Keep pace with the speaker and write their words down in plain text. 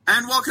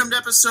And welcome to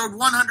episode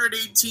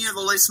 118 of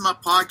the Lace 'em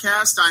Up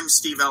podcast. I'm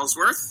Steve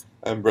Ellsworth.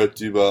 I'm Brett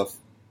Dubuff.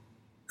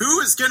 Who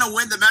is going to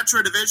win the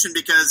Metro Division?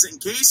 Because in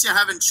case you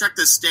haven't checked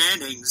the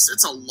standings,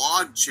 it's a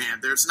log jam.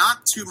 There's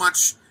not too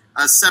much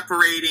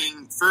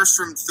separating first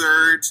from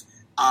third,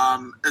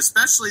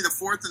 especially the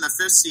fourth and the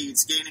fifth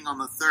seeds gaining on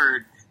the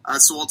third.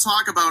 So we'll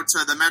talk about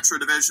the Metro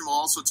Division. We'll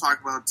also talk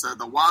about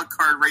the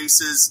wildcard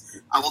races.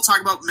 We'll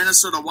talk about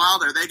Minnesota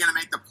Wild. Are they going to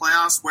make the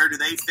playoffs? Where do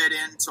they fit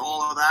into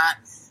all of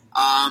that?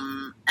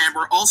 And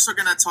we're also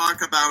going to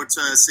talk about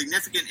a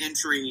significant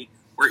injury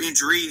or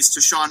injuries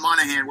to Sean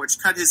Monahan, which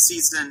cut his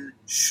season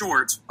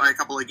short by a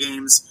couple of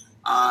games.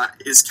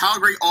 Is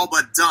Calgary all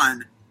but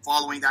done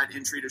following that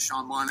injury to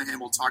Sean Monahan?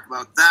 We'll talk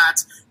about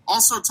that.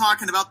 Also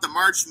talking about the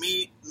March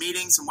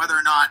meetings and whether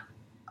or not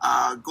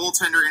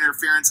goaltender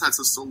interference has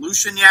a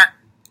solution yet.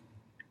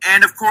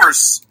 And, of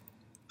course,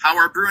 how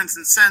our Bruins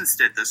and Sens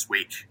did this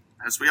week.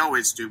 As we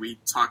always do, we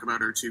talk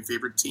about our two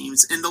favorite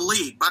teams in the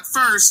league. But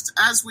first,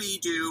 as we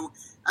do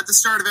at the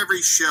start of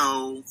every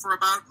show for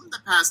about the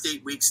past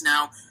 8 weeks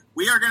now,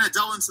 we are going to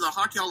delve into the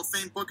Hockey Hall of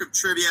Fame Book of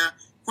Trivia.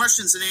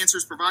 Questions and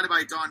answers provided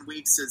by Don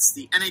Weeks. It's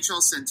the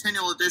NHL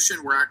Centennial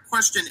Edition. We're at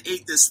question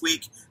 8 this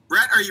week.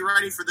 Brett, are you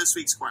ready for this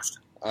week's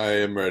question? I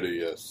am ready,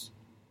 yes.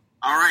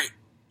 All right,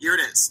 here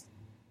it is.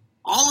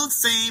 Hall of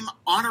Fame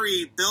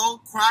honoree Bill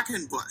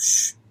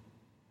Quackenbush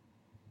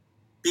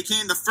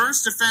became the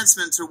first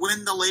defenseman to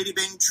win the Lady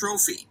Byng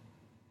Trophy.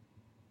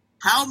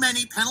 How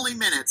many penalty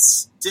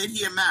minutes did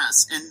he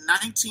amass in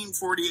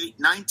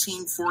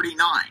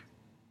 1948-1949?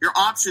 Your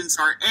options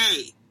are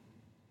A,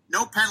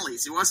 no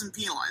penalties, he wasn't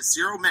penalized,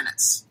 0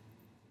 minutes.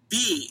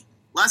 B,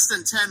 less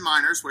than 10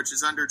 minors, which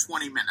is under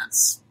 20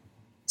 minutes.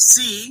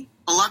 C,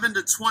 11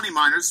 to 20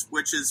 minors,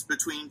 which is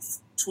between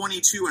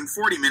 22 and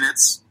 40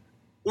 minutes.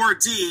 Or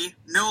D,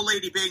 no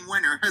Lady Byng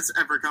winner has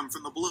ever come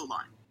from the blue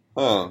line.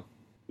 Huh.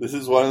 This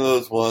is one of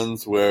those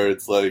ones where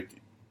it's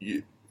like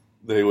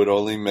they would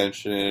only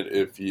mention it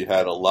if you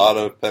had a lot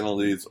of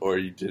penalties or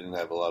you didn't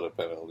have a lot of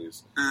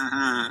penalties.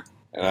 Uh-huh.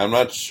 And I'm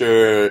not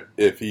sure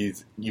if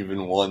he's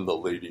even won the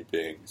Lady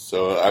Byng.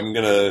 So I'm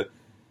gonna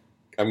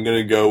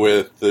go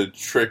with the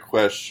trick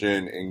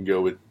question and go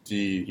with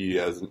D. He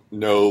has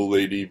no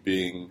Lady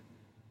Byng.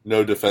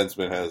 No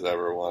defenseman has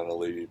ever won a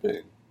Lady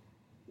Byng.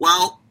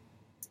 Well,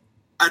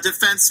 a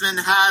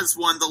defenseman has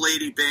won the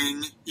Lady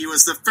Byng. He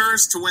was the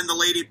first to win the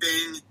Lady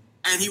Byng,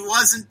 and he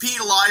wasn't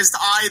penalized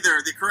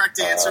either. The correct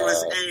answer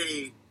was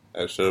A.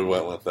 I should have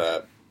went with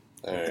that.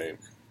 All right.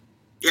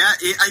 Yeah,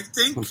 I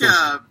think,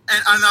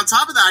 and on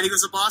top of that, he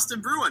was a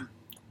Boston Bruin.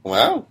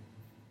 Wow.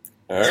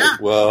 All right, yeah.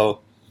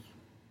 Well,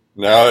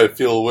 now I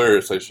feel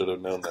worse. I should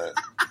have known that.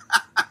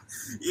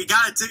 You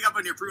got to dig up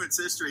on your Bruins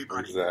history,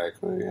 buddy.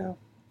 Exactly, yeah.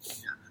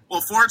 Well,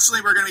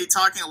 fortunately, we're going to be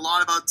talking a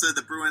lot about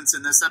the Bruins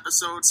in this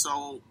episode,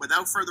 so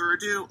without further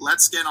ado,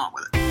 let's get on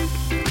with it.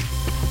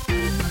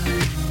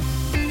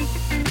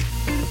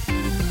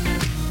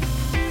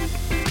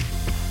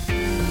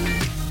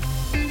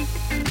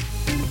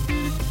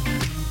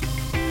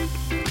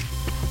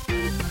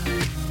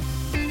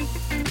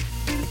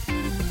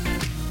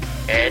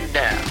 And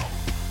now,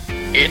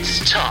 it's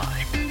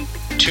time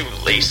to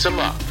lace 'em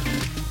up.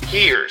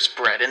 Here's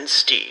Brett and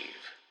Steve.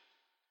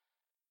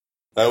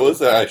 That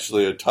was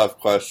actually a tough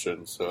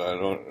question, so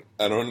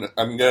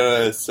I'm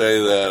gonna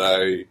say that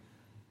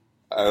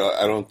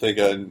I don't think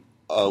a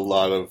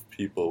lot of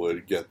people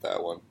would get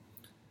that one.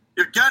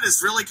 Your gut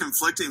is really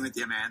conflicting with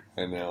you, man.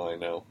 I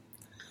know.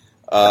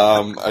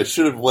 I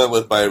should have went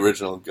with my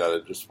original gut.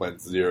 It just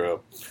went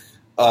 0.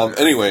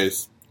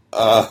 Anyways,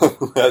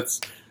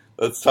 let's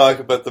talk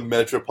about the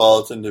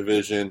Metropolitan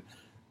Division.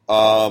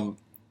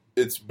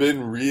 It's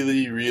been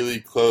really, really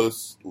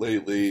close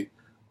lately,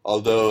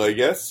 although I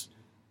guess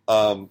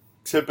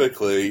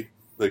typically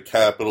the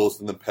Capitals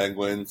and the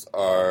Penguins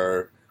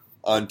are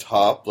on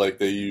top like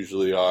they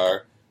usually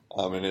are,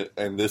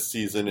 and this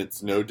season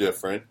it's no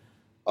different.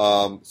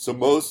 So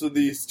most of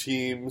these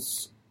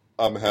teams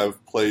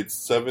have played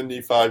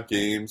 75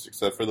 games,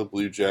 except for the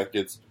Blue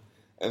Jackets.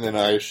 And then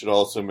I should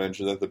also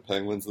mention that the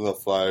Penguins and the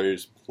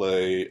Flyers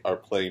are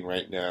playing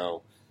right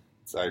now.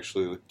 It's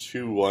actually the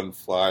 2-1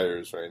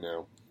 Flyers right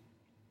now.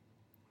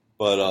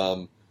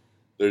 But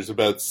there's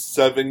about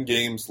 7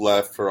 games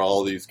left for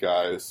all these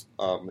guys,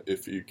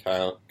 if you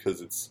count,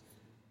 because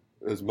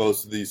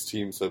most of these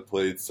teams have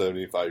played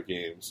 75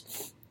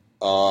 games.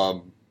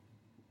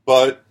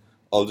 But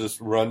I'll just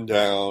run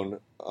down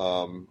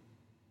the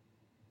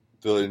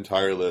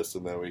entire list,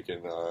 and then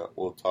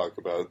we'll talk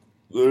about.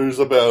 There's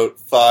about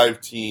 5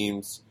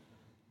 teams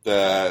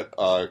that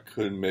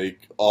could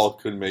make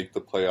the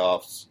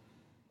playoffs,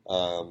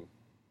 and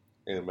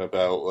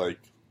about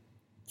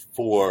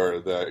 4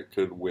 that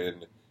could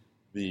win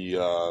the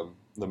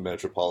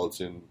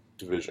Metropolitan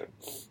Division.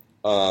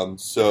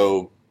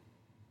 So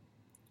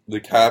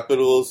the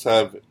Capitals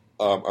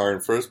are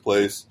in first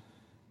place.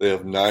 They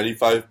have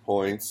 95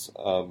 points,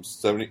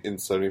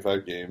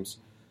 75 games.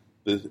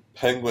 The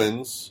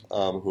Penguins,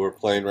 who are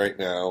playing right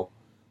now,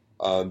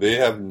 they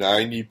have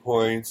 90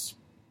 points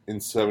in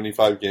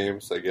 75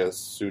 games, I guess,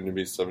 soon to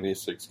be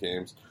 76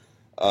 games.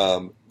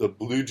 The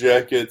Blue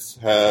Jackets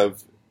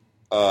have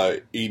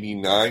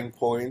 89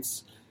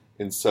 points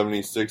in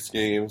 76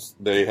 games.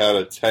 They had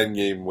a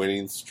 10-game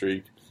winning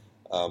streak,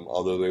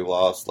 although they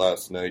lost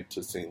last night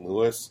to St.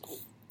 Louis.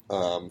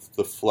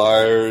 The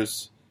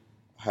Flyers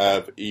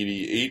have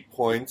 88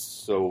 points,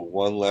 so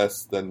one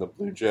less than the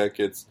Blue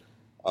Jackets.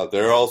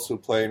 They're also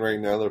playing right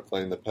now. They're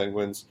playing the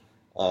Penguins,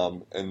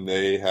 and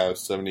they have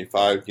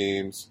 75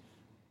 games,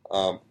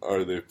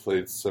 or they've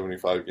played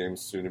 75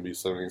 games, soon to be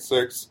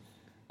 76.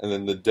 And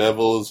then the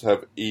Devils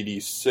have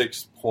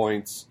 86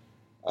 points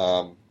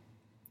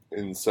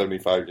in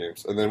 75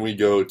 games. And then we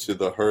go to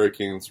the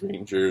Hurricanes,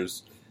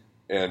 Rangers,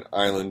 and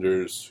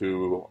Islanders,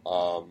 who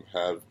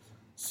have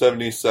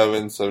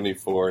 77,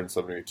 74, and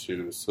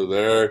 72. So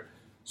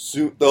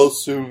they'll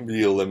soon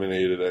be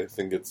eliminated. I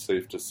think it's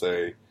safe to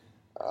say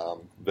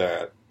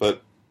that.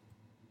 But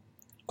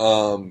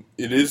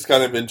it is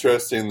kind of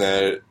interesting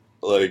that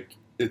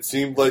it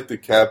seemed like the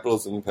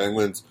Capitals and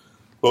Penguins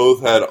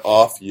both had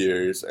off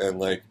years, and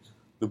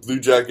the Blue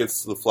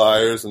Jackets, the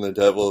Flyers, and the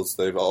Devils,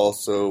 they've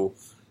also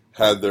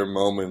had their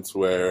moments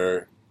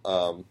where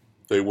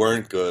they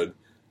weren't good.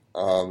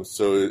 But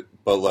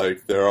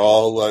they're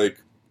all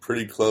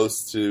pretty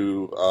close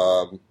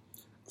to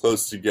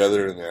close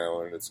together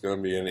now, and it's going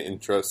to be an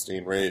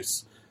interesting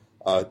race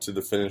to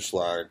the finish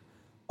line.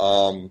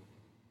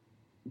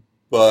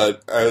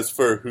 But as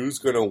for who's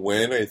going to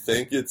win, I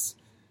think it's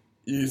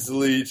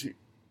easy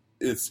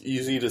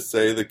to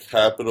say the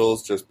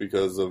Capitals just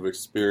because of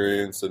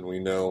experience, and we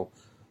know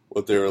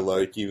what they were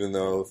like, even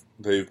though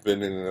they've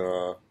been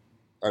in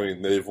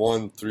they've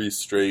won 3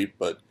 straight,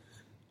 but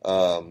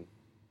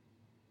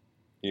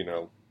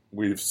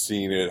we've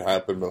seen it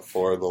happen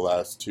before the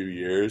last 2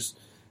 years.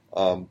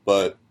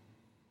 But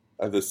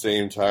at the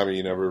same time,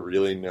 you never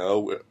really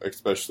know,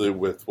 especially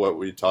with what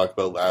we talked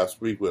about last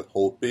week with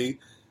Holtby.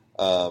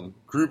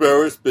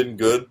 Grubauer's been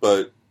good,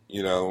 but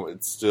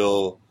it's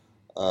still.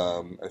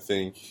 I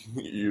think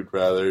you'd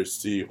rather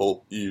see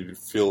you'd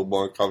feel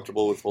more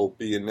comfortable with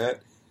Holtby in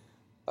net.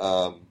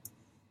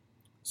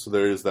 So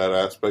there is that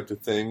aspect of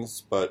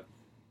things, but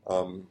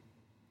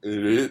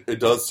it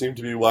does seem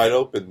to be wide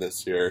open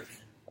this year.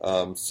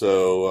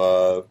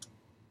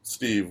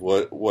 Steve,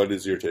 what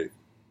is your take?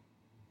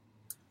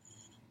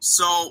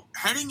 So,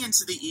 heading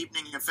into the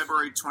evening of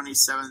February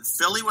 27th,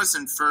 Philly was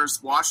in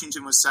first,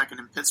 Washington was second,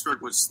 and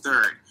Pittsburgh was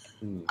third.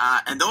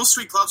 And those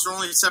 3 clubs were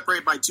only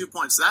separated by 2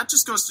 points. So that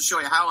just goes to show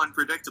you how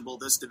unpredictable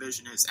this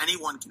division is.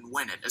 Anyone can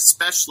win it,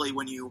 especially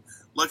when you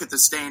look at the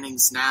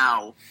standings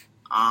now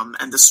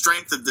and the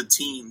strength of the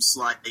teams.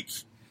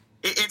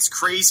 It's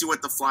crazy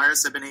what the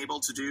Flyers have been able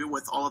to do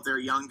with all of their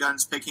young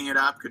guns picking it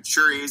up.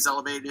 Couturier's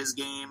elevated his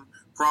game.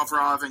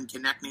 Provorov and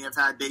Konechny have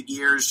had big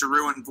years.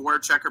 Giroux and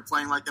Voracek are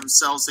playing like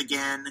themselves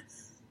again.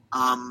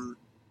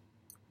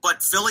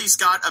 But Philly's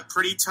got a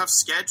pretty tough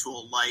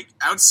schedule.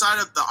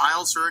 Outside of the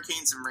Isles,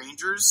 Hurricanes, and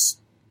Rangers,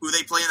 who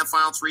they play in the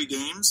final 3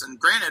 games, and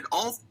granted,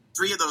 all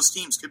 3 of those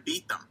teams could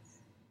beat them.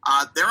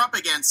 They're up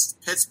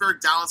against Pittsburgh,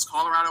 Dallas,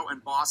 Colorado,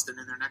 and Boston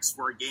in their next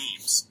 4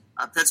 games.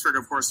 Pittsburgh,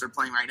 of course, they're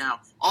playing right now.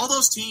 All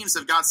those teams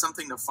have got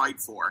something to fight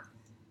for.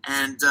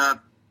 And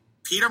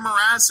Peter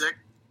Mrazek,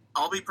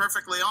 I'll be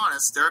perfectly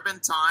honest, there have been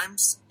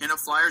times in a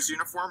Flyers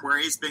uniform where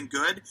he's been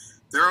good.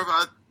 There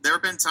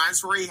have been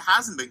times where he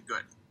hasn't been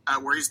good,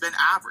 where he's been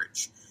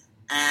average.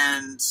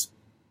 And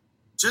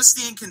just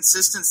the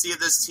inconsistency of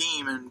this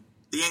team and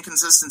the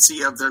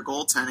inconsistency of their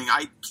goaltending,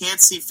 I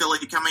can't see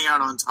Philly coming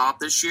out on top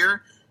this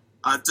year,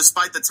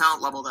 despite the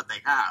talent level that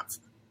they have.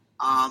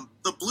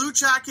 The Blue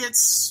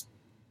Jackets,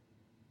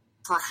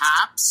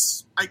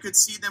 perhaps I could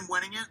see them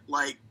winning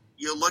it.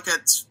 You look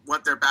at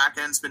what their back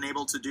end's been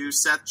able to do.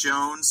 Seth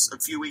Jones, a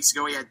few weeks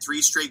ago, he had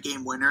 3 straight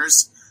game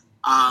winners.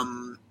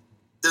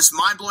 This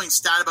mind-blowing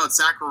stat about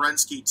Zach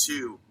Werenski,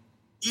 too.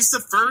 He's the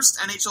first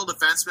NHL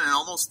defenseman in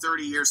almost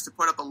 30 years to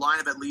put up a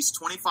line of at least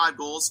 25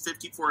 goals,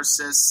 54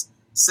 assists,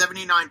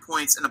 79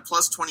 points, and a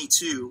plus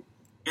 22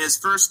 in his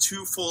first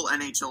 2 full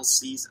NHL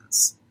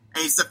seasons.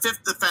 And he's the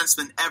 5th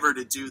defenseman ever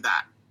to do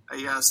that.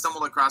 I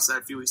stumbled across that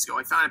a few weeks ago.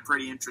 I found it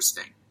pretty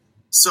interesting.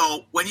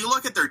 So when you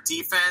look at their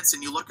defense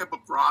and you look at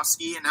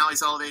Bobrovsky and how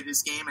he's elevated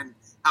his game and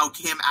how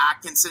Cam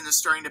Atkinson is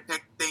starting to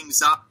pick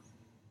things up,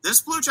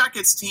 this Blue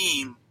Jackets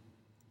team,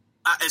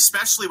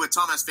 especially with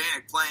Thomas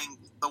Vanek playing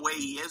the way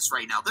he is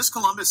right now, this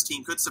Columbus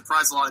team could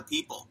surprise a lot of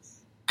people.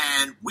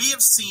 And we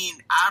have seen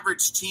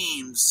average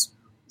teams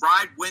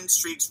ride win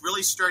streaks,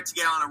 really start to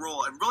get on a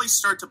roll, and really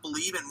start to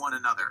believe in one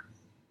another.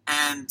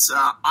 And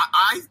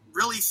I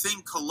really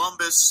think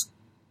Columbus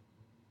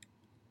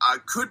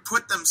could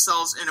put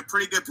themselves in a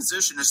pretty good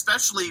position,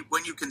 especially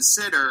when you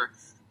consider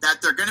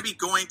that they're going to be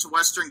going to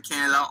Western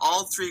Canada.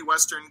 All 3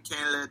 Western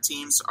Canada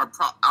teams are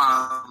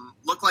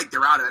look like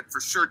they're out of it,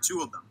 for sure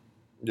 2 of them.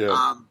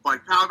 Yeah.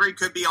 But Calgary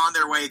could be on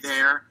their way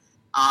there.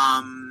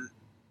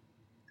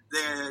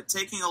 They're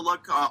taking a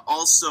look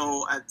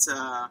also at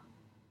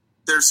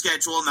their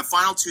schedule. In the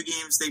final 2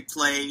 games they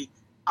play,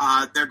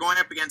 They're going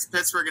up against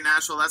Pittsburgh and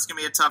Nashville. That's going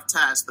to be a tough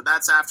test, but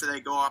that's after they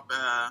go up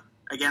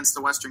against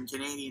the Western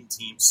Canadian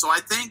teams. So I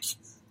think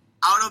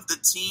out of the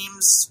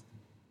teams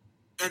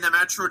in the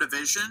Metro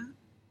Division,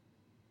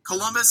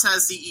 Columbus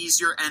has the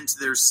easier end to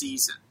their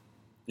season.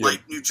 Yep.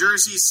 Like, New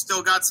Jersey's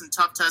still got some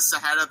tough tests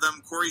ahead of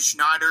them. Corey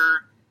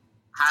Schneider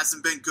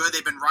hasn't been good.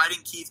 They've been riding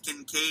Keith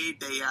Kincaid.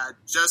 They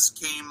just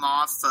came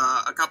off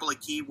a couple of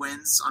key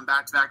wins on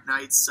back-to-back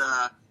nights.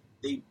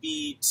 They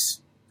beat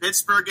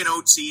Pittsburgh in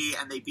OT,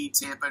 and they beat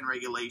Tampa in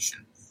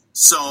regulation.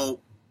 So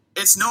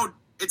it's no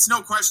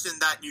question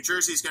that New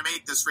Jersey is going to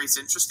make this race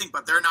interesting,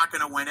 but they're not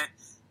going to win it.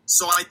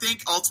 So I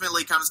think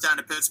ultimately it comes down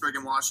to Pittsburgh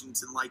and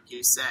Washington, like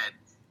you said.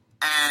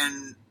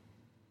 And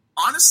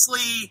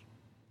honestly,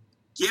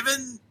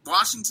 given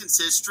Washington's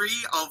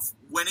history of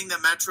winning the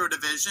Metro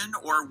Division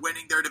or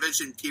winning their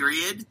division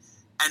period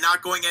and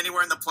not going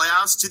anywhere in the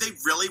playoffs, do they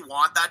really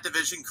want that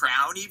division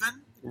crown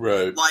even?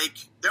 Right. Like,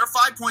 they're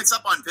 5 points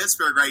up on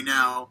Pittsburgh right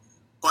now,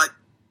 but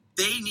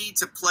they need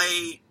to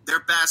play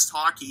their best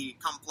hockey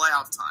come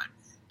playoff time.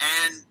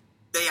 And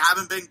they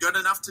haven't been good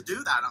enough to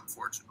do that,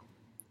 unfortunately.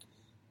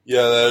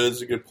 Yeah, that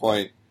is a good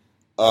point.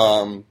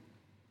 I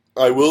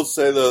will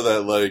say, though,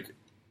 that, like,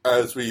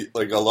 as we,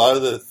 like, a lot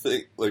of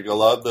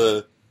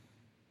the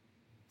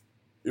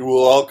it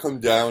will all come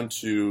down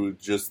to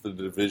just the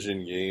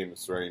division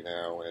games right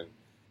now, and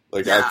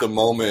like at the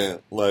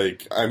moment,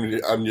 like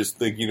I'm just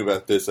thinking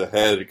about this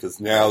ahead because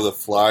now the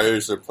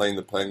Flyers are playing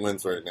the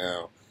Penguins right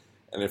now,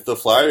 and if the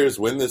Flyers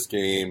win this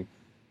game,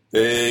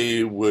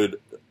 they would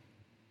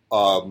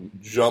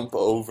jump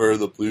over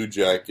the Blue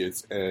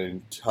Jackets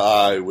and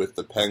tie with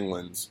the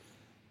Penguins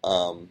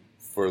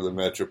for the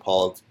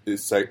Metropolitan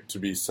to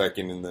be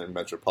second in the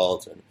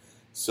Metropolitan.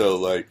 So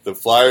like the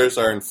Flyers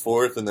are in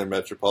fourth in the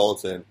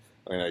Metropolitan.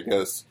 I mean, I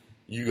guess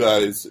you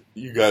guys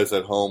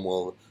at home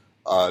will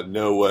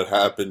know what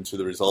happened to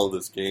the result of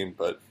this game.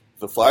 But if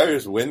the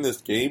Flyers win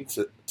this game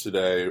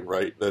today,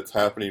 right, that's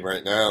happening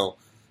right now,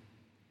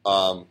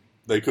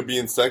 they could be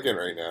in second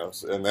right now.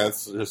 And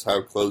that's just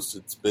how close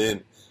it's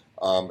been.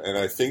 And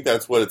I think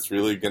that's what it's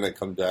really going to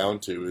come down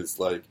to is,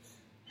 like,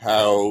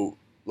 how,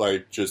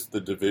 like, just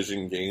the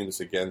division games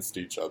against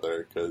each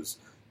other. Because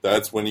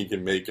that's when you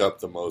can make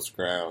up the most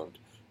ground.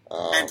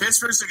 And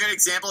Pittsburgh's a good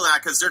example of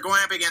that because they're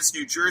going up against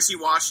New Jersey,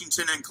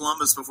 Washington, and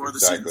Columbus before the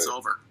season's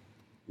over.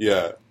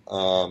 Yeah,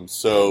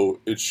 so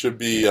it should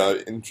be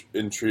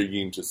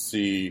intriguing to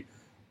see.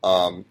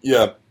 And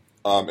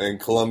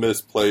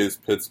Columbus plays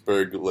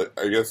Pittsburgh.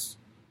 I guess,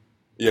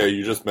 yeah,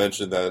 you just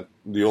mentioned that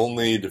the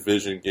only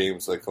division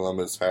games that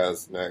Columbus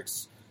has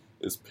next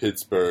is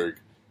Pittsburgh,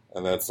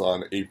 and that's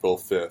on April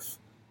 5th.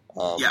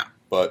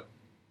 But...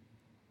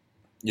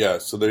 yeah,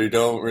 so they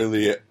don't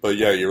really... But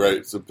yeah, you're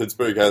right. So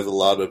Pittsburgh has a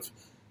lot of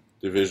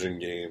division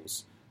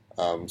games.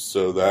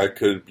 So that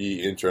could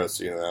be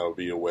interesting, and that would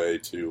be a way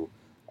to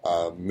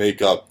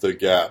make up the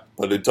gap.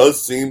 But it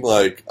does seem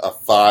like a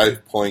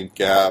 5-point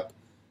gap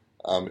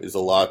is a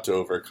lot to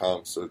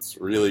overcome. So it's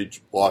really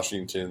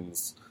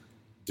Washington's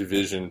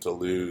division to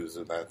lose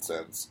in that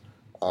sense.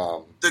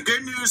 The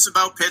good news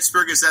about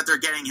Pittsburgh is that they're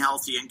getting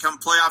healthy. And come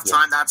playoff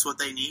time, that's what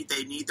they need.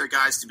 They need their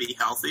guys to be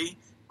healthy.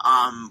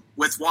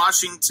 With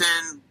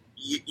Washington,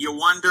 you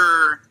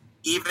wonder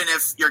even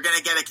if you're going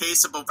to get a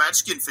case of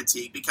Ovechkin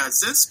fatigue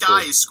because this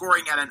guy is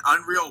scoring at an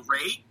unreal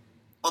rate.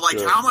 But, like,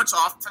 how much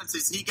offense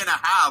is he going to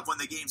have when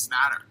the games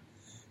matter?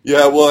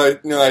 Yeah, well,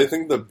 I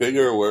think the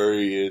bigger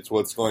worry is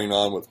what's going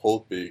on with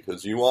Holtby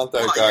because you want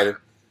that guy. Yeah.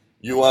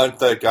 You want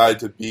that guy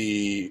to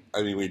be.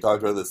 I mean, we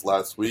talked about this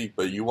last week,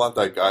 but you want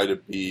that guy to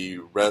be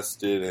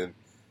rested and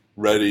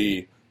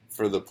ready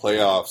for the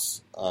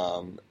playoffs,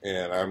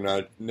 and I'm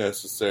not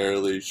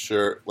necessarily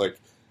sure, like,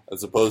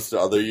 as opposed to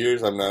other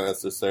years, I'm not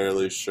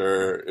necessarily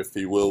sure if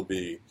he will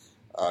be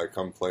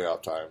come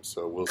playoff time,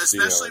 so we'll see.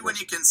 Especially when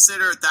you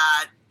consider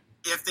that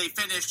if they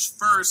finish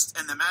first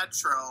in the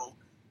Metro,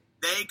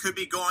 they could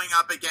be going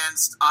up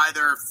against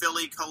either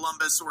Philly,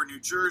 Columbus, or New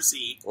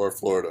Jersey. Or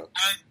Florida.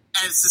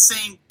 And it's the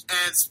same, and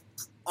it's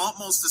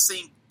almost the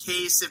same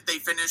case if they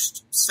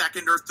finished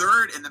second or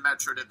third in the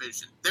Metro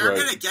Division. They're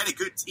going to get a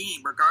good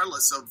team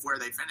regardless of where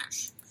they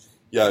finish.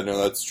 Yeah, no,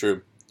 that's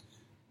true.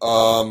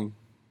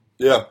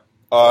 Yeah.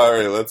 All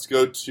right, let's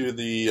go to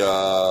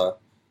the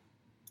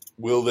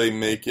will they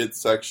make it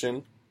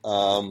section.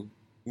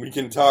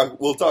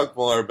 We'll talk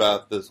more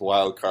about this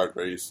wild card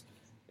race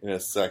in a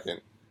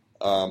second.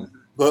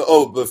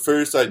 But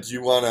first I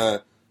do want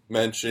to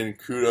mention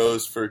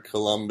kudos for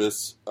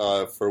Columbus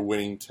for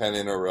winning 10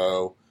 in a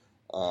row.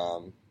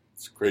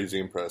 It's crazy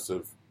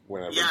impressive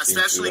whenever. Yeah,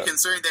 especially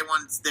considering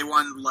they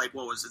won like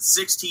what was it,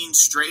 16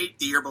 straight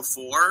the year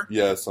before.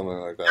 Yeah, something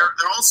like that.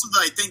 They're also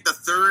I think the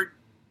third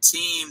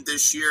team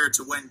this year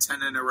to win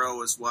 10 in a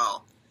row as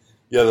well.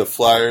 Yeah, the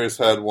Flyers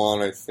had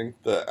one. I think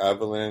the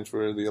Avalanche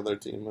were the other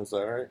team. Is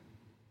that right?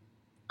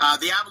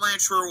 The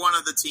Avalanche were one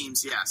of the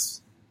teams.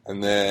 Yes.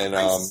 And then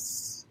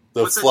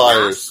the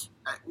Flyers.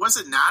 Was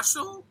it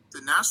Nashville?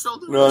 Did Nashville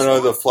do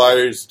No, the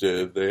Flyers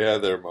did. They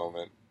had their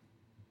moment.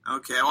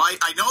 Okay, well,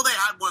 I know they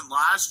had one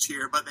last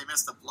year, but they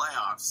missed the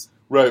playoffs.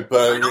 Right,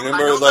 but I know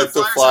remember, like,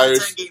 the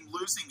Flyers... had a 10-game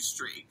losing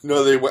streak.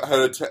 No, they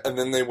had and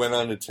then they went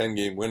on a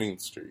 10-game winning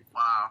streak.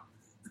 Wow.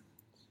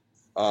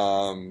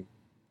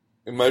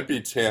 It might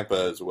be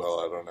Tampa as well,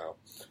 I don't know.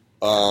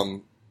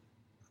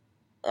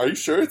 Are you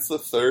sure it's the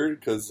third?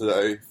 Because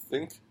I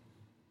think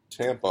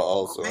Tampa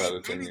also had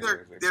a 10-game winning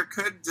streak.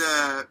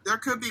 There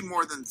could be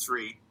more than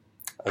 3.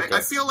 Okay.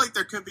 I feel like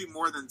there could be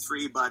more than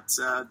 3, but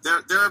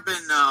there have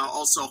been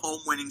also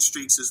home winning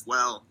streaks as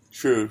well.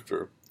 True.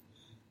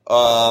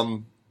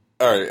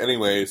 All right,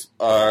 anyways,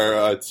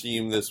 our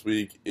team this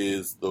week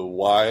is the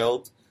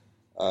Wild.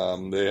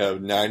 They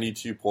have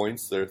 92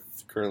 points. They're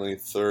currently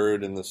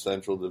third in the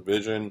Central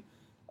Division,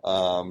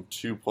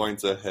 2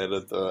 points ahead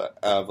of the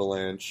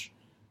Avalanche,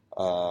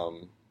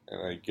 and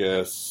I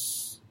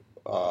guess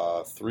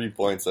 3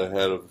 points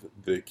ahead of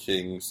the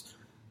Kings,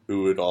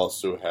 who would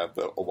also have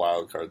a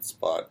wild card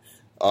spot.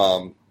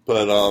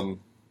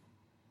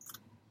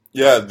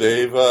 Yeah,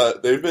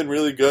 they've been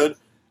really good.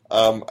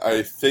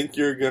 I think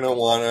you're gonna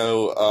want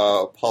to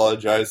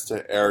apologize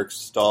to Eric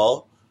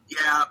Stahl.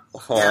 Yeah.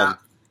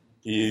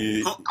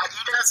 He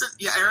doesn't.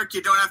 Yeah, Eric,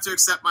 you don't have to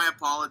accept my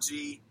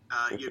apology.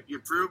 You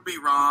proved me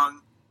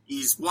wrong.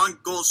 He's 1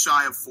 goal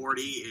shy of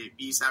 40.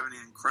 He's having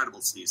an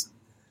incredible season.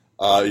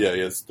 He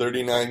has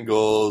 39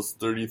 goals,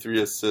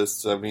 33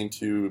 assists,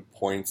 72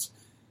 points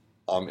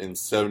in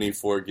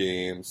 74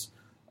 games.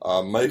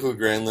 Michael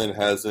Granlund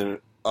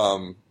hasn't.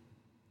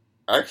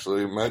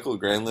 Actually, Michael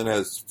Granlund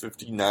has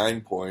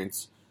 59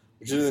 points,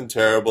 which isn't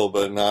terrible,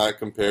 but not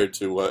compared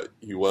to what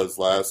he was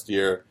last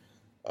year,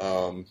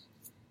 in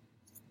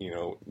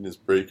his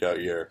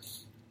breakout year.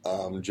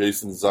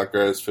 Jason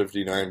Zucker has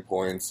 59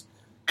 points.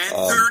 And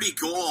 30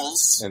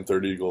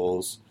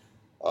 goals.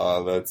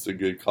 That's a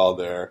good call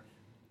there.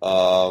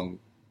 The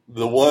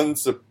one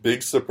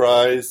big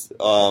surprise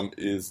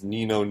is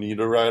Nino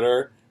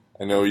Niederreiter.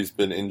 I know he's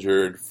been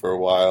injured for a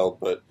while,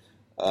 but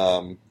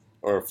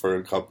or for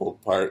a couple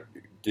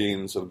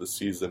games of the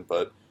season,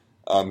 but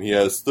he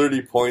has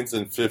 30 points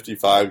in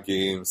 55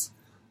 games.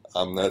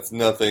 That's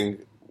nothing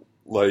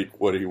like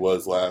what he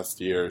was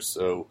last year,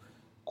 so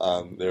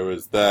there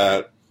was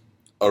that.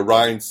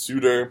 Ryan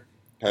Suter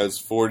has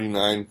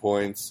 49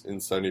 points in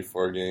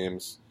 74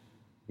 games.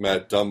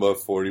 Matt Dumba,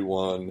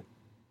 41.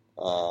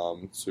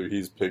 So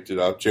he's picked it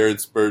up. Jared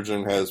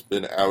Spurgeon has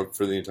been out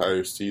for the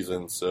entire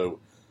season, so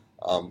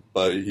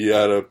but he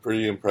had a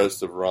pretty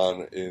impressive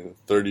run in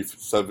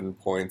 37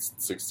 points in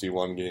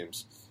 61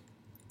 games.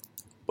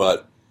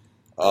 But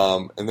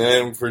and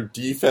then for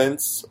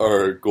defense,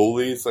 or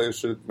goalies, I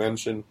should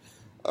mention,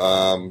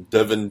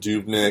 Devin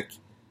Dubnyk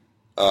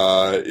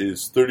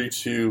is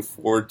 32,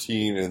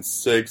 14, and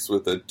 6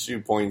 with a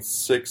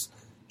 2.6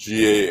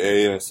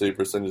 GAA and a save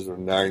percentage of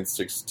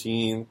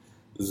 .916.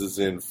 This is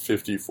in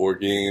 54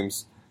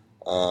 games.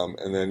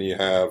 And then you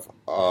have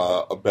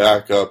a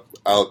backup,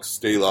 Alex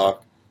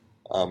Stalock.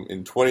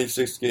 In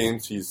 26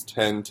 games, he's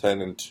 10,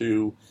 10, and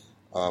 2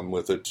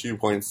 with a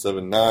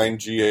 2.79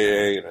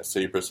 GAA and a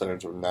save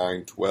percentage of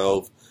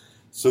 .912.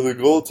 So the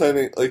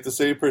goaltending, like the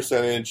save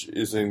percentage,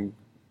 isn't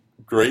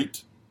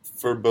great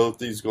for both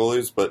these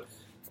goalies, but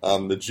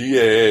the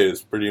GAA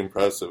is pretty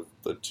impressive.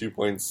 The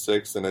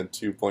 2.6 and a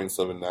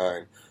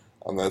 2.79.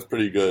 That's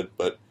pretty good,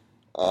 but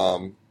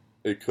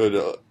it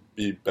could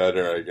be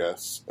better, I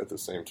guess, at the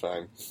same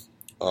time.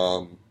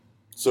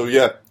 So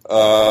yeah,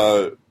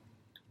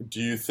 do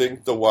you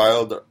think the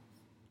Wild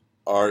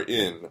are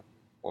in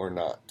or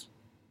not?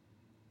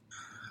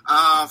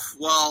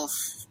 Well,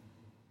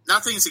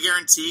 nothing's a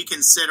guarantee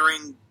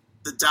considering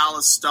the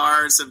Dallas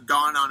Stars have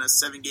gone on a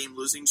 7-game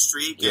losing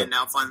streak and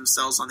now find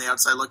themselves on the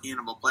outside looking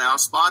into a playoff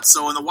spot.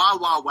 So in the Wild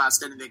Wild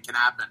West, anything can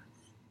happen.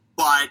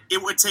 But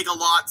it would take a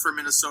lot for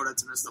Minnesota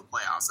to miss the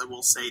playoffs. I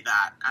will say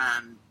that,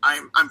 and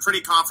I'm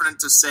pretty confident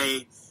to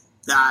say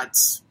that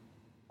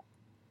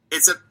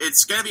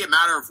it's going to be a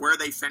matter of where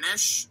they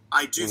finish.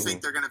 I do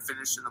think they're going to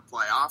finish in the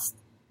playoff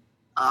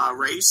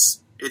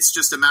race. It's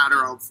just a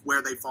matter of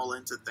where they fall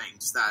into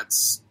things.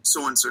 That's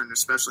so uncertain,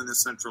 especially in the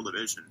Central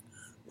Division.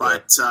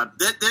 But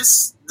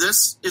this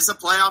is a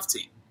playoff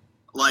team.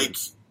 Like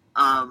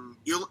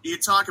you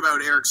talk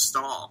about Eric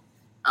Stahl.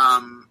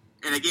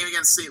 In a game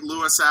against St.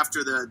 Louis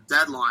after the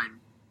deadline,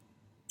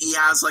 he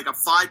has like a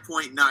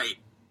 5-point night.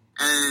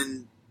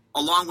 And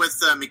along with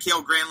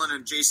Mikael Granlund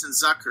and Jason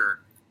Zucker,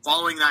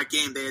 following that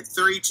game, they had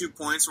 32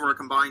 points over a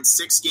combined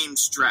 6-game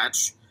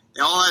stretch.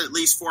 They all had at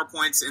least 4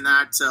 points in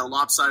that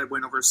lopsided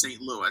win over St.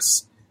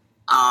 Louis.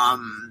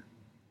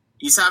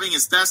 He's having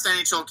his best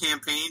NHL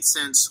campaign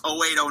since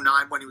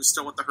 08-09 when he was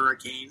still with the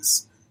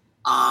Hurricanes.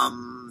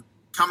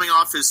 Coming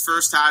off his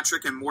first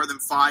hat-trick in more than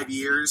 5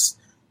 years.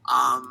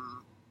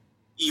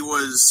 He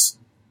was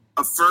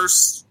a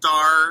first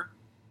star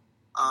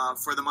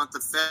for the month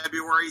of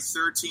February,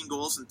 13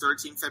 goals in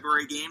 13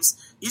 February games.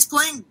 He's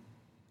playing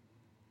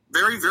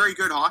very, very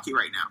good hockey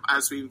right now,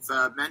 as we've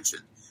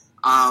mentioned.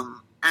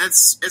 And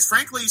it's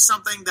frankly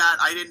something that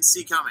I didn't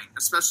see coming,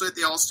 especially at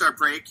the All-Star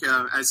break,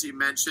 as you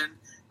mentioned.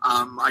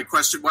 I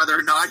questioned whether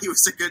or not he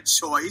was a good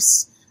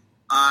choice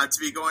to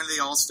be going to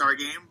the All-Star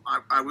game.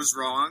 I was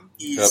wrong.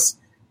 He's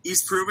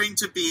he's proving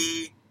to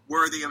be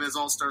worthy of his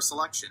All-Star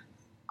selection.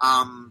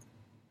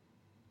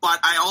 But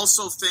I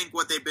also think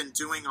what they've been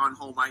doing on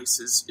home ice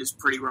is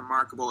pretty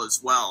remarkable as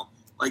well.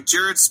 Like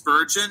Jared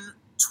Spurgeon,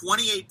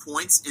 28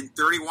 points in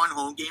 31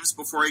 home games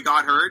before he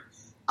got hurt.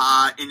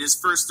 In his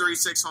first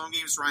 36 home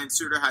games, Ryan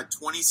Suter had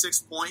 26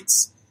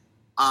 points.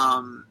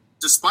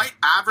 Despite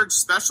average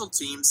special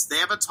teams, they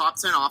have a top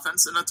 10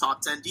 offense and a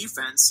top 10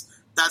 defense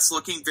that's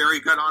looking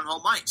very good on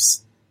home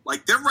ice.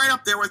 Like, they're right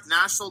up there with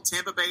Nashville,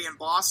 Tampa Bay, and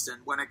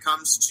Boston when it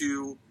comes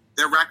to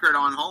their record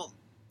on home,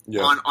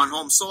 on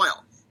home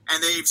soil.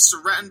 And they've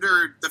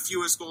surrendered the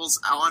fewest goals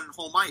on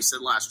home ice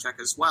at last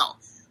check as well.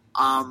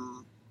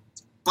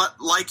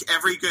 But like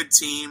every good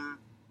team,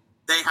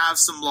 they have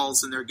some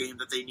lulls in their game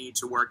that they need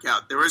to work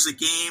out. There was a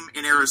game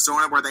in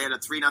Arizona where they had a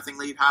 3-0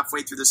 lead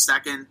halfway through the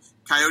second.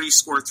 Coyotes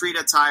score 3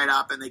 to tie it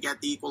up, and they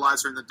get the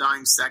equalizer in the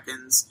dying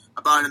seconds.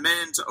 About a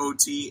minute into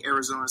OT,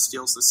 Arizona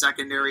steals the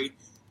secondary.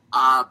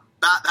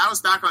 That was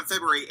back on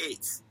February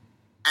 8th.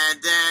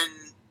 And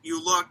then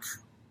you look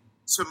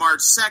to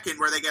March 2nd,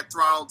 where they get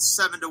throttled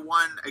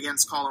 7-1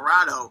 against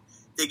Colorado.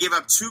 They give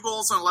up 2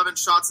 goals on 11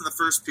 shots in the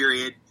first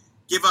period,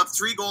 give up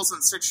 3 goals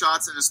on 6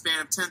 shots in a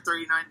span of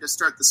 10:39 to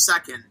start the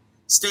second.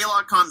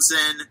 Stalock comes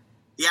in.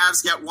 The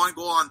Avs get 1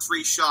 goal on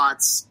 3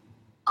 shots.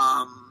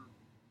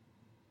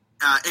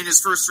 In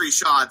his first 3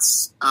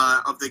 shots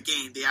of the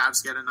game, the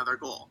Avs get another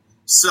goal.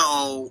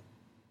 So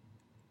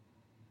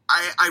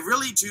I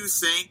really do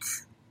think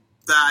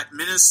that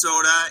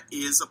Minnesota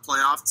is a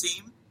playoff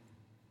team.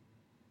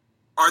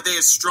 Are they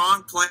a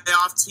strong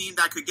playoff team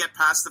that could get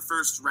past the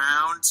first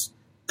round?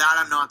 That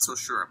I'm not so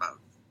sure about.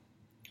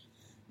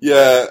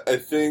 Yeah, I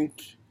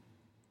think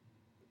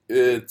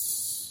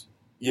it's...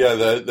 Yeah,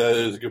 that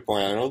is a good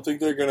point. I don't think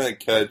they're going to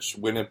catch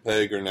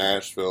Winnipeg or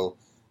Nashville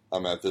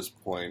at this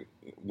point.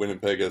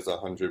 Winnipeg has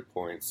 100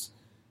 points,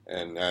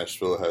 and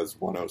Nashville has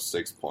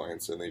 106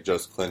 points, and they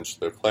just clinched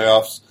their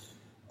playoffs.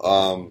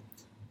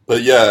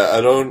 But yeah,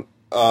 I don't...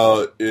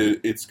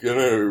 it's going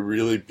to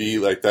really be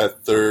like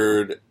that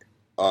third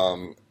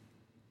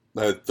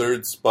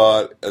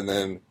spot, and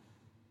then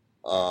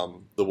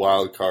the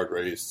wild card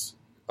race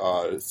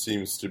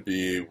seems to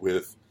be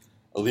with...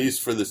 At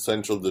least for the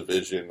Central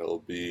Division, it'll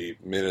be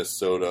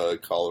Minnesota,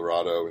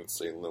 Colorado, and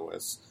St.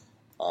 Louis.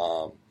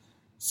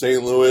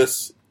 St.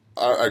 Louis,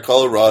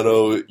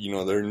 Colorado,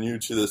 they're new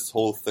to this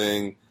whole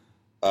thing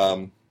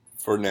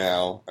for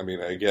now. I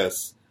mean, I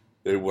guess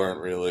they weren't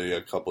really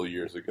a couple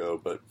years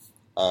ago, but,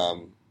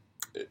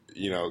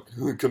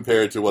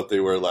 compared to what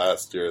they were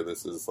last year,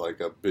 this is like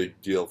a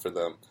big deal for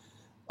them.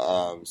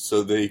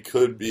 So they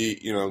could be,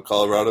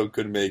 Colorado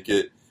could make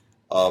it.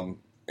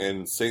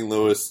 And St.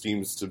 Louis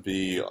seems to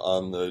be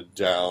on the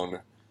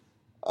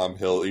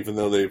downhill, even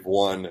though they've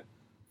won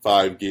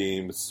 5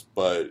 games.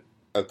 But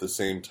at the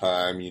same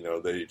time,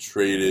 they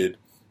traded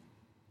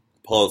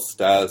Paul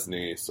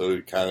Stastny, so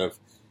it kind of,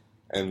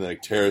 and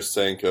like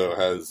Tarasenko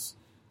has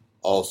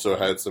also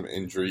had some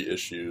injury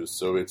issues.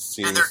 So it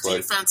seems and their like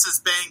defense is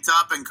banged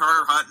up, and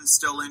Carter Hutton's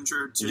still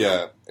injured too.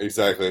 Yeah,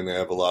 exactly, and they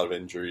have a lot of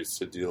injuries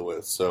to deal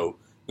with. So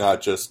not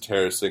just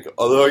Tarasenko,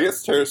 although I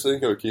guess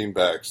Tarasenko came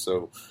back.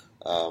 So.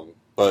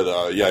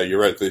 But yeah, you're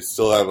right. They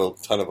still have a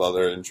ton of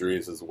other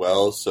injuries as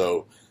well.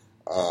 So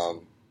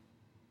I'm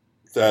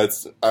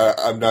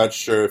not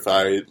sure if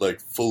I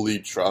fully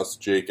trust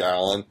Jake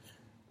Allen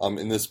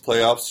in this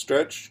playoff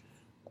stretch.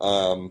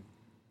 But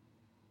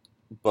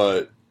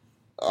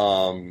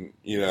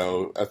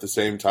at the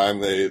same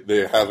time,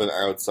 they have an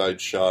outside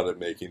shot at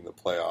making the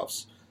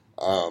playoffs.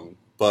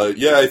 But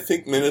yeah, I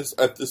think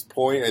at this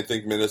point, I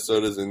think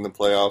Minnesota's in the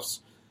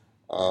playoffs.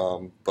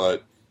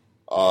 But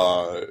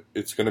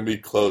it's going to be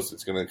close.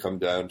 It's going to come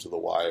down to the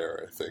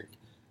wire, I think.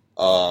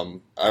 I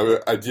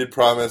did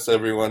promise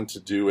everyone to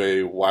do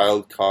a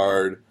wild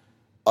card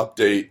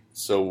update,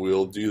 so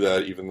we'll do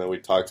that even though we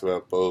talked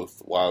about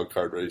both wild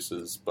card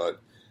races,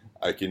 but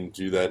I can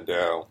do that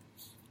now.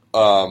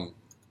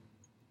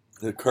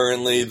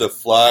 Currently, the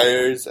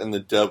Flyers and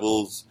the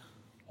Devils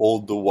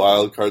hold the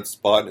wild card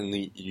spot in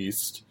the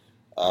East.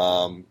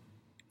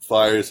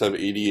 Flyers have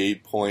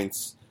 88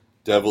 points.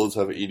 Devils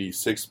have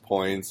 86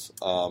 points.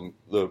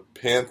 The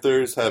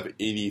Panthers have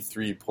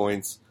 83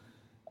 points.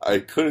 I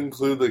could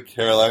include the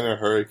Carolina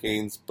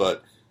Hurricanes,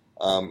 but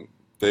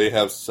they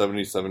have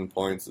 77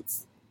 points.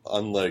 It's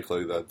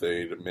unlikely that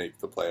they'd make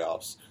the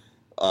playoffs.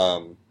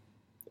 A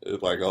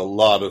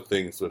lot of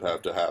things would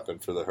have to happen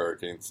for the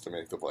Hurricanes to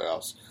make the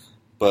playoffs.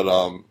 But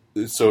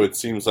so it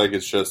seems like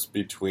it's just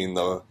between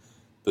the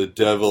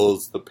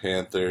Devils, the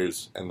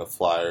Panthers, and the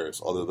Flyers,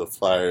 although the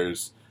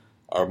Flyers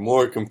are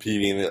more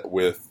competing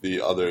with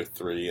the other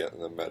 3 in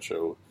the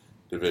Metro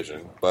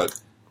Division.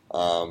 But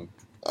I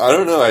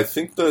don't know. I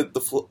think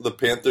the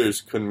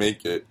Panthers could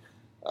make it.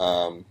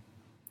 I'm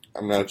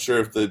not sure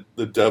if the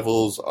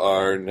Devils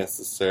are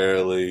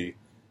necessarily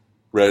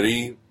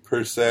ready,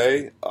 per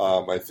se.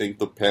 I think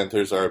the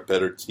Panthers are a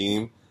better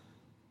team.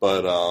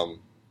 But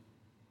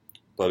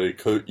it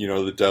could,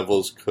 the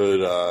Devils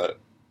could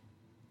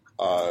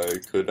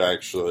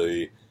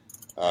actually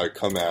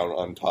come out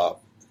on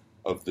top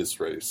of this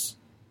race.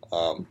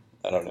 I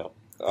don't know.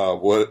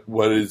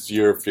 What is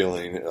your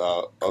feeling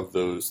of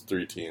those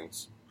three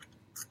teams?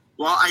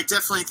 Well, I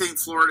definitely think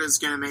Florida is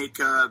going to make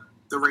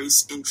the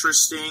race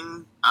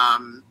interesting.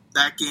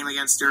 That game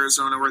against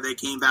Arizona, where they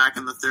came back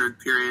in the third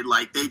period,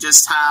 like they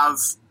just have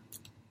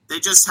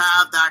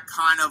that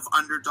kind of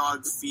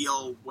underdog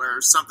feel where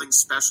something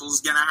special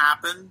is going to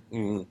happen.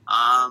 Mm-hmm.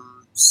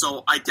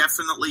 So I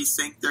definitely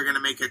think they're going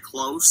to make it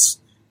close.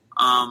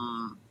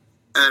 And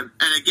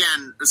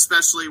again,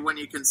 especially when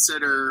you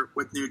consider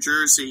with New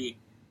Jersey,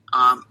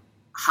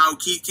 how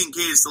Keith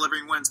Kincaid is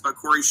delivering wins, but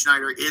Corey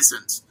Schneider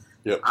isn't.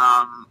 Yep.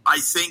 I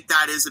think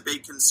that is a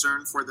big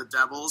concern for the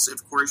Devils.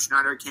 If Corey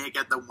Schneider can't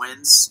get the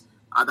wins,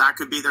 that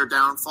could be their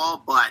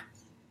downfall. But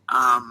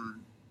I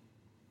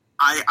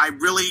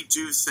really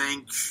do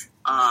think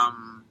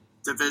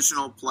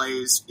divisional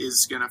plays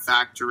is going to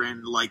factor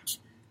in, like,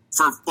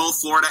 for both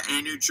Florida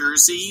and New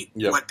Jersey,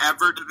 yep.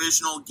 Whatever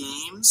divisional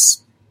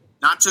games,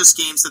 not just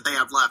games that they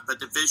have left, but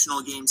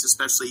divisional games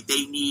especially,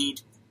 they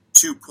need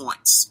 2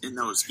 points in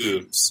those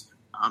games.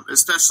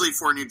 Especially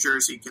for New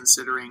Jersey,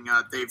 considering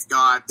they've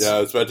got I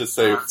was about to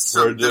say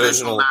some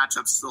divisional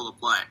matchups still to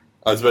play.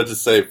 I was about to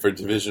say for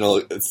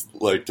divisional, it's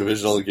like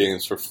divisional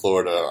games for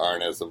Florida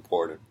aren't as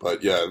important,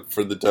 but yeah,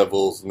 for the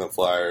Devils and the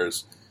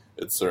Flyers,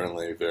 it's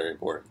certainly very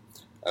important,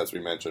 as we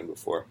mentioned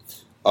before.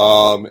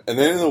 And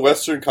then in the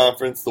Western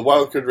Conference, the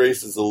wildcard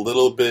race is a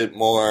little bit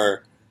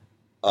more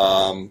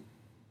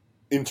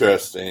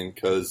interesting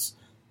because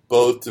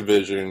both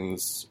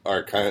divisions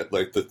are kind of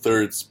like the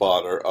third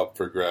spot are up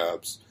for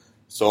grabs.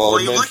 So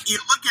you look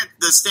at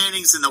the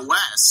standings in the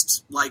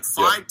West, like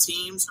five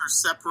teams are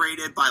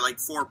separated by like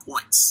 4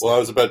 points. Well, I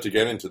was about to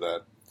get into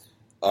that.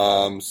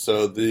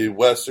 So the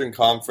Western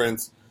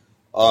Conference,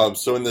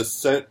 so in the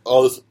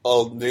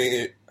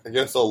I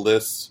guess I'll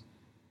list.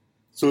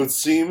 So it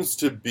seems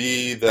to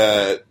be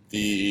that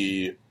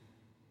there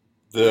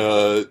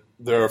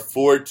are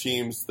 4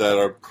 teams that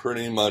are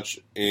pretty much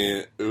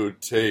it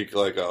would take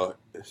like a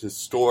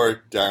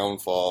historic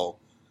downfall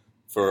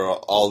for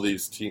all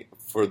these teams.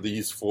 For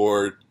these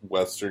 4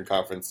 Western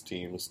Conference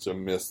teams to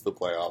miss the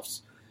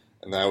playoffs.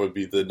 And that would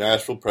be the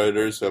Nashville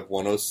Predators, who have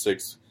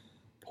 106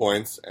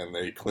 points, and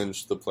they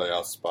clinched the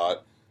playoff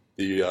spot.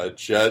 The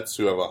Jets,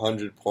 who have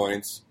 100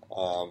 points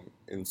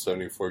in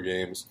 74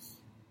 games.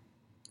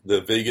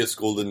 The Vegas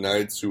Golden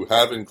Knights, who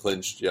haven't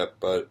clinched yet,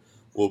 but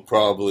will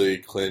probably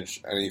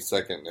clinch any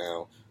second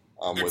now.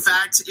 In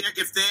fact,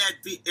 if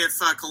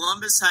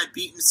Columbus had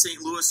beaten St.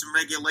 Louis in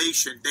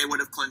regulation, they would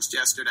have clinched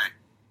yesterday.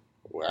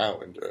 Wow,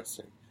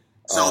 interesting.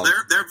 So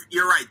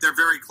you're right. They're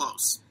very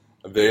close.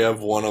 They have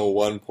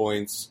 101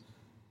 points.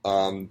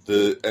 And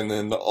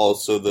then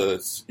also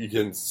you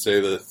can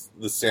say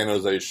the San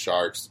Jose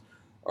Sharks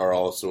are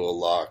also a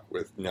lock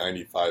with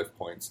 95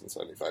 points in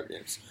 75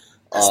 games.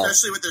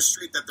 Especially with the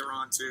streak that they're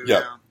on too.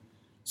 Yeah.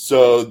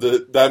 So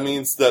that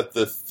means that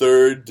the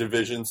third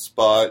division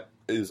spot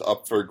is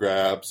up for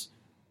grabs.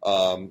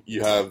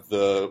 You have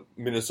the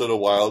Minnesota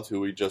Wild, who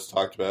we just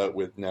talked about,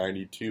 with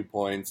 92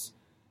 points.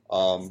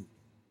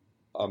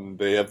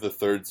 They have the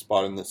third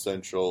spot in the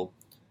Central.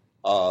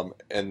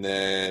 And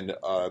then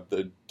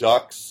the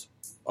Ducks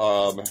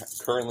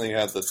currently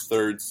have the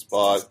third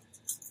spot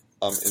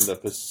in the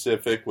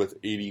Pacific with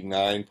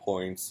 89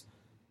 points.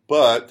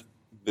 But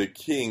the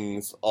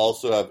Kings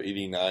also have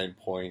 89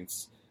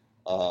 points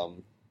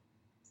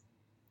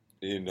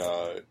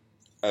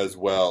as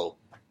well.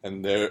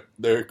 And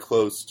they're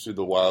close to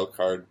the wild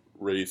card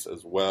race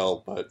as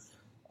well. But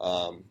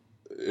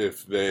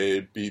if they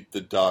beat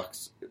the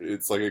Ducks,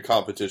 it's like a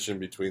competition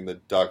between the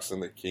Ducks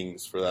and the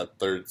Kings for that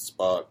third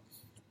spot.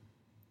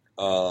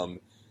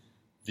 Currently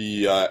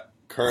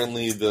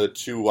the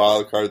 2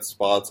 wildcard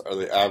spots are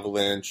the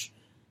Avalanche,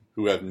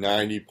 who have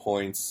 90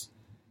 points,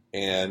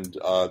 and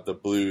the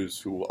Blues,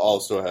 who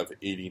also have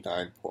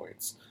 89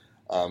 points.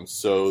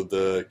 So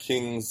the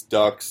Kings,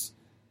 Ducks,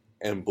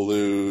 and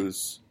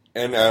Blues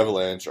and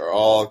Avalanche are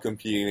all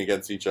competing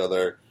against each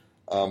other.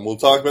 We'll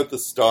talk about the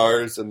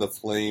Stars and the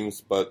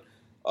Flames, but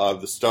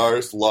the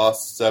Stars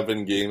lost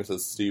 7 games,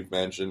 as Steve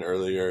mentioned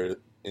earlier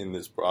in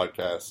this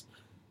broadcast,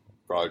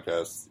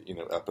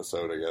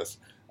 episode, I guess.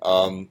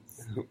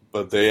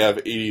 But they have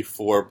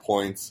 84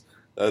 points.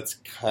 That's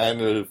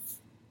kind of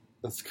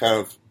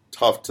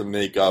tough to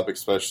make up,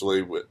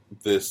 especially with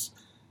this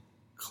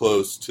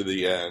close to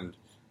the end.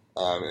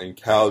 And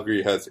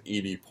Calgary has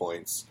 80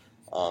 points.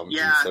 To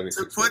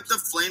put the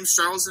Flames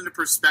struggles into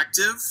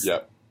perspective.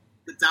 Yep.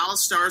 The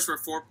Dallas Stars were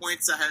 4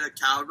 points ahead of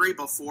Calgary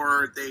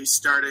before they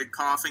started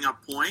coughing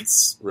up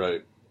points.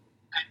 Right.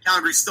 And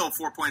Calgary's still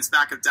 4 points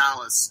back of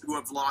Dallas, who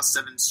have lost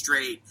 7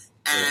 straight,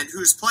 and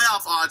whose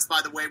playoff odds,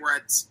 by the way, were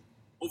at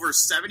over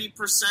 70%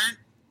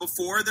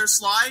 before their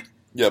slide.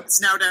 Yep.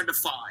 It's now down to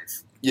 5.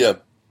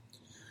 Yep.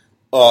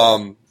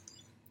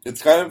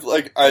 It's kind of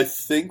like, I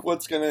think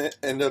what's going to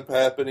end up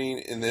happening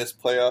in this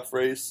playoff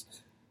race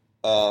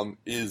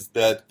is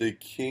that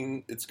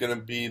it's going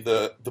to be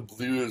the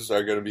Blues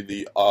are going to be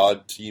the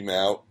odd team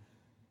out.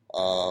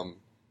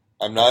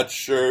 I'm not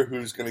sure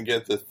who's going to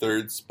get the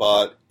third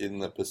spot in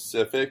the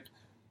Pacific,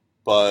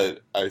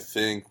 but I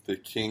think the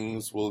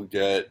Kings will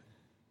get,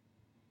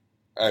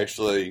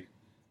 actually,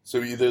 so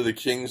either the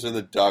Kings or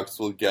the Ducks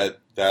will get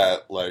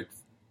that, like,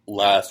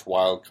 last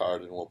wild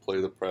card and will play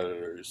the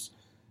Predators,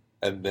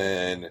 and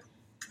then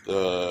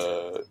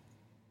the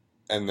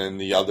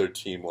other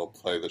team will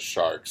play the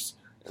Sharks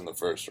in the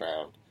first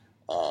round,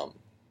 or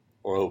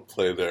will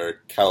play their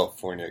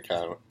California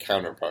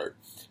counterpart.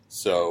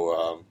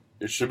 So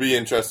it should be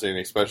interesting,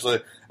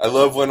 especially, I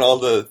love when all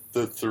the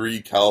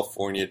three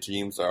California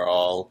teams are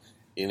all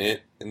in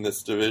it in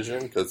this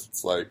division, because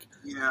it's like,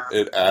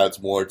 it adds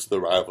more to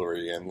the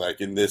rivalry. And like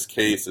in this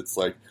case, it's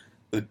like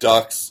the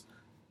Ducks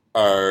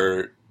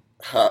are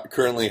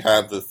currently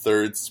have the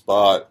third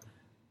spot,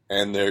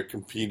 and they're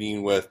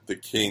competing with the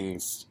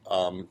Kings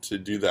to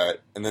do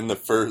that. And then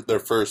their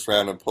first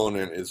round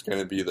opponent is going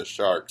to be the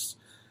Sharks.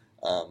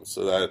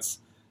 So that's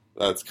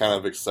kind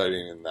of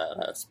exciting in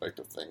that aspect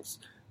of things.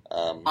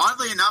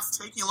 Oddly enough,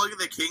 taking a look at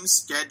the Kings'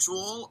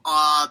 schedule,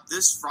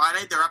 this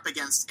Friday they're up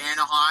against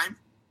Anaheim.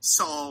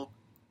 So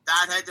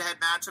that head-to-head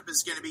matchup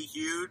is going to be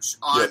huge.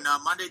 On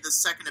Monday, the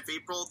 2nd of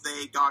April,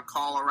 they got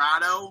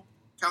Colorado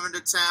coming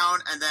to town,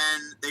 and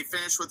then they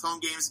finished with home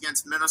games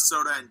against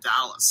Minnesota and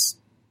Dallas.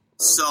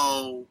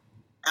 So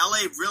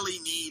LA really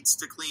needs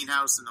to clean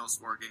house in those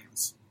 4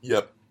 games.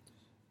 Yep.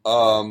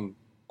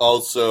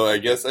 Also, I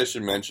guess I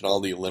should mention all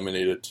the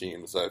eliminated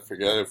teams. I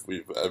forget if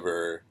we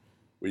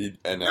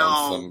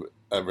announced them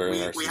ever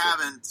in our we season.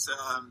 haven't.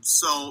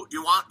 So do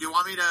you want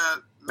me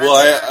to? Well,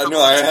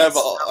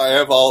 I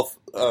have all.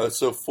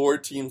 So 4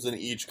 teams in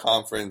each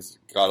conference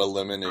got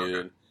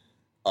eliminated.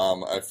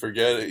 Okay. I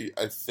forget.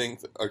 I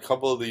think a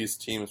couple of these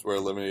teams were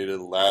eliminated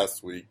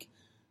last week.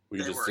 We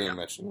just didn't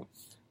mention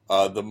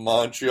them. The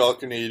Montreal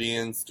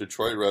Canadiens,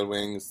 Detroit Red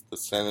Wings, the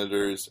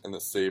Senators, and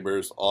the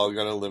Sabres all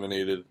got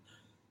eliminated.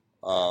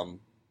 Are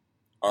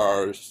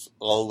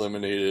all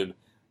eliminated.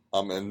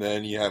 And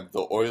then you have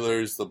the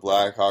Oilers, the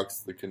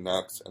Blackhawks, the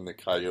Canucks, and the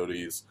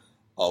Coyotes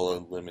all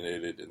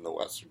eliminated in the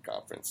Western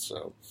Conference.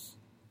 So,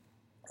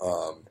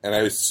 and I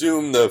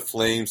assume the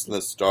Flames and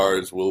the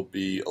Stars will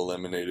be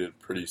eliminated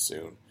pretty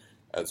soon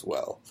as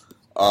well.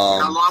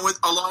 Along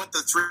with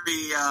the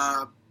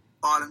 3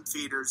 bottom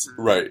feeders.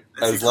 Right.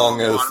 As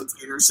long as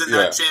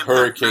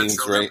Hurricanes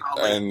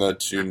and the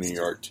 2 New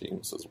York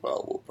teams as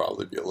well will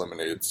probably be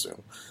eliminated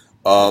soon.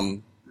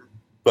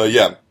 But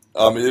yeah.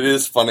 It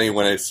is funny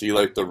when I see,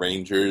 like, the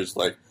Rangers,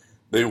 like,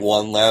 they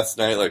won last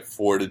night, like,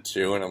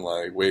 4-2, and I'm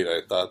like, wait, I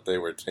thought they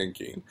were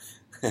tanking.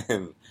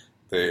 And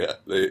they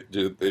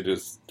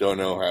just don't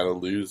know how to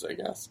lose, I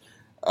guess.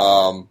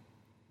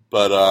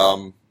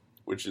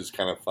 Which is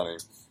kind of funny.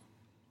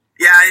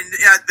 Yeah,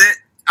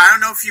 I don't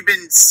know if you've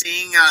been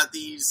seeing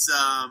these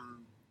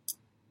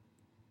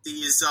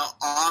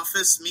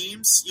Office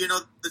memes. You know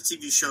the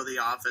TV show The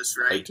Office,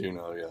 right? I do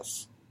know,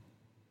 yes.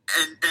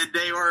 And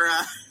they were...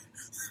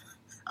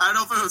 I don't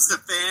know if it was the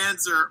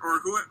fans or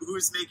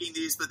who's making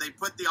these, but they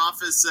put the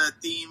Office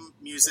theme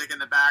music in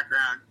the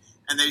background,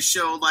 and they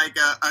show like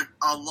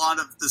a lot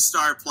of the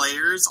star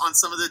players on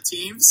some of the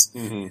teams.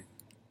 Mm-hmm. And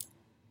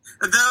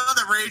then on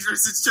the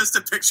Rangers, it's just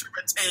a picture of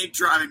a tank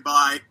driving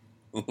by.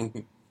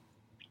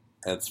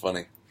 That's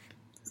funny.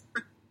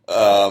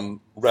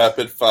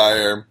 Rapid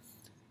fire.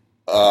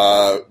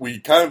 We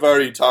kind of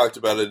already talked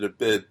about it a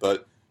bit,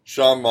 but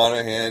Sean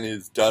Monahan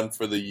is done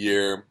for the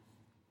year.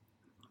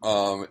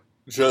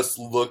 Just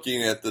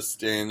looking at the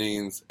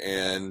standings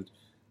and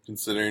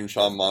considering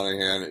Sean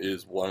Monahan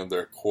is one of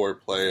their core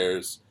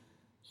players,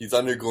 he's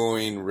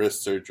undergoing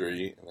wrist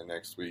surgery in the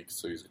next week,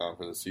 so he's gone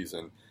for the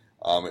season.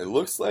 It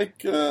looks like,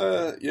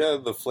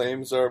 the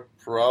Flames are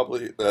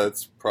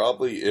that's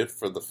probably it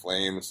for the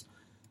Flames.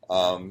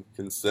 And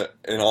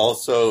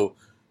also,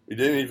 we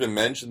didn't even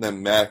mention that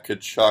Matt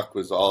Tkachuk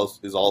is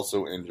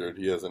also injured.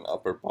 He has an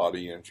upper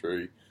body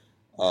injury,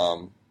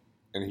 and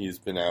he's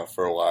been out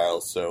for a while,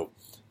 so...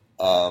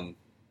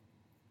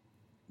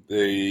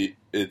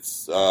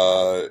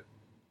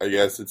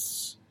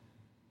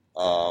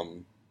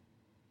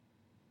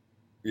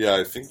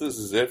 I think this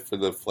is it for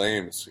the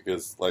Flames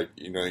because,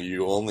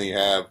 you only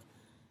have,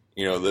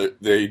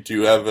 they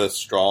do have a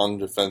strong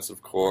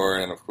defensive core,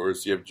 and of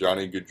course you have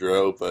Johnny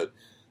Gaudreau, but,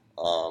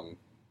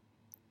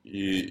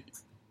 you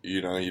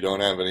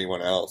don't have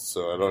anyone else,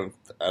 so I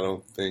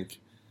don't think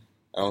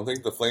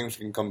the Flames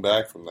can come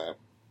back from that.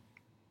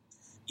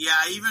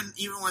 Yeah, even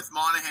with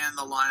Monahan in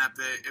the lineup,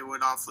 it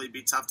would awfully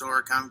be tough to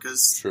overcome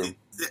because the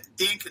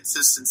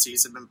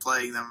inconsistencies have been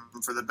plaguing them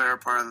for the better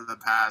part of the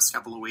past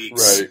couple of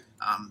weeks. Right.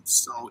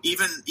 So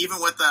even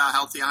with a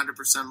healthy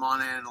 100%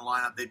 Monahan in the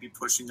lineup, they'd be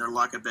pushing their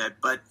luck a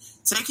bit. But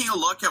taking a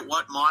look at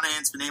what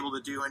Monahan's been able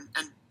to do, and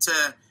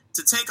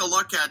to take a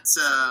look at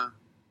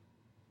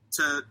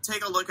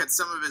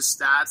some of his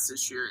stats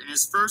this year, in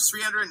his first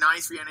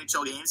 393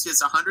 NHL games, he has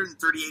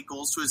 138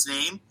 goals to his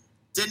name.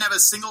 Didn't have a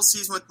single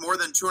season with more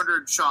than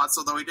 200 shots,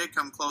 although he did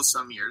come close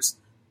some years.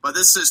 But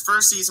this is his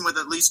first season with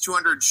at least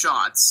 200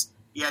 shots.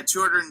 He had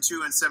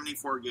 202 in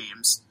 74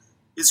 games.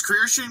 His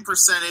career shooting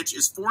percentage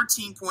is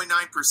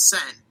 14.9%,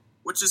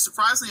 which is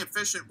surprisingly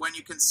efficient when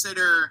you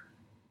consider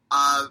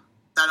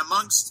that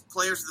amongst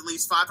players with at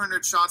least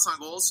 500 shots on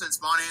goal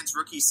since Monahan's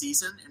rookie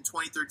season in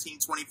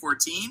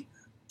 2013-2014,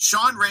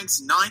 Sean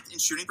ranks 9th in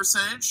shooting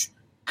percentage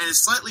and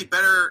is slightly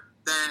better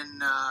than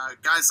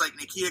guys like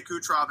Nikita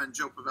Kucherov and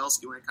Joe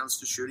Pavelski when it comes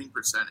to shooting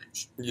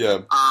percentage. Yeah.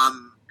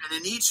 And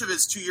in each of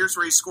his 2 years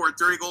where he scored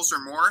 30 goals or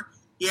more,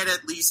 he had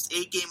at least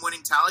 8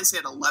 game-winning tallies. He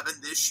had 11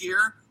 this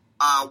year,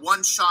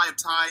 one shy of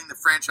tying the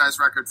franchise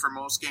record for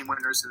most game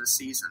winners in the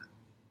season.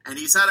 And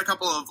he's had a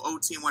couple of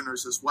OT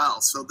winners as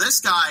well. So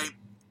this guy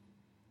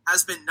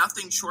has been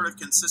nothing short of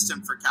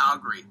consistent for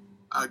Calgary.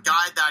 A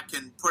guy that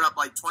can put up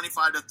like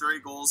 25 to 30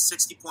 goals,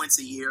 60 points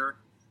a year.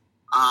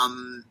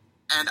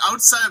 And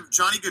outside of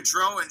Johnny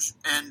Gaudreau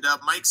and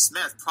Mike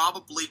Smith,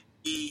 probably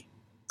the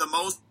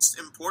most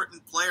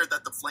important player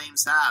that the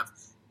Flames have.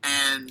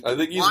 And I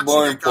think he's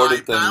more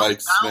important than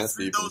Mike Smith.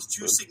 Through those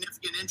two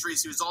significant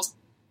injuries, he was also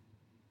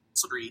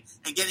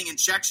and getting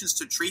injections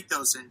to treat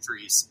those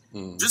injuries.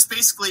 Just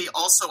basically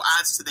also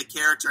adds to the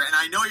character. And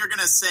I know you're going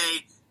to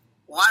say,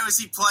 why was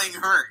he playing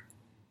hurt?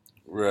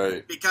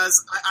 Right.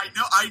 Because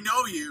I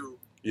know you.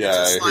 Yeah,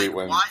 I hate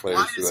when players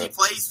why do does that. He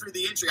play through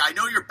the injury? I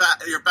know you're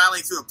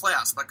battling through the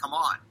playoffs, but come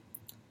on.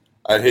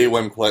 I hate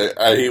when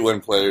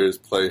players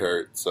play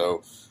hurt.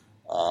 So,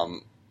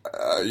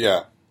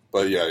 yeah,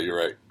 but yeah, you're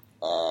right.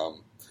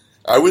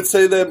 I would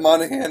say that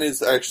Monahan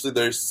is actually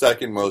their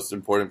second most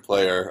important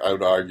player. I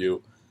would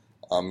argue.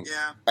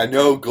 Yeah. I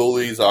know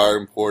goalies are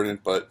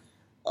important, but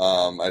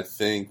I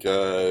think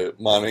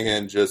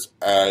Monahan just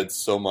adds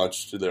so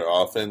much to their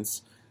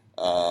offense.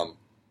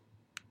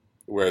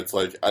 Where it's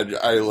like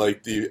I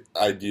like the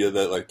idea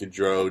that like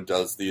Gaudreau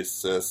does the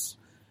assists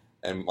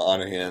and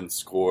Monahan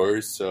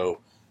scores. So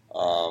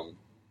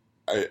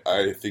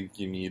I think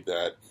you need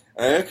that.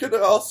 And I could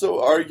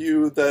also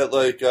argue that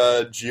like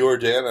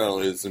Giordano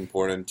is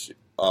important,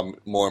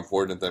 more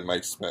important than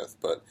Mike Smith.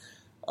 But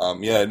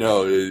Monahan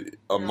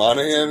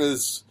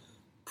is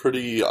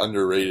pretty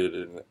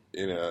underrated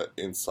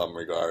in some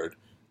regard,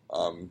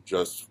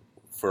 just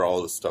for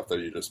all the stuff that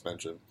you just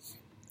mentioned.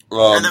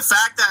 And the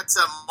fact that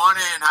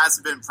Monahan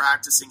hasn't been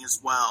practicing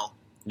as well,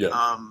 it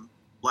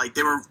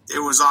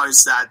was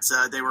obvious that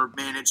they were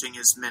managing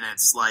his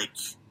minutes, like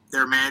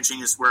they're managing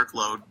his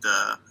workload.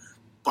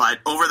 But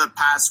over the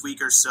past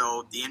week or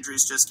so, the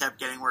injuries just kept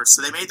getting worse.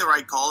 So they made the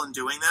right call in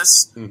doing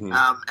this. Mm-hmm.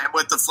 And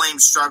with the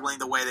Flames struggling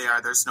the way they are,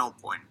 there's no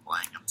point in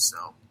playing him.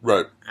 So,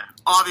 right, yeah.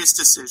 Obvious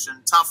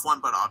decision, tough one,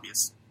 but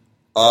obvious.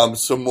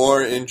 Some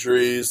more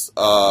injuries.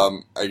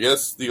 I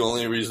guess the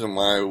only reason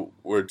why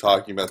we're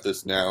talking about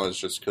this now is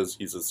just because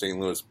he's a St.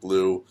 Louis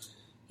Blue.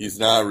 He's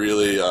not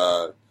really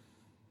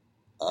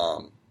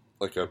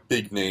like a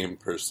big name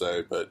per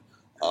se, but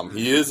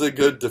he is a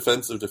good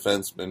defensive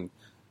defenseman.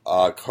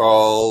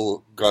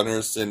 Carl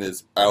Gunnarsson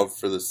is out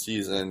for the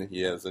season.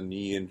 He has a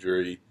knee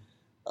injury.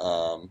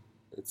 I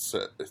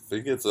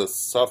think it's he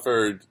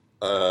suffered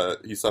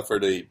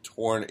a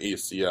torn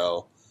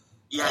ACL.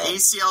 Yeah,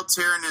 ACL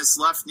tear in his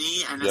left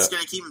knee, and it's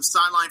going to keep him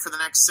sidelined for the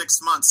next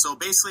 6 months. So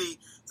basically,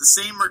 the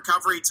same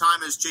recovery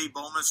time as Jay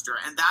Bouwmeester,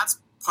 and that's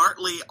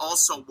partly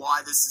also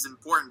why this is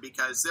important,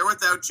 because they're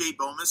without Jay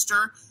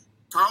Bouwmeester.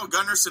 Carl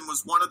Gunnarsson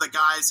was one of the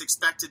guys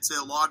expected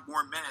to log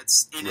more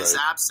minutes in his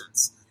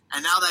absence.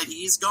 And now that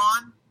he's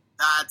gone,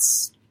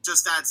 that's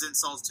just adds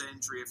insult to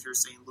injury if you're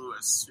St.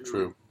 Louis,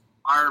 who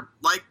are,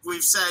 like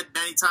we've said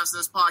many times in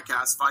this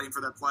podcast, fighting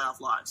for their playoff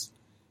lives.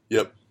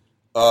 Yep.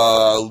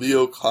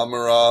 Leo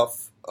Komarov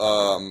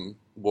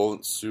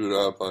won't suit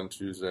up on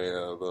Tuesday.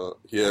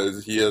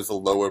 He has a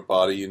lower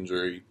body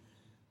injury.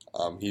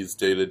 He's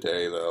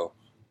day-to-day, though.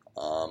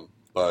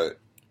 But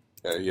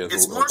yeah, he has.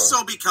 It's more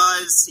so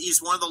because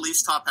he's one of the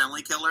Leafs' top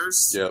penalty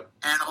killers. Yep.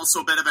 And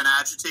also a bit of an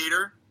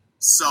agitator.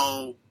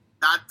 So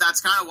that's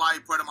kind of why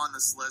we put him on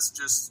this list,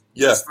 just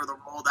for the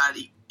role that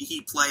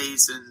he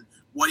plays and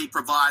what he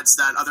provides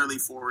that other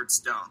Leaf forwards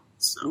don't.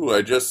 So. Ooh,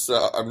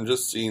 I'm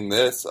just seeing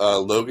this.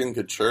 Logan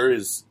Couture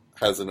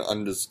has an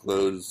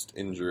undisclosed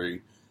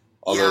injury.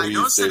 I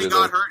noticed that he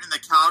got hurt in the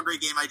Calgary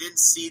game. I didn't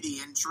see the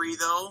injury,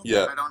 though.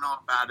 Yeah. I don't know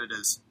how bad it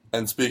is.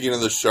 And speaking of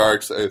the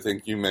Sharks, I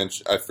think you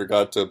mentioned, I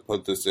forgot to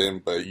put this in,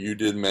 but you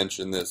did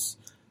mention this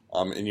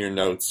in your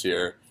notes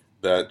here,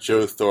 that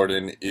Joe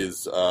Thornton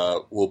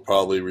will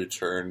probably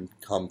return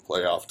come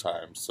playoff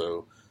time.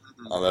 So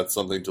that's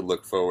something to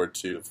look forward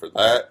to for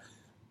that.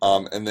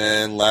 And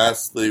then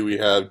lastly, we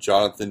have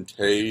Jonathan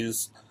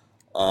Toews.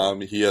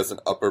 He has an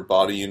upper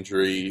body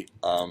injury.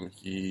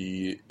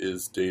 He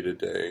is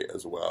day-to-day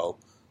as well.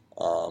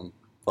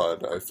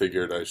 But I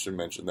figured I should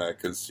mention that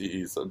because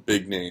he's a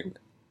big name,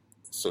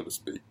 so to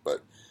speak.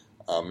 But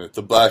if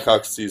the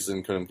Blackhawks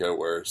season couldn't get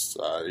worse,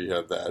 you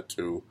have that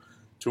to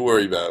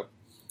worry about.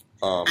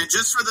 And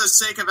just for the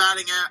sake of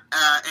adding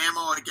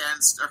ammo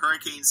against a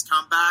Hurricanes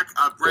comeback,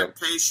 Brett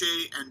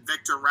Pesce and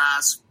Victor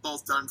Rask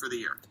both done for the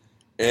year.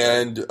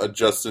 And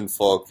Justin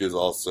Falk is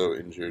also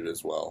injured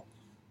as well.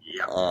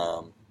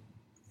 Yeah.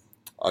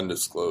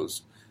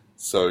 Undisclosed.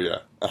 So,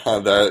 yeah,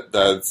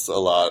 that's a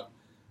lot.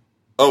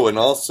 Oh, and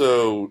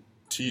also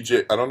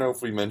TJ, I don't know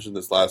if we mentioned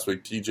this last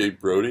week, TJ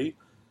Brody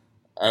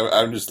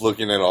I'm just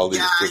looking at all these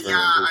different injuries.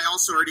 I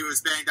also heard he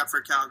was banged up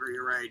for Calgary.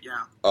 You're right.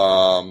 Yeah.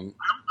 I don't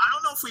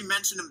know if we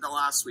mentioned him the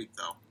last week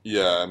though.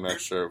 Yeah, I'm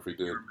not sure if we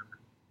did.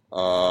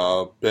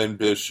 Ben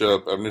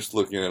Bishop. I'm just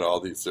looking at all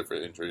these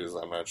different injuries.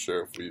 I'm not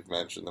sure if we've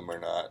mentioned them or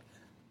not.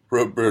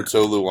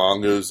 Roberto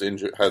Luongo's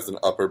has an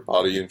upper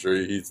body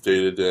injury. He's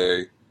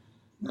day-to-day.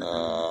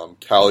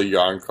 Calle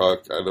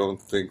Yarncroc, I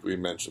don't think we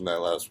mentioned that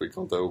last week,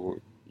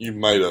 although you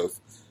might have.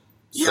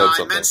 Yeah,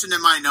 I mentioned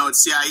in my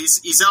notes. Yeah,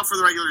 he's out for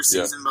the regular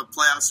season, but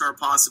playoffs are a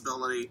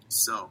possibility.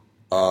 So.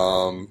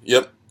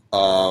 Yep.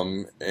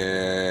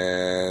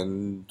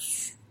 And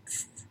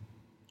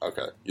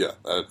okay, yeah,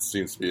 that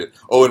seems to be it.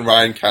 Oh, and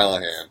Ryan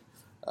Callahan.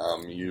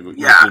 You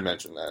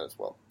mentioned that as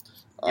well.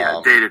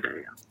 Day to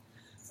day.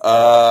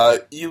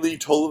 Eeli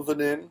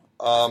Tolvanen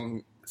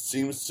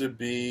seems to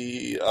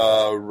be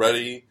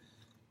ready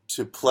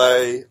to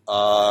play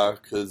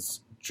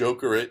because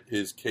Jokerit,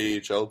 his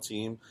KHL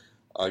team,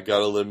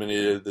 got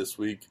eliminated this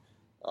week.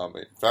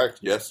 In fact,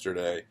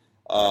 yesterday.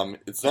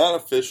 It's not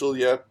official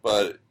yet,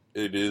 but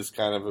it is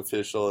kind of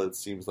official. It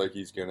seems like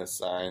he's going to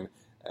sign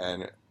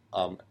an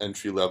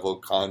entry-level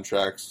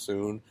contract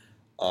soon,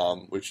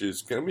 which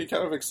is going to be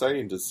kind of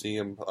exciting to see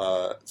him,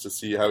 to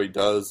see how he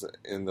does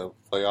in the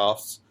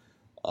playoffs.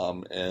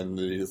 And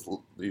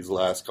these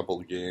last couple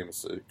of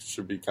games, it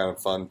should be kind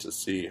of fun to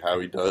see how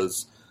he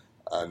does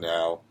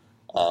now.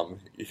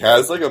 He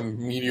has like a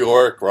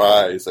meteoric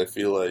rise, I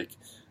feel like,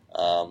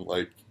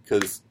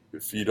 because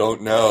if you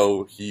don't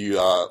know, he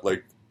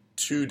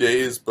 2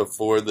 days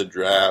before the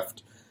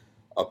draft,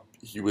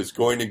 he was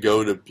going to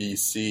go to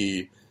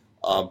BC,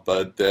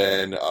 but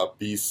then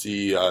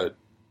BC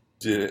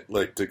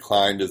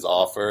declined his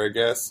offer, I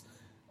guess,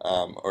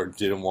 or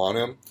didn't want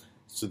him.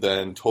 So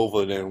then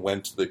Tolvanen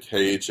went to the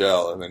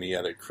KHL, and then he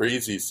had a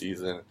crazy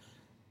season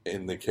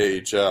in the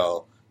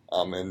KHL,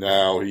 and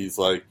now he's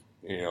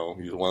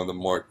he's one of the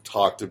more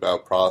talked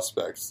about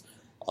prospects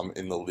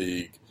in the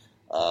league.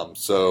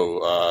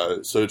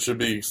 So it should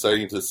be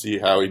exciting to see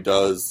how he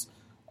does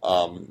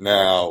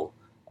now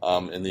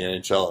in the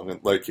NHL. And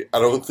I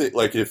don't think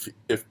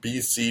if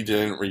BC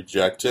didn't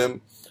reject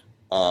him,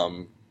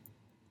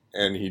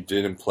 and he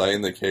didn't play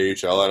in the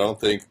KHL, I don't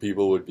think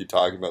people would be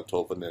talking about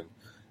Tolvanen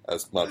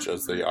as much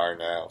as they are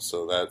now.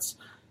 So that's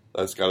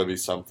got to be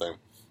something.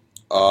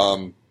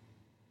 I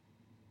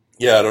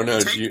don't know.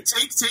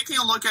 Taking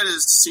a look at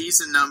his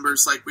season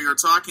numbers, like we were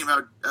talking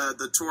about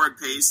the torrid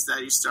pace that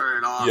he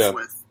started off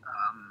with.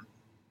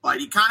 But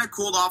he kind of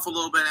cooled off a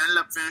little bit, ended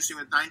up finishing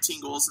with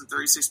 19 goals and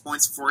 36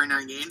 points in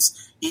 49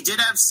 games. He did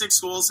have 6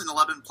 goals in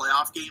 11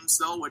 playoff games,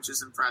 though, which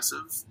is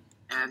impressive.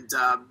 And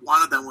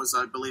one of them was,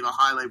 I believe, a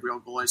highlight reel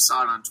goal. I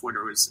saw it on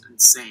Twitter. It was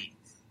insane.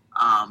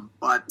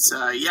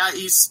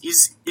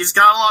 He's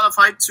got a lot of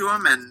hype to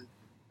him. And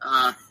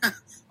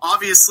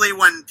obviously,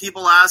 when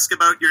people ask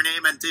about your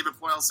name and David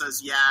Poyle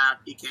says, yeah,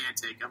 he can't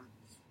take him,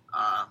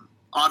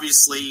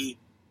 obviously...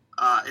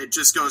 it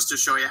just goes to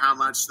show you how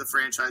much the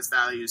franchise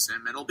values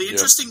him. It'll be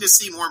interesting to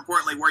see, more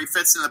importantly, where he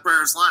fits in the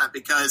Predators lineup,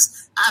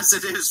 because as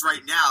it is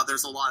right now,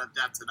 there's a lot of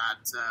depth to that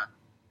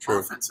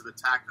offensive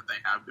attack that they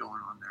have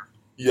going on there.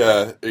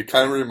 Yeah, it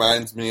kind of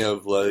reminds me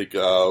of it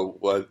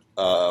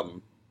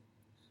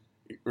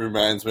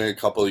reminds me a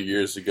couple of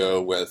years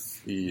ago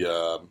with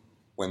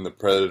when the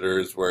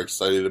Predators were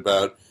excited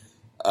about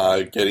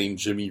getting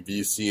Jimmy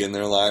Vesey in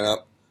their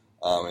lineup.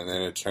 And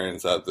then it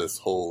turns out this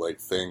whole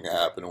thing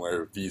happened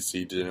where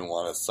VC didn't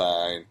want to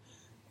sign,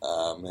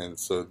 and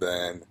so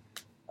then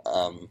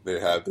they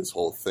had this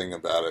whole thing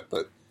about it.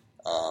 But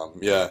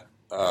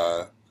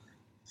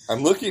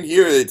I'm looking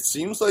here. It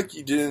seems like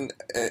he didn't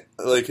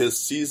his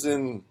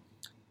season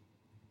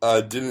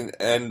didn't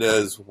end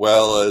as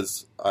well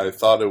as I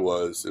thought it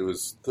was. It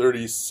was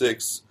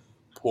 36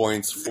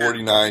 points,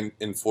 49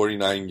 in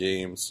 49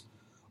 games.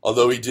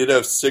 Although he did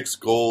have 6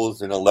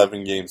 goals in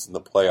 11 games in the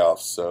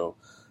playoffs, so.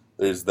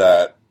 There's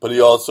that. But he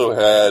also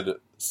had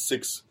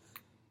 6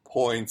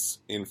 points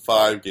in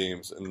 5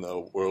 games in the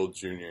World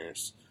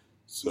Juniors.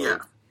 So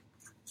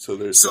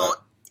there's that.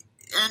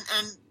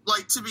 And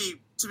to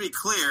be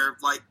clear,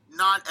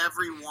 not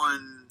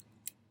everyone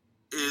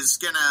is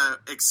gonna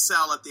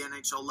excel at the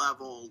NHL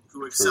level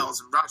who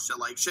excels in Russia.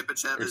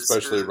 Shipachev is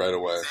especially right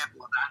away. An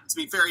example of that. And to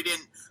be fair, I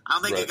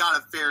don't think he got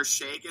a fair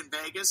shake in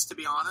Vegas, to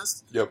be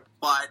honest. Yep.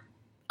 But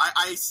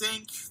I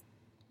think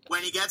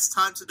when he gets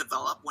time to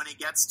develop, when he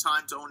gets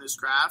time to own his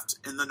craft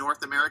in the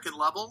North American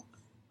level,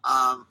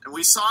 and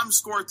we saw him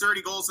score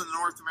 30 goals in the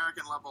North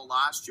American level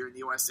last year in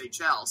the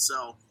USHL,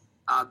 so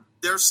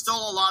there's still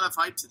a lot of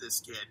hype to this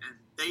kid, and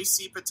they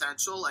see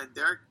potential, and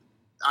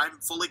I'm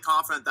fully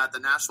confident that the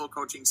Nashville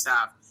coaching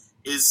staff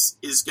is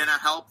going to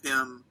help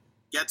him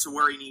get to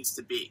where he needs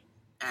to be.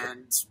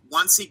 And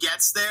once he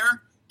gets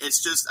there,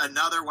 it's just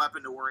another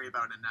weapon to worry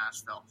about in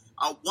Nashville.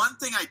 One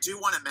thing I do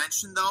want to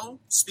mention, though,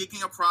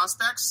 speaking of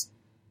prospects,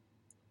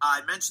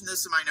 I mentioned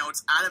this in my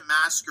notes. Adam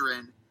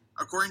Mascarin,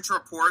 according to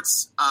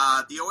reports,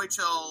 the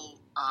OHL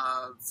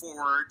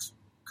forward,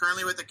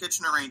 currently with the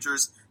Kitchener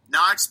Rangers,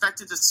 not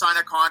expected to sign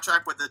a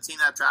contract with the team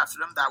that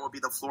drafted him. That would be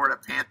the Florida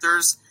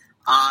Panthers.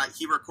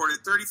 He recorded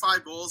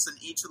 35 goals in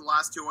each of the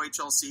last 2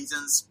 OHL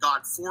seasons,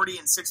 got 40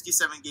 in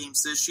 67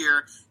 games this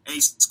year, and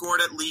he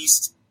scored at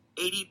least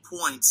 80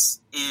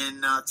 points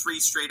in 3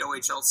 straight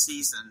OHL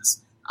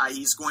seasons.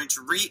 He's going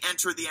to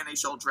re-enter the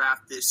NHL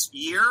draft this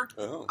year.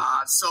 Oh.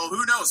 So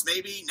who knows?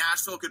 Maybe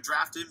Nashville could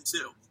draft him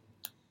too.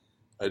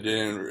 I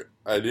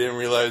didn't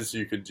realize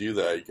you could do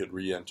that. You could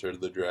re-enter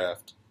the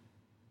draft.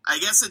 I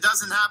guess it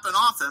doesn't happen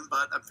often,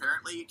 but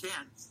apparently you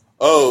can.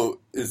 Oh,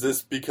 is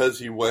this because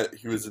he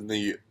was in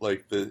he's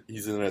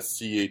in a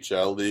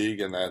CHL league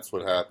and that's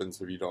what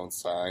happens if you don't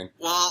sign?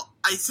 Well,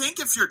 I think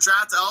if you're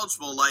draft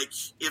eligible, like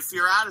if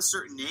you're at a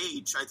certain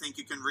age, I think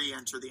you can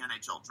re-enter the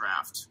NHL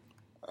draft.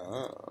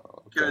 Oh,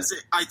 okay. Because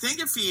I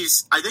think if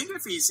he's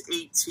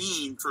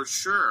 18 for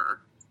sure,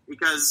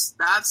 because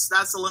that's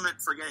the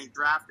limit for getting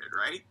drafted,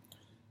 right?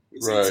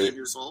 He's 18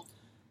 years old.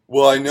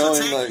 Well, I know.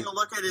 So taking a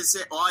look at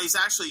he's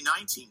actually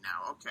 19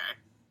 now. Okay.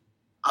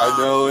 I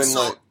know.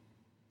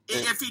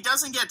 If he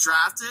doesn't get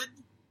drafted,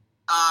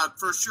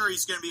 for sure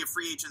he's going to be a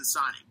free agent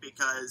signing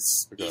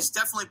because he's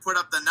definitely put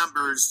up the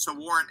numbers to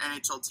warrant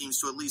NHL teams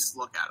to at least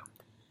look at him.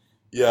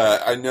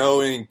 Yeah, I know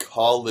in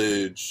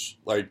college,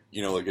 like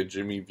a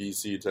Jimmy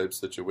VC type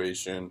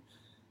situation,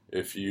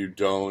 if you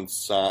don't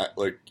sign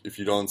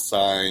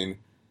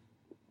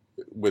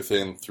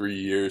within 3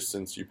 years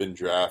since you've been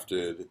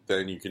drafted,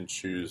 then you can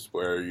choose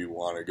where you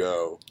want to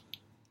go,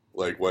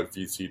 like what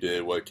VC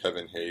did, what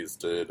Kevin Hayes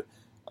did.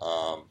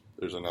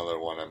 There's another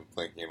one I'm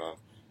thinking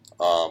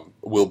on,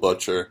 Will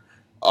Butcher,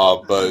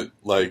 but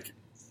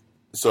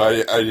so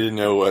I didn't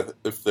know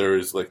if there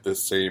was the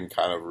same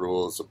kind of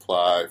rules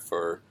apply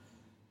for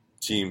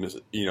teams,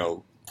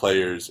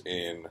 players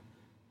in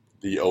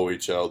the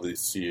OHL, the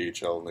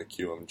CHL, and the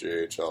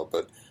QMJHL,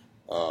 but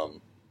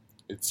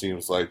it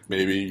seems like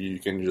maybe you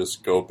can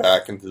just go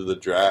back into the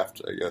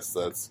draft. I guess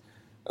that's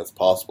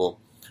possible.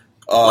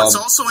 What's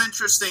also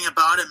interesting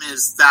about him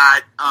is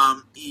that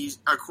he's,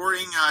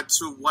 according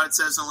to what it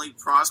says on Elite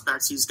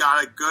Prospects, he's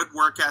got a good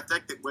work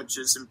ethic, which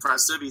is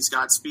impressive. He's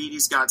got speed,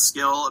 he's got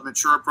skill, a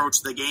mature approach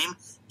to the game.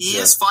 He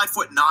is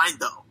 5'9",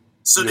 though.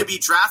 So to be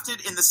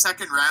drafted in the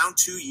second round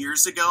 2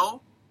 years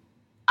ago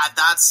at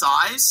that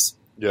size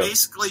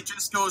basically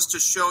just goes to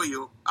show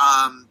you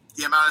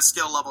the amount of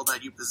skill level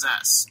that you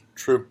possess.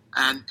 True.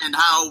 And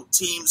how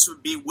teams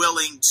would be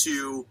willing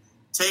to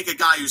take a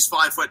guy who's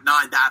 5'9"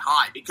 that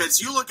high.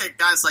 Because you look at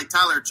guys like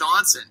Tyler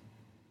Johnson,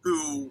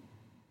 who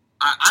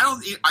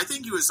I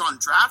think he was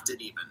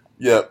undrafted even.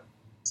 Yep.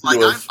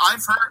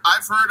 I've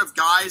heard of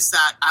guys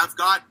that have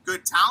got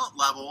good talent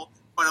level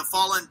but have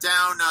fallen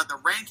down the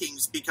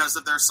rankings because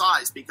of their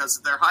size, because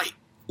of their height.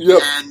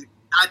 Yep. And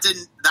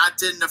that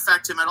didn't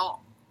affect him at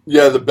all.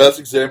 Yeah, the best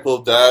example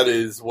of that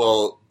is,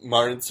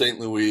 Martin St.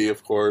 Louis,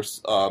 of course,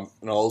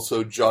 and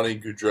also Johnny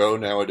Gaudreau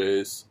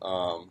nowadays.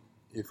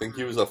 You think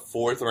he was a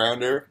 4th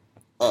rounder,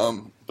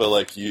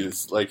 but he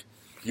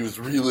was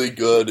really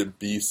good at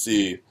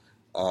BC,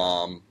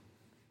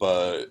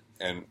 but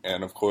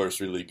of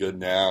course really good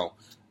now.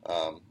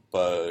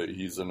 But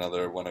he's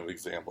another one of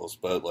examples.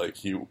 But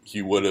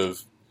he would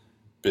have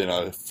been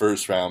a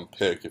 1st round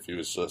pick if he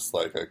was just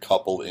a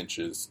couple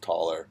inches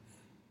taller.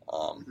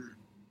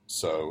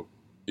 So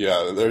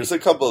yeah, there's a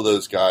couple of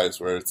those guys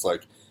where it's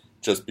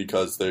just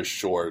because they're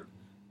short,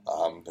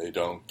 they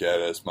don't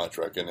get as much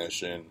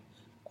recognition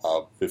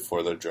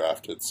before they're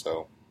drafted.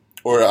 So,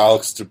 or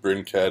Alex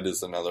DeBrincat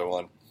is another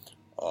one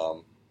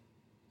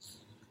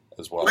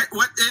as well.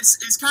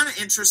 It's kind of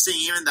interesting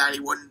even that he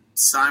wouldn't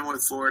sign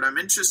with Florida. I'm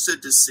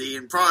interested to see,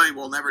 and probably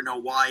we'll never know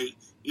why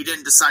he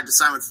didn't decide to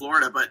sign with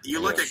Florida, but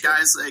you look at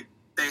guys like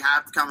they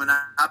have coming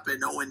up,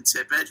 and Owen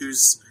Tippett,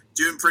 who's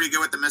doing pretty good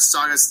with the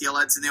Mississauga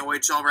Steelheads in the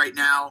OHL right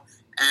now,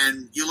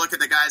 and you look at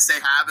the guys they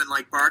have in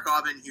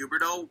Barkov and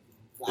Huberdeau.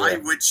 Why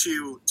would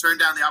you turn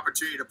down the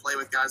opportunity to play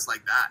with guys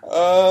like that?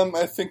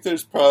 I think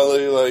there's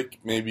probably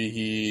maybe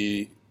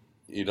he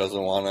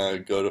doesn't want to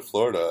go to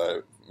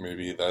Florida.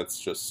 Maybe that's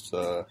just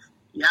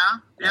yeah.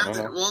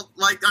 Well,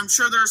 I'm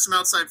sure there are some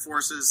outside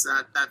forces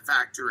that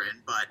factor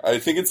in, but I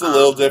think it's a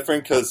little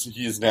different because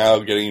he's now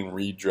getting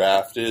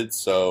redrafted.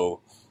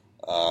 So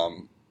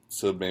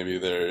maybe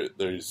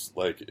there's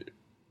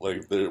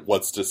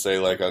what's to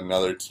say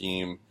another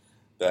team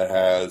that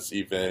has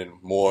even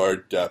more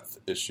depth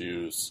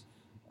issues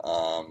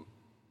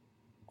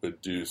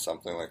would do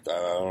something like that.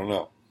 I don't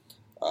know.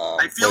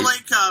 I feel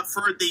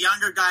for the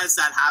younger guys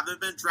that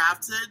haven't been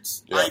drafted,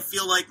 I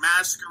feel like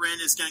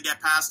Mascarin is going to get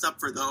passed up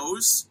for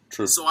those.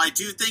 True. So I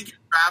do think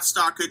draft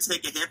stock could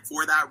take a hit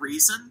for that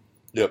reason.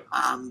 Yep.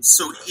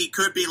 So he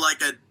could be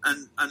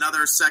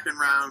another second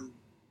round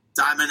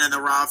diamond in the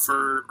rough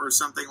or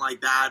something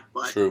like that.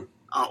 But True.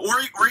 Or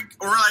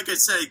like I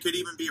said, it could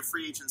even be a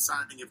free agent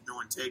signing if no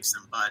one takes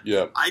him. But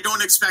I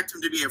don't expect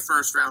him to be a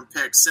 1st round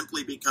pick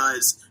simply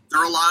because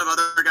there are a lot of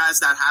other guys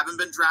that haven't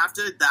been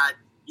drafted that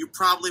you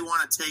probably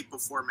want to take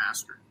before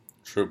Master.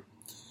 True.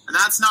 And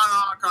that's not a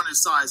knock on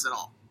his size at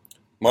all.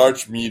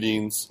 March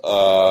meetings,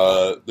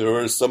 there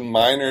were some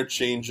minor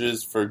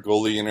changes for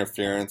goalie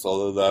interference,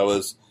 although that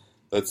was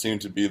that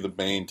seemed to be the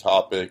main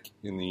topic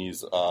in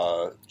these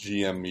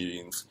GM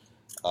meetings.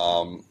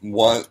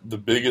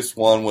 The biggest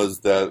one was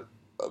that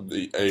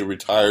a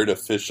retired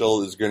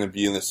official is going to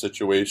be in the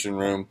situation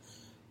room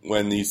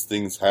when these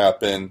things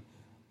happen.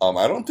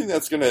 I don't think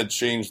that's going to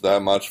change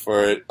that much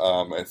for it.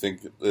 I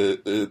think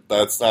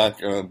that's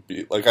not going to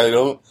be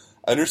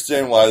I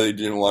understand why they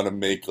didn't want to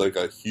make like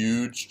a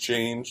huge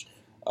change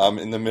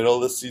in the middle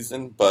of the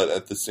season, but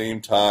at the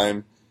same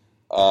time,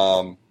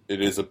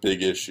 it is a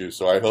big issue.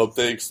 So I hope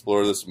they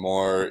explore this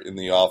more in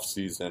the off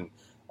season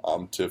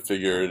to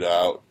figure it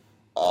out.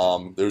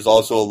 There's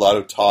also a lot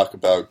of talk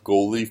about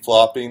goalie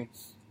flopping,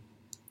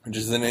 which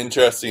is an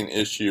interesting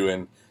issue,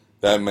 and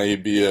that may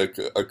be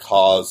a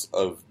cause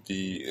of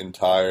the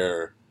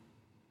entire,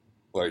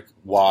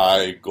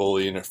 why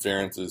goalie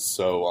interference is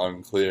so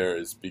unclear,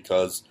 is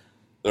because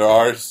there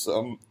are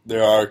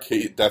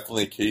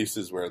definitely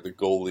cases where the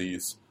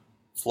goalies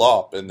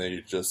flop and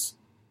they just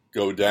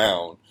go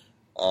down.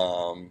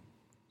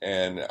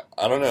 And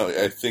I don't know,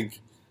 I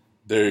think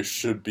there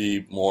should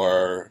be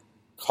more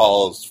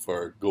calls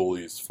for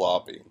goalies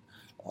flopping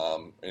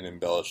and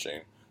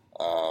embellishing.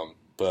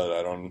 But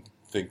I don't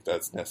think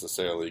that's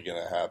necessarily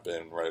going to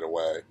happen right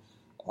away.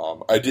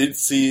 I did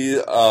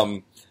see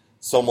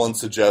someone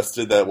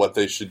suggested that what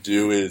they should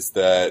do is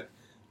that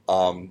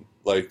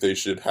they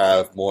should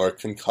have more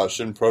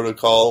concussion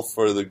protocol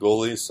for the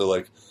goalies.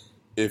 So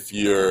if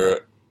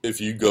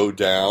you go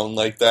down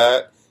like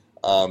that,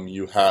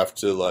 you have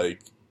to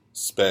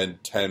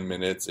spend 10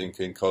 minutes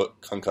in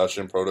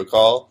concussion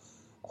protocol,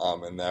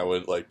 and that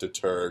would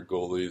deter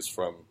goalies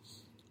from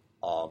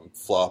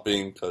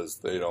flopping because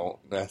they don't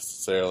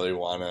necessarily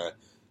want to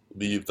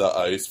leave the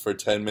ice for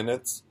 10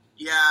 minutes.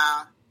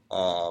 Yeah.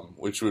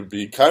 Which would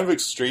be kind of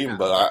extreme,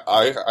 but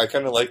I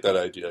kind of like that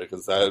idea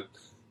because that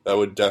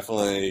would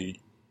definitely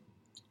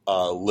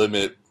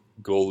limit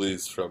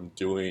goalies from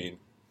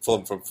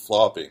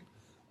flopping.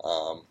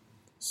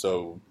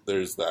 So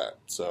there's that.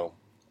 So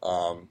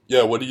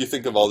what do you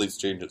think of all these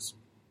changes?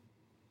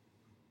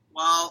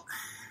 Well,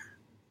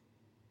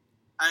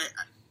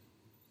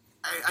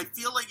 I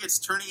feel like it's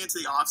turning into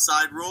the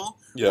offside rule,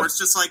 where it's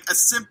just a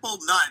simple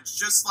nudge,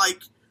 just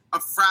a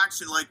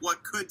fraction,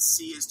 what could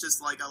see is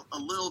just a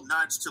little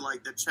nudge to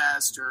the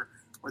chest or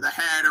the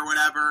head or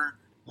whatever.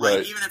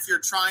 Right. Even if you're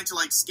trying to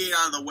skate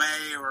out of the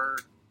way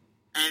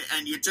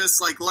and you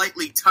just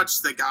lightly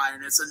touch the guy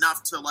and it's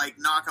enough to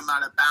knock him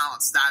out of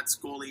balance, that's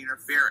goalie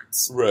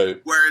interference. Right.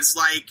 Whereas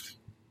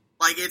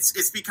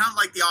it's become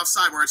the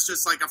offside, where it's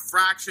just a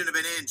fraction of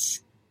an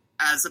inch,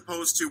 as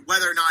opposed to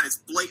whether or not it's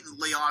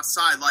blatantly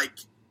offside, like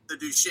the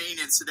Duchesne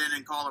incident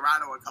in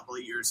Colorado a couple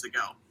of years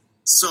ago.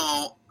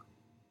 So,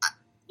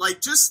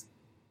 just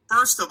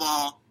first of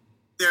all,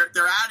 they're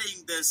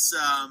adding this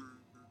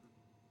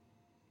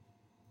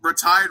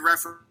retired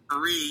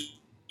referee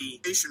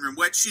room,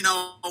 which,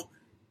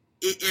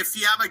 if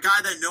you have a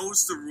guy that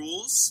knows the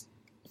rules,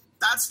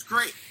 that's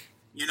great.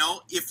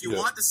 If you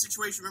want the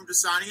situation room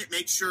deciding it,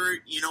 make sure,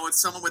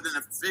 it's someone with an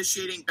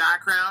officiating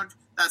background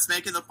that's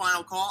making the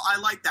final call. I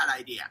like that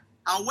idea.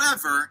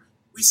 However,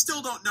 we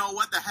still don't know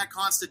what the heck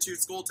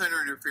constitutes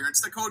goaltender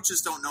interference. The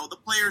coaches don't know. The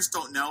players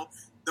don't know.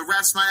 The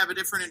refs might have a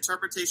different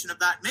interpretation of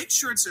that. Make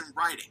sure it's in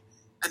writing.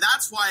 And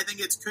that's why I think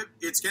it's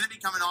going to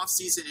become an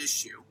off-season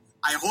issue.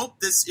 I hope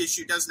this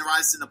issue doesn't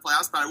arise in the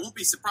playoffs, but I won't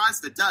be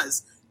surprised if it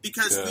does,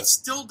 because we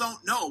still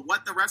don't know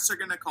what the refs are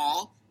going to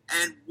call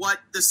and what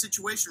the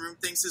situation room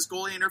thinks is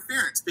goalie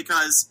interference,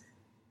 because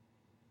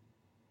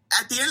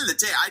at the end of the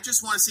day, I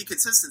just want to see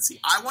consistency.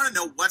 I want to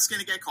know what's going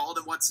to get called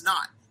and what's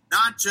not.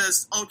 Not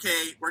just,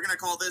 okay, we're going to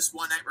call this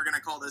one night, we're going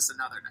to call this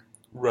another night.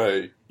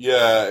 Right.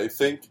 Yeah, I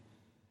think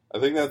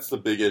that's the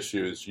big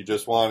issue, is you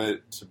just want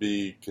it to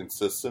be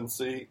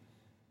consistency,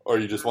 or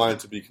you just want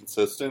it to be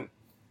consistent.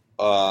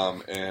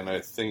 And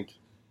I think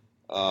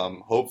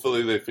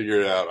hopefully they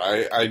figure it out.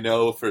 I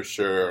know for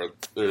sure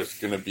there's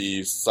going to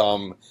be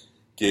some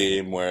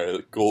game where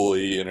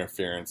goalie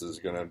interference is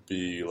going to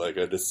be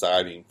a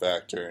deciding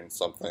factor in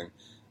something,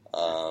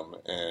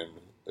 and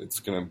it's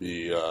going to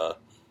be hell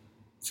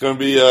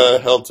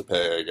to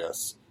pay, I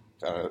guess,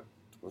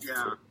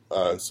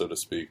 so to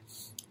speak.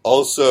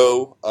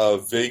 Also,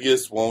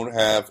 Vegas won't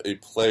have a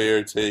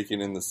player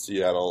taken in the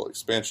Seattle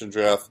expansion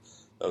draft.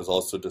 That was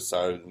also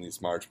decided in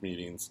these March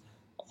meetings.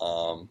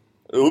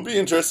 It will be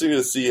interesting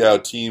to see how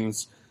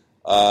teams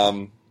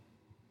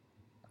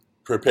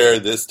prepare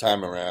this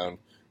time around,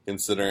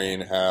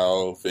 considering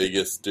how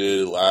Vegas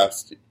did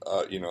last,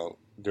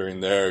 during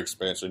their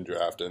expansion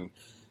draft and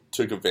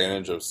took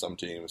advantage of some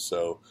teams.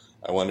 So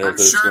I wonder if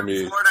there's going to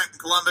be... Florida and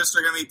Columbus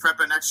are going to be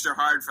prepping extra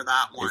hard for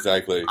that one.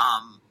 Exactly. To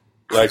all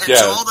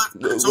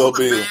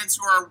the fans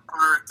who are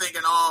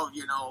thinking,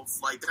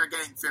 they're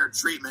getting fair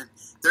treatment,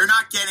 they're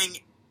not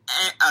getting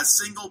a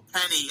single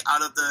penny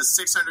out of the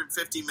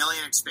 $650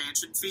 million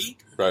expansion fee.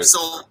 Right.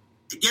 So,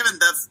 given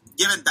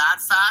that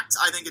fact,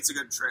 I think it's a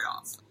good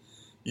trade-off.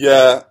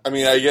 Yeah, I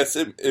mean, I guess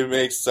it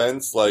makes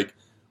sense.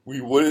 We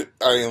wouldn't.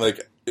 I mean,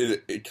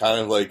 it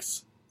kind of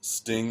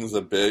stings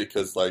a bit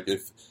because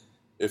if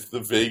if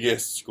the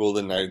Vegas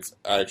Golden Knights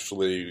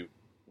actually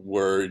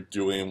were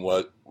doing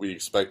what we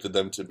expected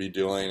them to be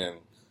doing and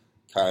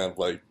kind of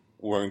like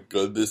weren't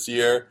good this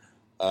year,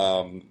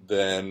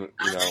 then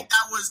I think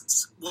that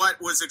was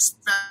what was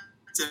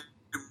expected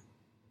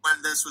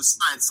when this was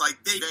signed. It's like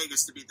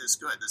Vegas to be this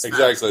good.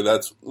 Exactly.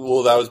 That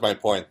was my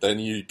point. Then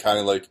you kind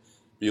of like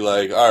be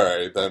like, all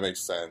right, that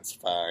makes sense,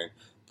 fine.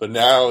 But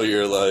now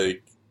you're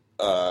like,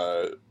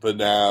 but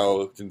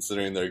now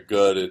considering they're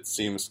good, it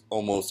seems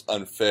almost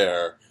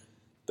unfair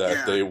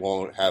that they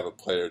won't have a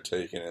player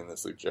taken in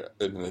this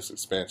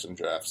expansion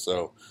draft.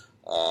 So,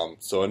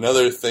 so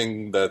another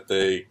thing that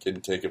they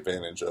can take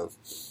advantage of.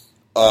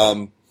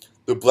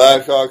 The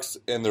Blackhawks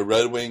and the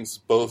Red Wings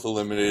both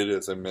eliminated,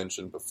 as I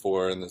mentioned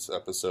before in this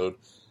episode.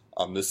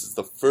 This is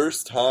the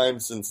first time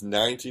since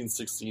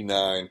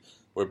 1969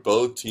 where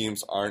both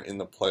teams aren't in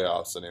the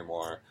playoffs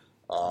anymore.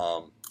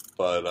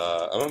 But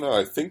I don't know.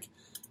 I think,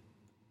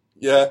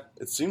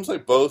 it seems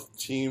like both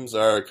teams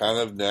are kind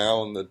of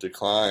now in the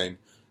decline.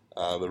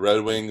 The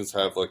Red Wings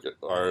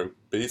are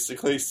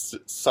basically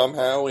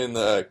somehow in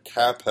the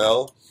cap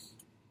hell.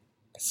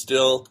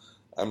 Still,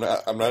 I'm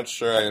not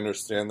sure I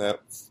understand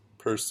that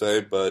per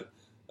se, but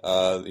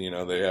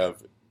they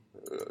have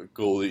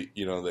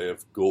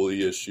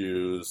goalie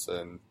issues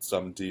and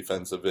some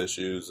defensive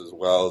issues as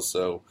well.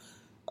 So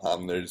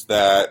there's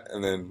that,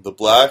 and then the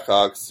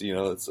Blackhawks.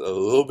 It's a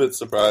little bit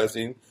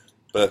surprising,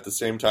 but at the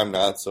same time,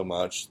 not so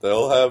much.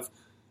 They'll have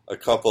a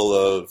couple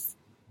of.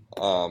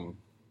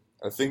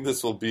 I think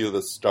this will be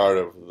the start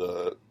of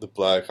the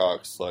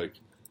Blackhawks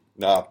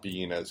not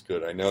being as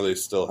good. I know they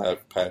still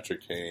have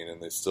Patrick Kane and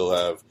they still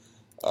have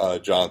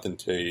Jonathan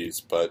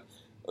Toews, but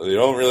they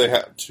don't really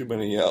have too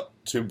many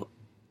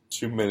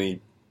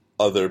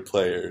other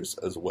players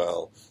as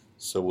well.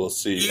 So we'll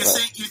see. You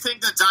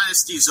think the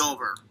dynasty's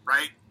over,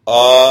 right?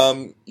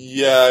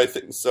 Yeah, I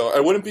think so.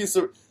 I wouldn't be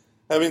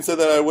having said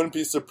that, I wouldn't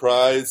be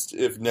surprised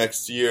if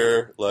next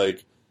year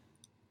they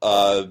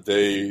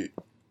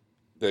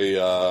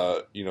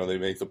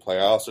make the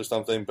playoffs or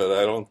something, but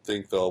I don't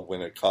think they'll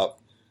win a cup.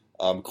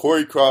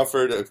 Corey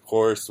Crawford, of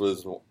course,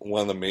 was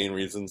one of the main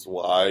reasons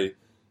why,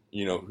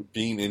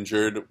 being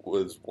injured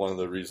was one of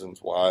the reasons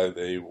why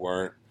they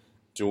weren't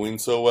doing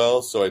so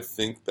well. So I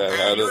think that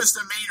he was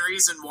the main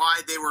reason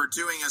why they were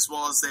doing as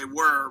well as they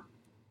were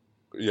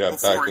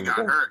before he got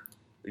hurt.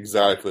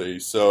 Exactly.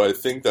 So I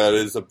think that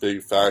is a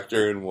big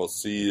factor, and we'll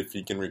see if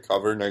he can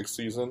recover next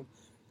season.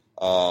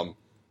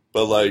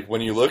 But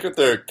when you look at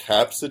their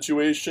cap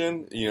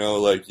situation, you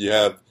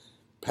have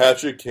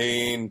Patrick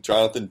Kane,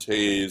 Jonathan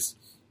Toews,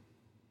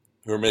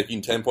 who are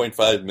making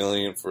 $10.5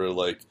 million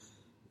for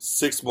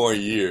 6 more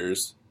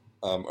years,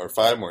 or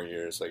 5 more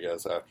years, I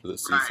guess, after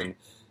this season. Right.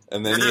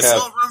 And then there's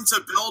still room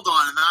to build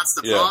on, and that's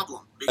the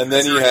problem. And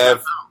then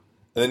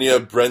you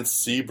have Brent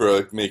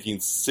Seabrook making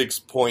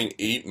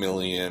 $6.8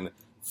 million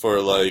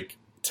for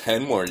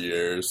 10 more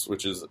years,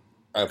 which is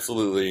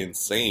absolutely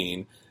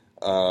insane.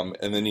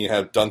 And then you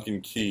have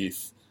Duncan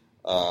Keith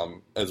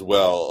as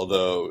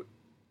well,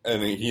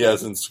 and he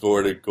hasn't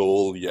scored a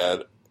goal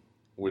yet,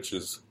 which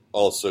is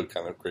also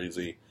kind of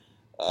crazy.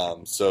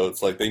 So it's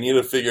they need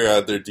to figure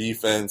out their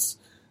defense,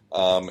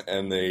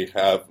 and they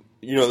have,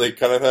 they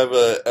kind of have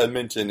a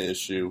Edmonton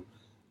issue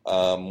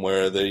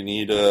where they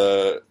need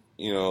a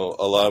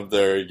lot of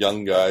their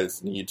young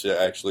guys need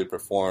to actually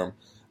perform.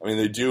 I mean,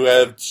 they do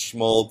have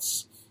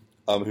Schmaltz,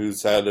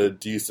 who's had a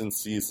decent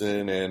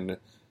season, and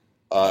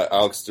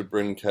Alex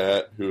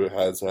DeBrincat, who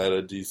has had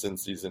a decent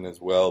season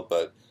as well,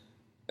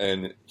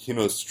 and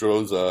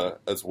Stroza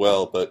as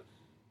well, but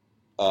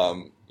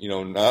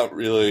not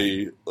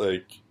really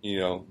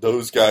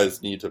those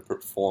guys need to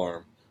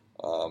perform,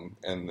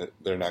 and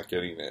they're not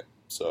getting it.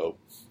 So,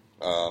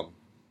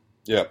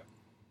 yeah.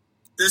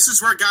 This is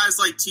where guys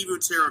like Teuvo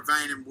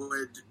Teravainen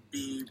would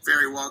be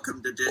very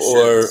welcomed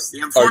additions. The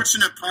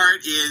unfortunate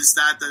part is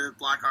that the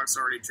Blackhawks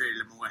already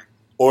traded him away.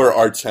 Or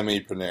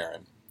Artemi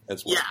Panarin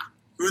as well. Yeah,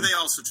 who they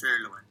also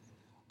traded away.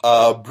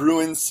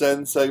 Bruins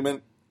Send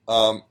segment.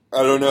 I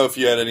don't know if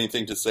you had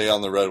anything to say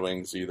on the Red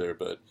Wings either,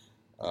 but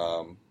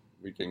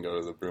we can go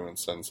to the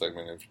Bruins Send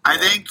segment if you I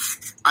think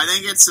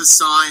it's a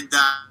sign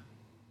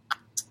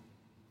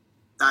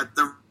that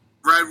the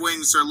Red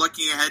Wings are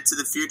looking ahead to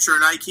the future,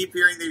 and I keep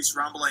hearing these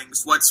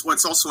rumblings.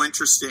 What's also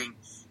interesting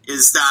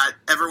is that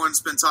everyone's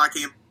been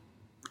talking.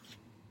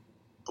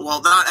 Well,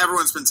 not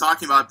everyone's been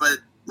talking about it,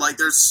 but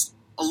there's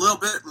a little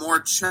bit more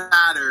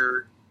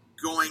chatter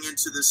going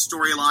into the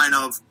storyline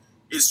of,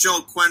 is Joe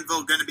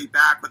Quenneville going to be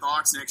back with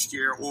Hawks next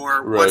year,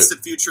 or what's the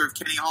future of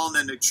Kenny Holland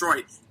in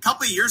Detroit? A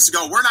couple of years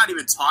ago, we're not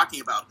even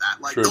talking about that.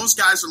 Those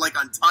guys are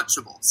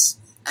untouchables,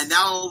 and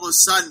now all of a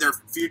sudden their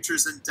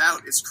future's in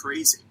doubt. It's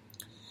crazy.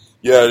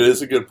 Yeah, it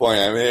is a good point.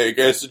 I mean, I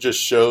guess it just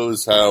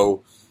shows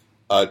how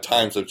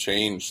times have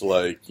changed.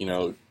 When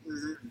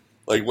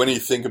you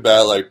think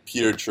about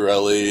Peter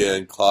Chiarelli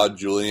and Claude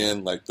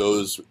Julien,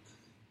 those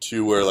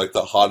two were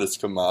the hottest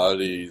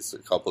commodities a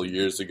couple of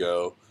years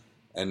ago,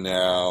 and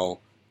now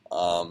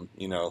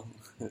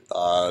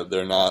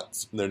they're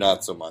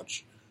not so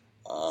much.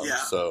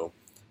 So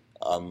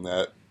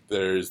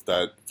there's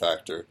that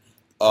factor.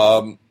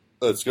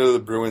 Let's go to the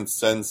Bruins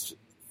Sens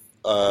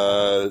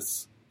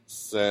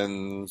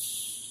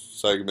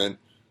segment.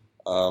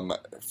 I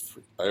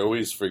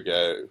always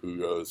forget who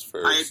goes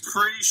first. I'm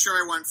pretty sure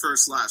I went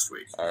first last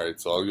week. All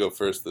right, so I'll go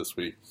first this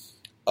week.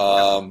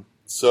 So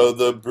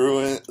the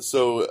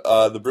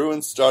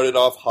Bruins started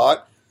off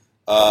hot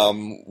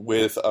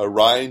with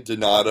Ryan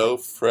Donato,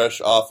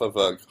 fresh off of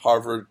a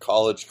Harvard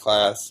college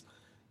class.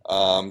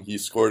 He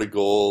scored a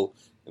goal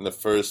in the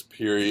first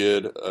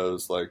period. It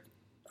was like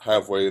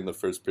halfway in the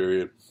first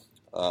period.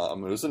 It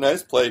was a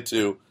nice play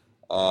too,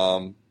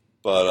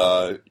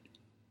 but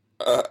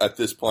at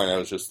this point I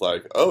was just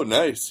like, oh,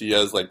 nice. He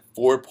has like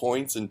 4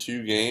 points in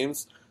 2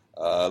 games.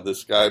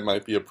 This guy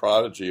might be a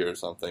prodigy or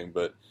something,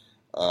 but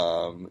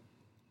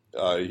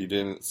he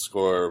didn't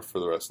score for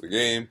the rest of the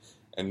game,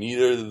 and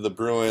neither did the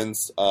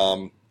Bruins.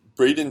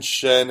 Braden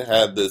Shen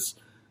had this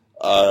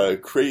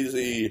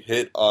crazy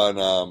hit on,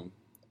 I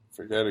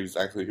forget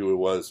exactly who it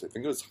was. I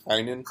think it was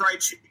Heinen.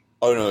 Krejci.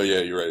 Oh, no, yeah,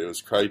 you're right. It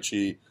was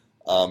Krejci.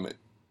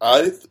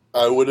 I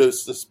would have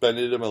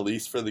suspended him at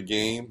least for the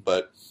game,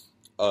 but...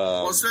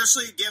 well,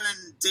 especially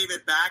given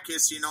David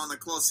Backes, in the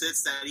close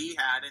hits that he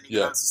had, and he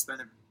got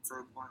suspended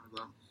for one of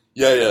them.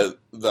 Yeah,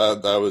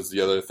 that was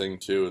the other thing,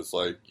 too, is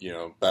like,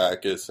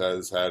 Backes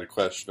has had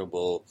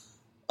questionable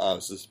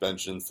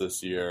suspensions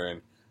this year,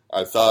 and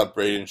I thought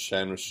Braden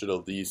Shen should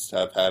at least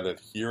have had a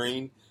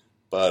hearing,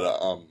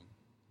 but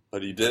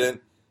he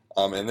didn't.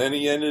 And then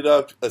he ended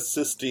up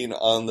assisting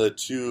on the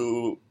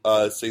 2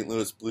 St.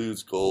 Louis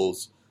Blues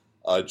goals.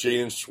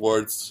 Jaden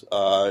Schwartz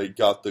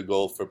got the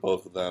goal for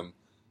both of them.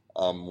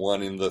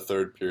 One in the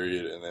third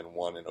period and then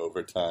one in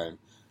overtime.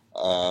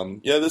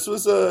 This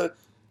was for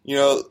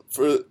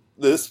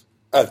this,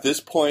 at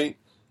this point,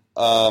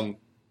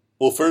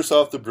 first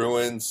off, the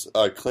Bruins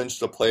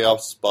clinched a playoff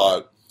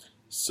spot,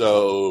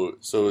 so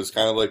it was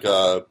kind of like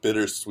a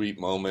bittersweet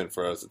moment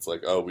for us. It's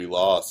like, oh, we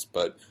lost,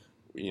 but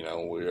we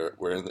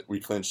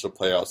clinched a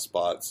playoff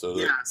spot. So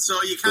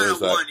so you kind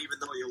of won even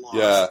though you lost.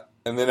 Yeah,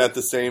 and then at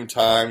the same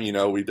time,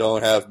 we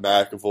don't have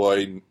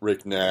McAvoy,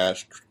 Rick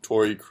Nash,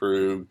 Torrey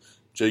Krug,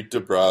 Jake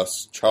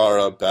DeBrusk,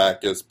 Chara,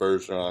 Backes,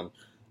 Bergeron.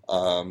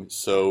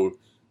 So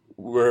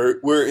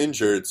we're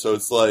injured. So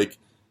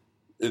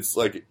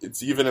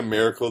it's even a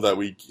miracle that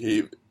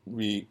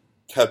we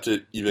kept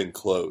it even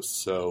close.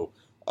 So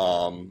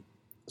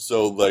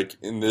like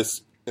in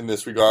this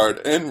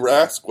regard, and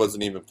Rask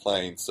wasn't even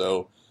playing.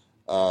 So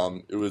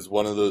it was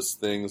one of those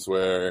things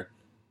where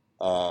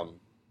I'm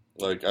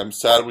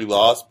sad we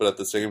lost, but at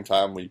the same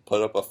time we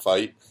put up a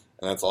fight,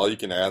 and that's all you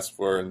can ask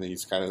for in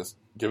these kind of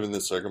given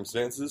the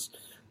circumstances.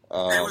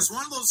 And it was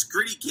one of those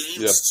gritty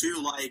games,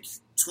 too, like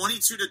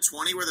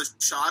 22-20 were the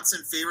shots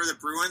in favor of the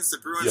Bruins. The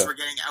Bruins were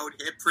getting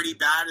out-hit pretty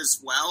bad as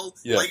well.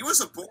 Yeah. Like, it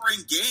was a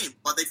boring game,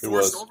 but they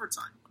forced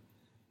overtime.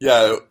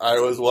 Yeah, I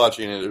was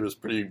watching it. It was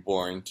pretty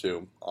boring,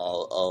 too.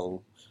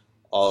 I'll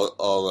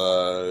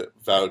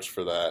vouch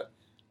for that.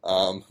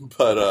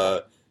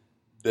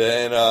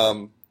 Then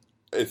I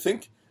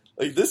think,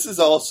 this is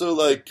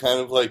also, kind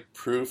of,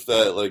 proof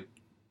that,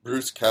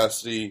 Bruce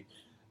Cassidy...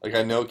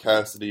 I know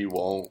Cassidy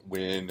won't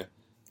win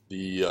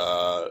the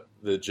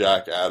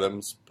Jack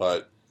Adams,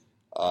 but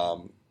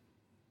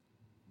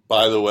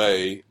by the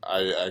way,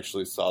 I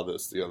actually saw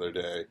this the other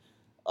day.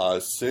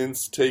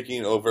 Since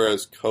taking over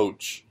as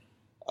coach,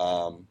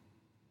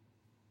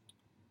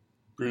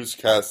 Bruce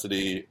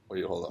Cassidy...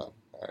 Wait, hold on.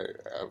 I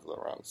have the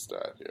wrong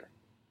stat here.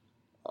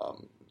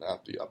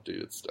 Not the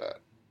updated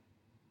stat.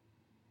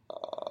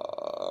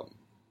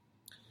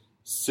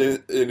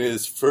 In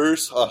his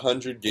first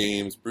 100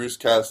 games, Bruce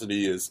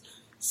Cassidy is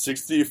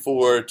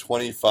 64,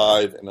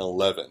 25, and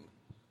 11,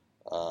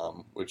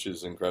 which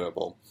is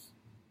incredible.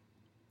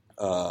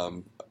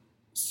 I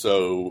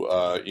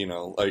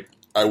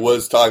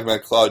was talking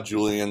about Claude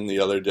Julien the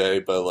other day,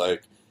 but, I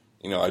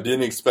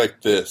didn't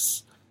expect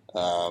this,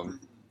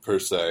 per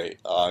se.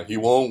 He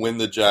won't win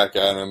the Jack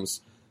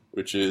Adams,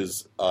 which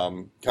is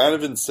kind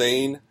of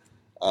insane.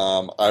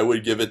 I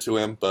would give it to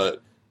him,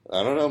 but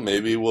I don't know.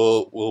 Maybe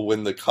we'll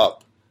win the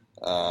cup,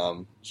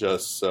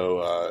 just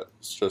so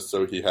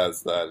he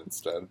has that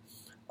instead.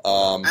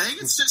 I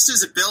think it's just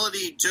his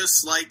ability, to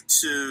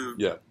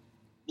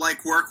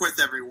work with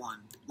everyone,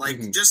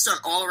 just an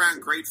all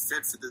around great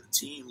fit for the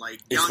team.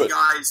 Young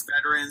guys,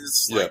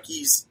 veterans,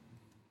 he's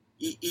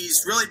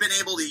really been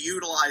able to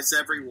utilize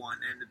everyone,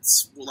 and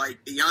it's the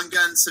young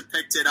guns have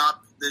picked it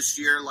up this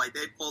year.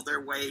 They pulled their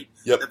weight.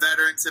 Yep. The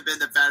veterans have been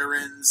the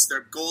veterans.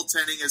 Their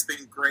goaltending has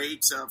been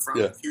great, from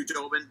Hugh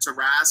Dobin to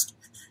Rask.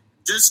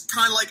 Just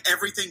kind of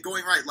everything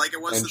going right,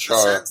 it was with the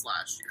Sens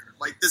last year.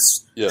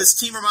 This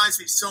team reminds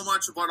me so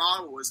much of what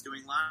Ottawa was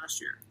doing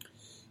last year.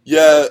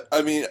 Yeah,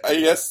 I mean, I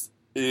guess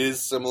it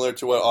is similar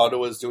to what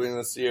Ottawa was doing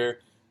last year.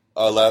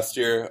 I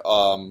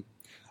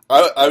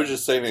was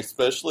just saying,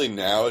 especially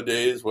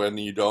nowadays when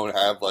you don't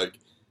have a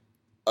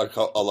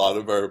lot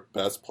of our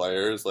best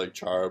players like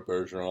Chara,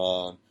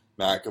 Bergeron,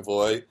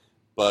 McAvoy,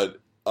 but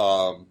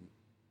so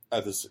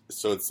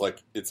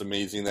it's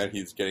amazing that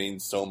he's getting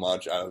so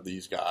much out of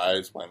these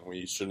guys when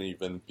we shouldn't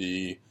even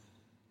be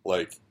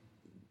like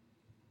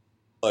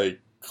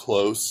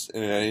close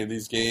in any of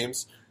these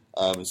games.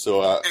 And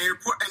you're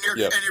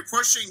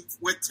pushing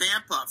with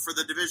Tampa for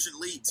the division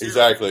lead too.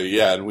 Exactly,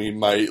 yeah, and we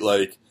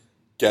might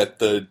get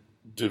the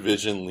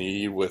division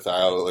lead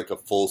without a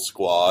full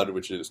squad,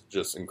 which is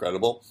just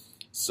incredible.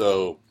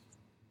 So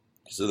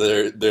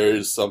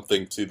there's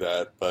something to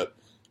that, but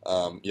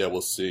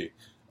we'll see.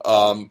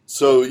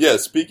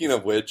 Speaking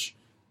of which,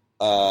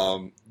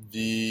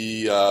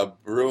 the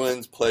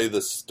Bruins play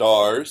the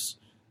Stars.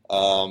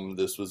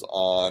 This was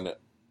on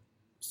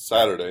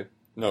Saturday.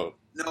 No,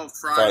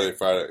 Friday.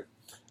 Friday.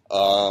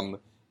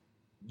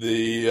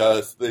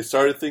 They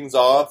started things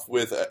off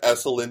with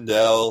Esa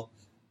Lindell.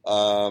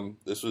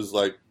 This was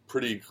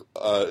pretty.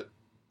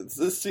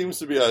 This seems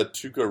to be a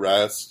Tuukka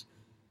Rask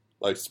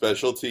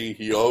specialty.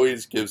 He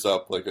always gives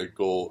up a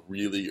goal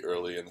really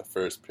early in the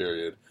first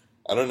period.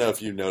 I don't know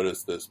if you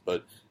noticed this,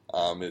 but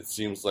it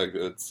seems like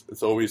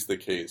it's always the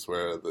case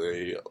where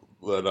they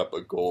let up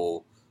a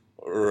goal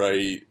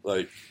right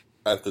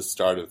at the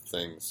start of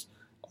things.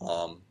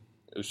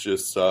 It's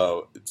just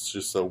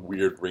a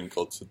weird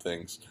wrinkle to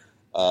things.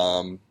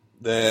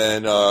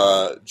 Then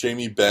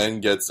Jamie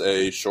Benn gets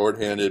a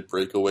shorthanded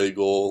breakaway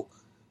goal.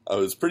 It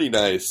was pretty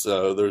nice.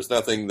 There's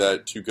nothing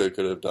that Tuukka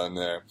could have done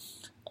there.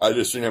 I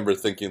just remember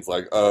thinking,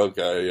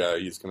 okay, yeah,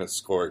 he's going to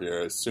score here.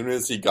 As soon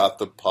as he got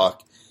the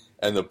puck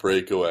and the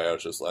breakaway, I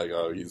was just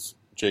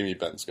Jamie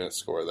Benn's going to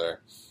score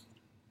there.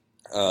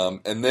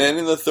 And then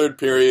in the third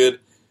period,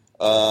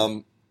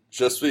 the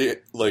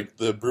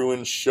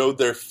Bruins showed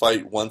their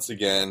fight once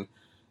again.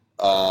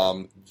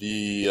 Brad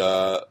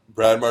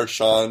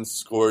Marchand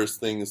scores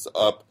things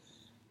up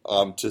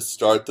to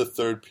start the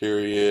third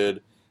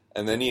period,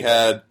 and then he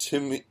had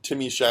Timmy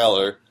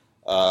Schaller.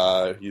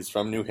 He's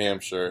from New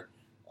Hampshire.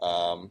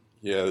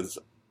 He has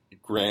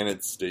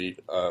Granite State.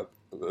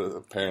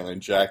 Apparently,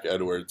 Jack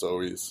Edwards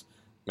always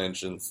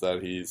mentions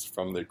that he's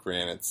from the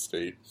Granite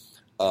State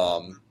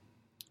of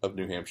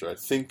New Hampshire. I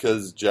think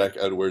because Jack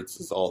Edwards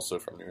is also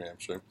from New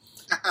Hampshire.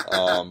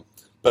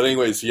 But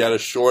anyways, he had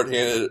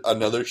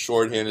another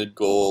shorthanded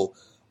goal.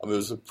 It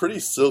was a pretty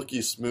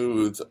silky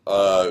smooth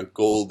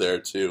goal there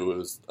too. It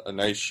was a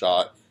nice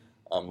shot,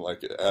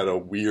 at a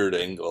weird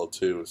angle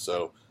too.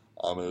 So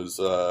it was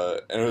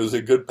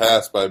a good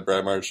pass by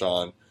Brad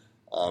Marchand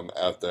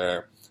out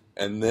there.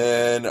 And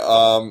then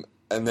I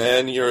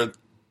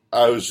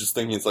was just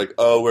thinking, it's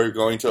we're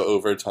going to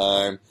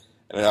overtime.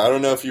 And I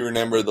don't know if you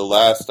remember the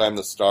last time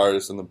the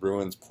Stars and the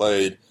Bruins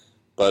played,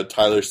 but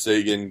Tyler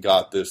Seguin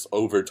got this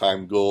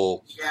overtime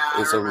goal.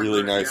 Yeah, it's a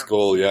really nice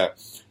goal, yeah.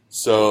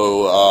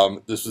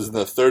 So this was in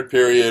the third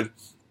period.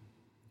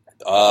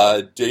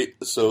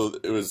 So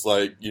it was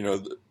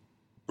the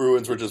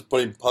Bruins were just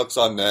putting pucks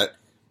on net,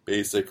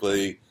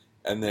 basically.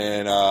 And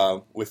then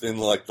within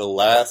the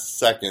last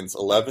seconds,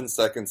 11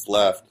 seconds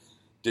left,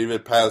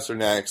 David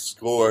Pastrnak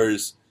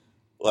scores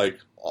from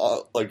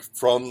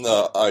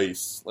the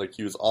ice.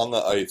 He was on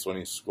the ice when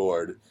he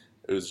scored.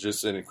 It was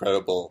just an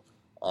incredible.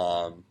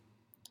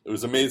 It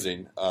was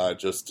amazing,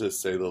 just to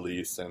say the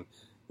least. And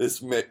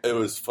it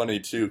was funny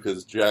too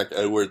because Jack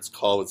Edwards'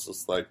 call was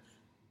just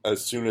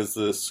as soon as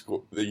he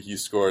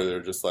scored, they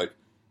were just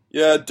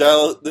yeah,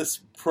 Dallas. This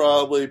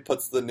probably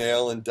puts the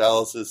nail in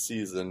Dallas's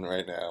season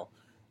right now,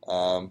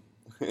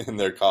 in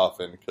their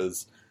coffin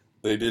because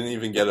they didn't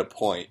even get a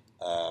point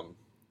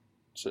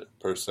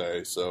per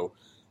se. So,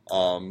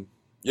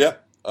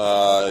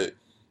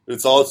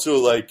 it's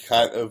also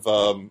kind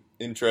of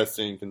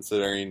interesting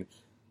considering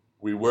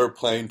we were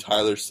playing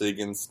Tyler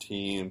Seguin's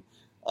team,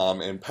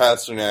 and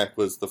Pastrnak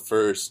was the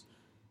first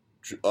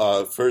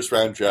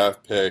round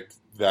draft pick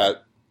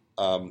that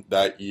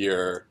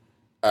year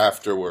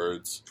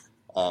afterwards,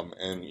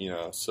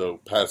 so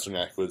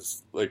Pastrnak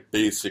was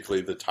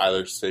basically the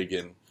Tyler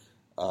Seguin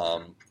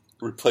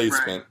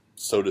replacement,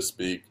 so to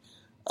speak.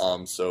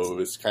 So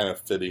it's kind of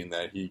fitting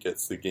that he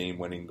gets the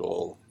game-winning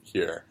goal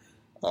here,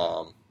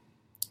 and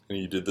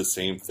he did the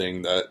same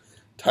thing that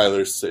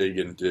Tyler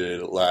Seguin did,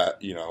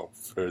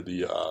 for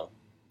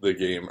the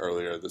game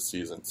earlier this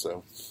season.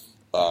 So,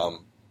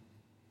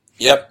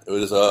 it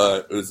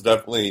was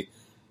definitely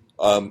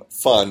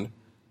fun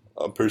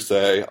per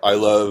se. I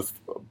love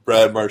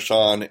Brad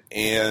Marchand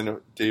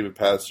and David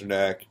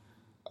Pastrnak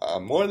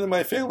more than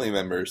my family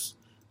members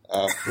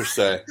per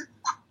se.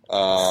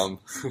 I'm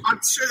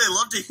sure they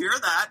love to hear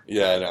that.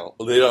 Yeah, I know.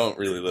 Well, they don't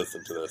really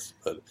listen to this,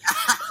 but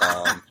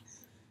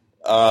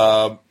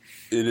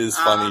it is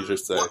funny to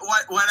say.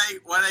 What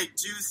I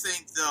do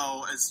think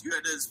though, as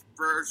good as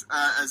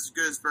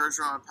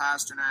Bergeron and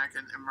Pastrnak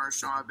and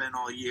Marchand have been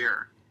all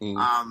year,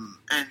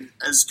 and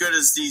as good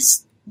as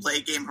these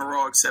late game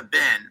heroics have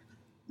been,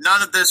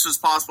 none of this was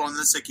possible on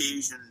this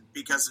occasion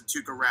because of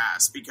Tuukka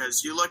Rask.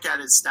 Because you look at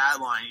his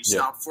stat line, he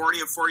stopped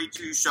 40 of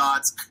 42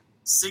 shots,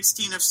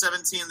 16 of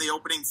 17 in the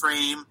opening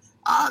frame.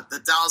 The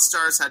Dallas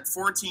Stars had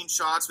 14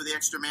 shots with the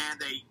extra man.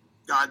 They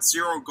got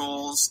 0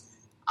 goals.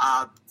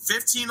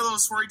 15 of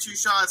those 42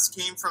 shots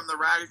came from the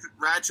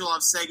Radulov,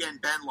 Sega,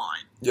 and Ben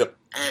line. Yep.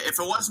 If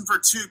it wasn't for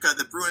Tuukka,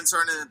 the Bruins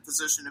aren't in a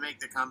position to make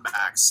the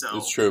comeback. So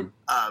it's true.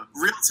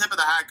 Real tip of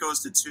the hat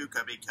goes to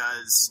Tuukka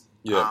because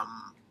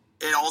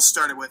it all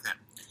started with him.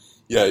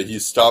 Yeah, he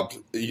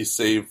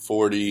saved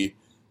 40.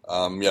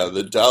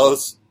 The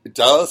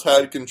Dallas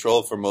had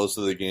control for most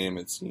of the game,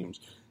 it seems.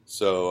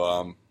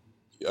 So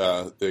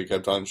they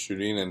kept on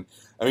shooting, and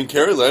I mean,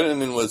 Kari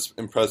Lehtonen was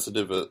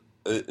impressive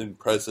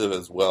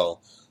as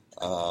well.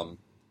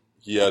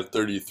 He had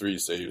 33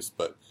 saves,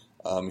 but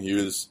he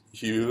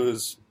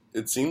was.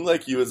 It seemed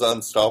like he was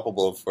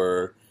unstoppable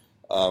for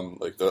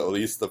at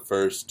least the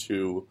first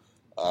two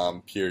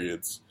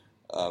periods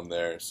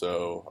there.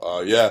 So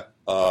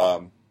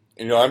I'm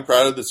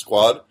proud of the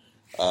squad.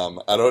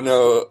 I don't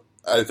know.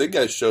 I think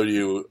I showed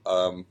you,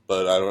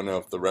 but I don't know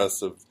if the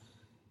rest of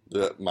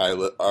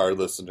our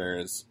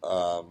listeners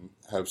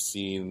have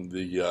seen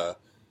the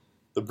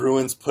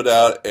Bruins put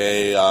out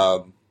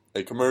a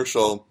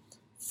commercial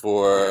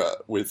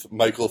with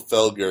Michael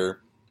Felger,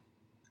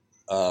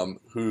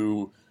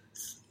 who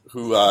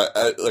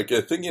I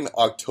think in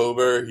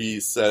October he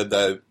said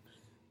that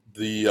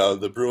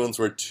the Bruins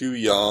were too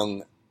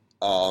young,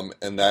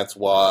 and that's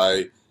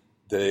why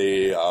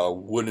they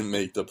wouldn't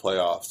make the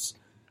playoffs.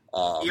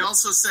 He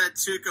also said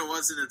Tuukka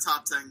wasn't a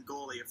top 10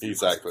 goalie a few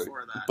months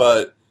before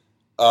that.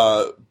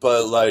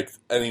 But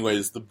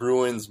anyways, the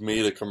Bruins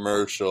made a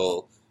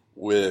commercial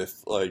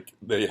with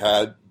they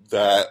had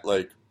that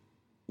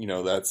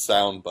that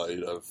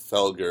soundbite of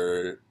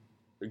Felger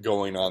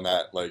going on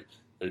that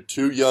they're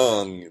too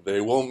young, they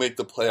won't make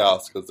the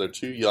playoffs because they're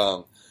too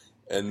young,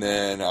 and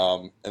then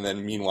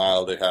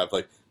meanwhile they have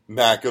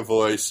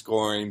McAvoy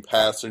scoring,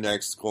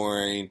 Pasternak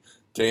scoring,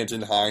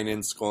 Danton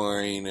Heinen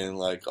scoring, and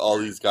all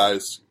these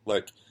guys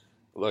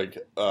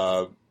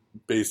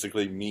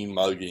basically mean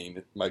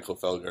mugging Michael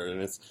Felger,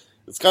 and it's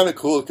kind of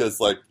cool because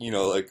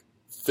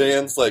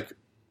fans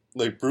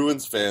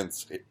Bruins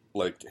fans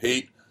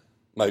hate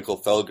Michael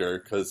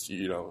Felger because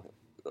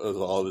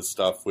all this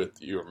stuff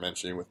you were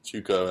mentioning with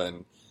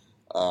Tuukka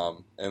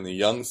and the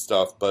young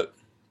stuff, but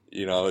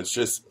it's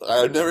just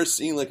I've never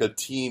seen a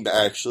team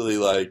actually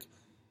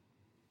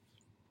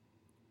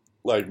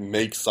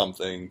make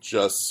something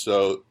just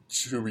so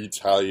to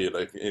retaliate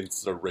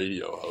against a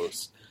radio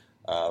host.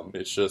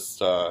 It's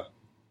just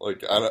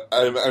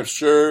I'm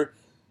sure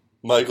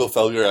Michael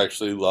Felger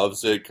actually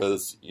loves it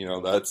because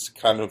that's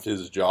kind of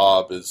his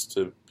job is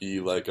to be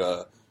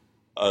the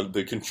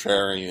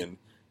contrarian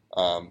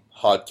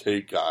hot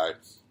take guy.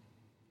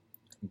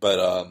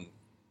 But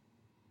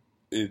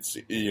it's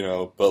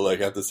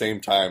but at the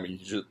same time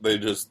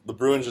the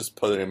Bruins just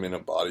put him in a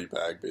body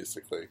bag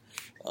basically.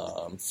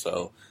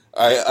 So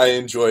I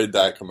enjoyed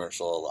that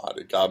commercial a lot.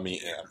 It got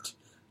me amped,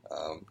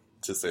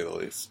 to say the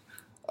least.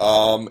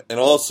 And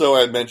also,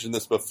 I mentioned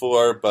this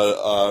before,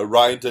 but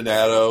Ryan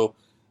Donato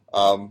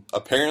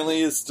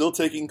apparently is still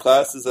taking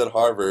classes at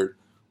Harvard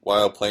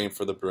while playing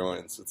for the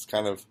Bruins. It's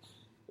kind of,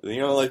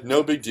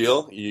 no big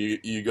deal.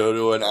 You go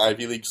to an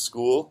Ivy League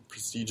school,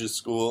 prestigious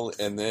school,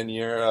 and then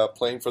you're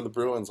playing for the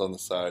Bruins on the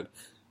side.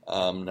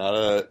 Not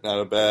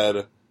a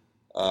bad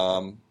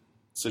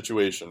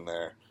situation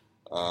there.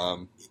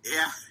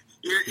 Yeah.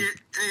 You're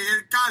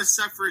kind of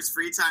set for his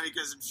free time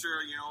because I'm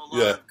sure, a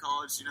lot of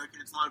college,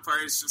 kids, a lot of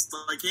parties just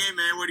hey,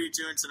 man, what are you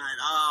doing tonight?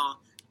 Oh,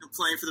 I'm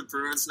playing for the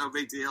Bruins, no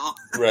big deal.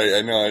 Right,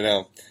 I know.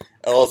 And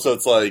also,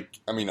 it's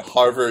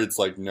Harvard's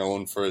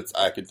known for its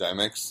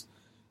academics.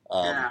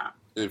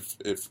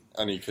 If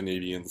any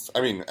Canadians,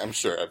 I'm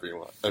sure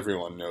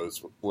everyone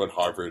knows what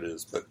Harvard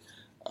is, but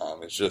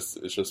it's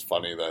just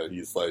funny that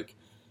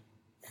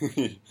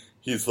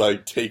he's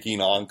taking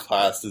on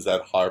classes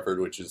at Harvard,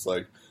 which is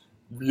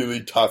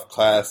really tough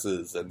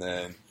classes, and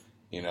then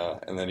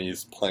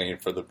he's playing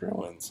for the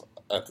Bruins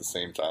at the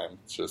same time.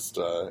 It's just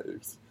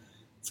it's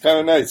kind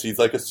of nice. He's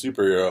like a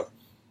superhero.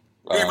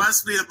 He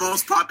must be the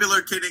most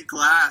popular kid in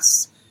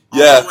class.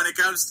 Yeah. Although when it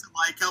comes to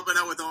helping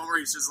out with Homer,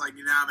 he's just man,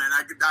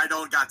 I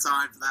don't got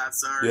time for that.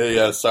 Sorry.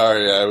 Yeah.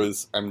 Sorry, I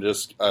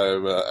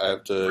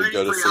have to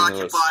go to St.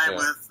 Louis. Preoccupied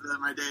with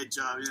my day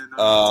job.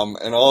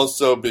 And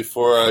also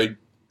before I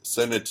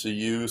send it to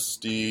you,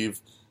 Steve.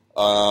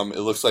 It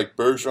looks like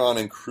Bergeron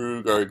and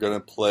Krug are going to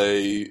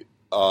play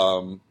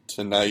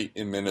tonight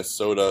in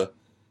Minnesota.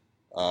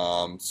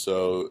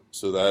 So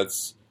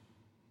that's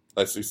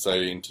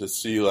exciting to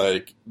see.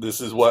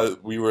 This is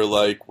what we were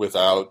like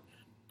without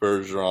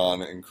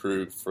Bergeron and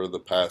Krug for the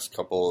past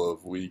couple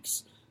of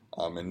weeks,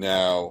 and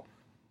now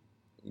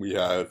we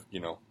have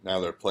now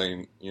they're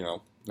playing.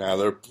 Now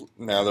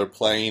they're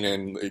playing,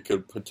 and it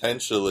could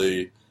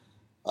potentially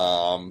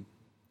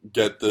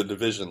get the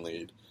division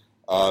lead.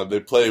 They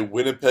play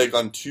Winnipeg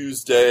on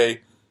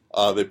Tuesday.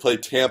 They play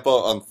Tampa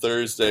on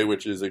Thursday,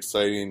 which is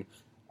exciting.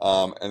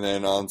 And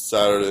then on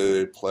Saturday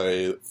they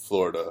play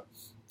Florida.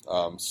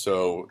 Then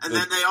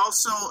they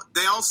also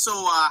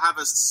have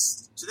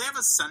do they have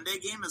a Sunday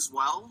game as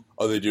well?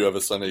 Oh, they do have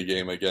a Sunday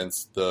game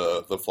against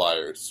the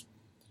Flyers.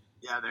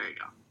 Yeah, there you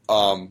go.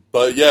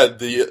 But yeah,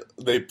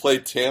 they play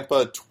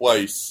Tampa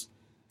twice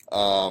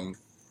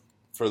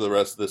for the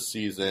rest of the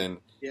season.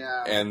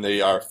 Yeah. And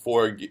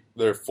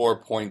they're 4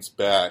 points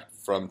back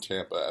from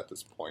Tampa at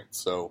this point.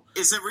 So,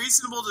 is it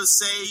reasonable to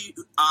say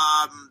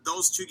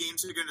those 2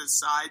 games are going to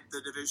decide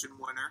the division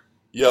winner?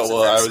 Yeah,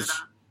 well,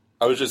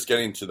 I was just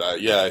getting to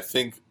that. Yeah, I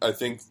think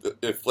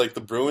if like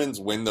the Bruins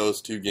win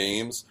those 2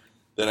 games,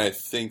 then I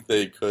think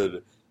they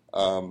could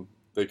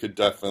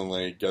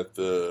definitely get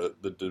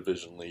the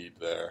division lead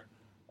there,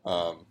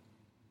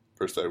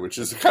 per se, which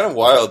is kind of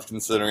wild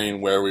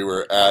considering where we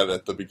were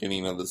at the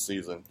beginning of the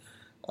season,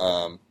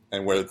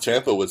 and where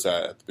Tampa was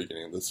at the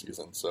beginning of the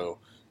season. So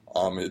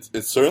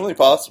it's certainly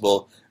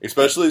possible,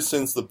 especially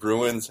since the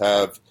Bruins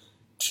have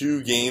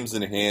 2 games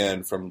in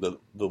hand from the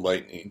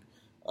Lightning.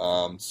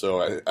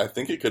 So I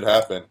think it could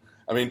happen.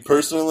 I mean,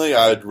 personally,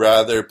 I'd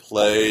rather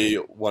play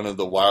one of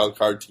the wild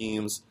card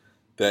teams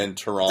than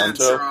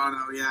Toronto.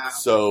 Yeah.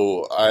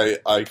 So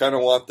I kind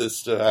of want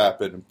this to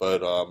happen,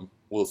 but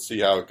we'll see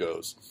how it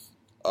goes.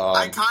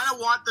 I kind of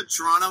want the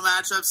Toronto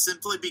matchup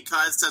simply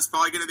because that's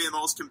probably going to be the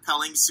most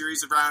compelling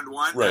series of round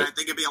 1. Right. And I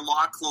think it'd be a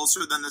lot closer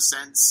than the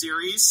Sens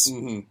series.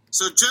 Mm-hmm.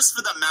 So just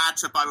for the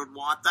matchup, I would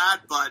want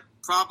that, but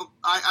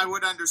I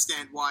would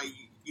understand why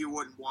you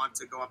wouldn't want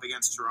to go up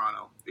against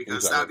Toronto,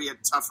 because that would be a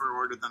tougher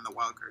order than the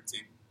wildcard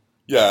team.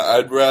 Yeah,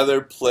 I'd rather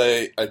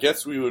play. I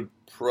guess we would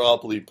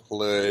probably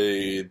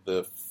play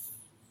the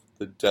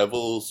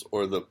Devils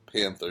or the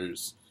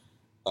Panthers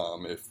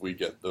if we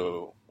get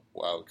the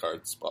wild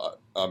card spot.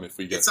 If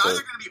we get, it's either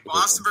going to be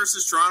Boston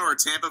versus Toronto or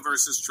Tampa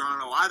versus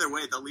Toronto. Either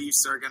way, the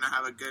Leafs are going to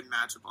have a good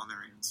matchup on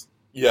their hands.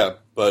 Yeah,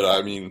 but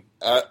I mean,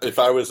 if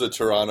I was a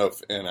Toronto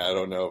fan, I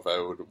don't know if I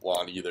would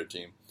want either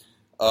team.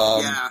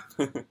 Yeah.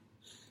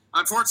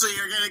 Unfortunately,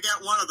 you're going to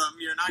get one of them.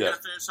 You're not going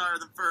to finish higher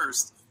than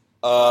first.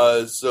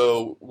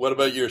 So what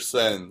about your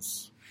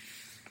Sens?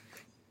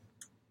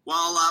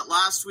 Well,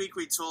 last week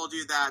we told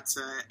you that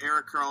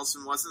Erik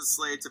Karlsson wasn't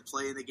slated to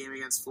play in the game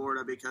against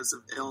Florida because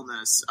of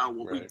illness.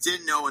 What we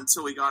didn't know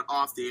until we got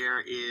off the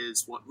air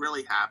is what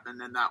really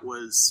happened, and that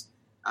was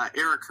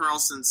Erik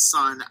Karlsson's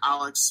son,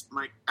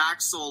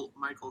 Axel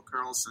Michael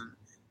Karlsson,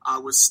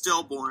 was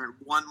stillborn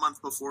 1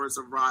 month before his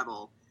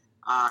arrival.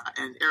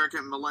 And Eric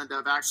and Melinda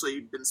have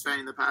actually been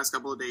spending the past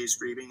couple of days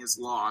grieving his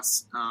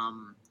loss.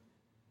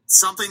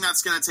 Something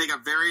that's going to take a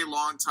very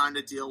long time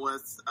to deal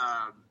with.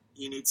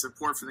 He needs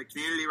support from the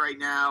community right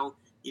now.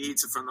 He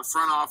needs it from the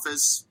front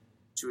office,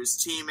 to his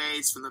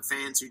teammates, from the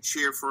fans who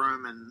cheer for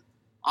him. And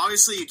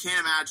obviously you can't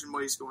imagine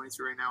what he's going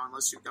through right now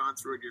unless you've gone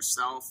through it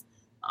yourself.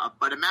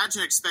 But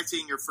imagine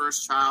expecting your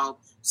first child,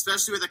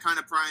 especially with the kind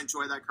of pride and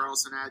joy that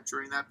Karlsson had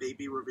during that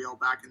baby reveal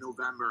back in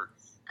November,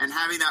 and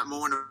having that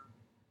moment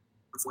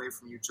away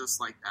from you just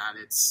like that.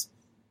 It's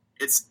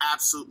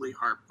absolutely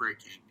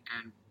heartbreaking.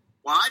 And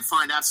what I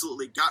find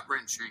absolutely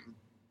gut-wrenching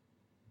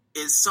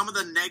is some of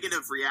the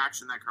negative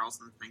reaction that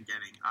Karlsson's been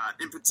getting.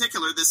 In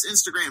particular, this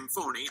Instagram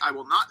phony, I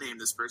will not name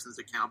this person's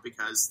account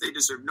because they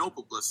deserve no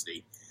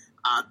publicity.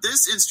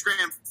 This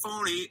Instagram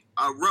phony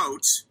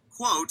wrote,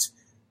 quote,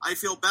 "I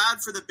feel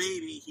bad for the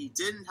baby. He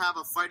didn't have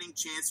a fighting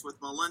chance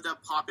with Melinda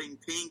popping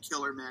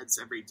painkiller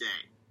meds every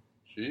day."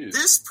 Jeez.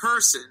 This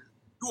person,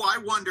 who I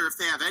wonder if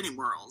they have any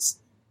morals,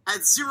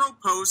 had 0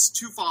 posts,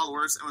 2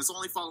 followers, and was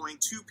only following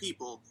 2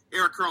 people,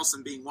 Erik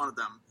Karlsson being one of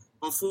them,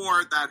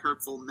 before that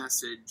hurtful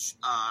message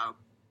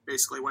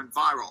basically went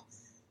viral.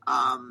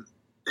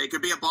 They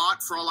could be a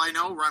bot, for all I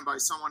know, run by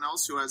someone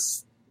else who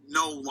has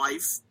no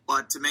life,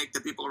 but to make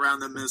the people around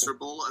them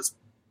miserable as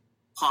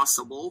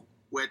possible,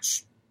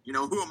 which,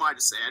 who am I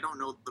to say? I don't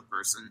know the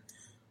person.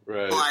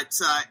 Right. But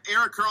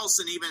Erik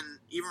Karlsson even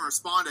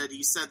responded.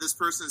 He said this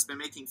person has been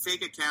making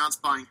fake accounts,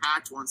 buying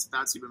hacked ones, if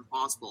that's even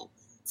possible,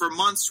 for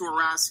months to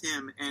harass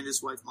him and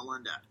his wife,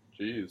 Melinda.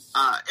 Jeez.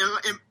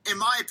 In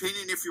my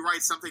opinion, if you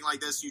write something like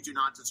this, you do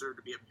not deserve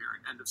to be a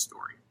parent. End of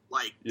story.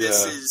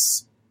 This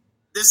is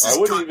I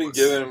wouldn't gutless. even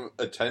give him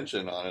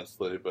attention,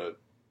 honestly, but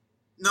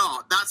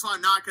no, that's why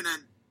I'm not gonna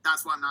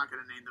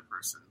name the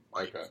person.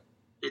 Okay.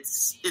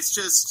 It's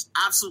just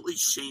absolutely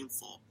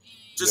shameful.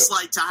 Just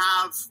Yep. to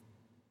have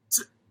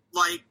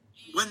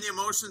when the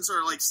emotions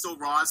are still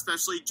raw,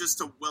 especially just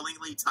to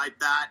willingly type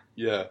that.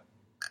 Yeah.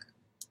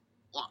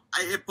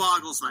 It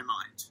boggles my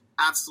mind.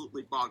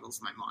 Absolutely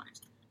boggles my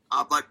mind.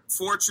 But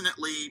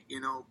fortunately,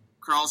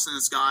 Karlsson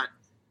has got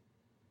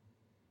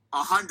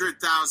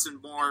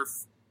 100,000 more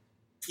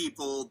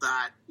people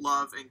that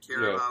love and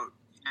care about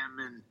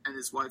him and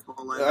his wife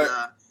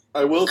Melinda.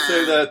 I will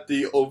say that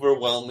the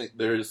overwhelming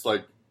there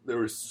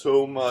was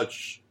so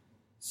much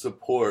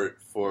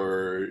support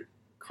for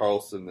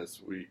Karlsson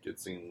this week. It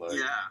seemed like,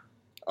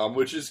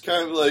 which is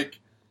kind of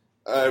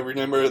I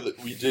remember that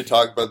we did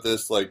talk about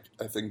this. I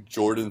think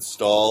Jordan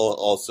Stahl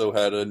also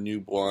had a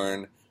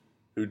newborn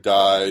who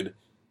died.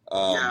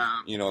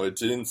 It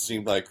didn't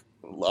seem like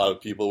a lot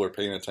of people were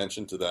paying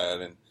attention to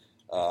that, and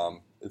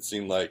it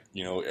seemed like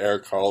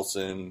Erik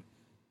Karlsson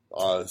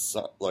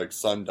like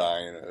sun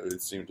dying,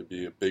 it seemed to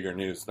be a bigger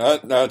news.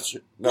 Not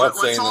saying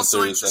What's that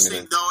also there's interesting,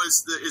 anything. though,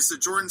 is the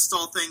Jordan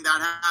Staal thing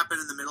that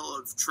happened in the middle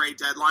of trade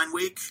deadline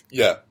week.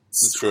 Yeah,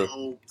 that's so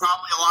true.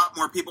 Probably a lot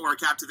more people were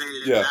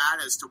captivated in that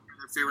as to where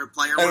their favorite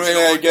player was I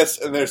going. guess,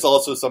 and there's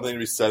also something to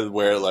be said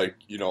where, like,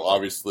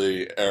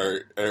 obviously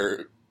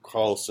Erik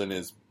Karlsson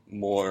is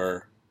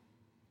more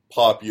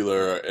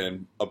popular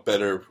and a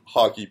better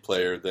hockey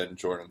player than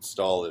Jordan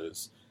Staal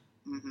is.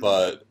 Mm-hmm.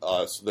 But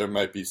so there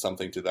might be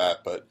something to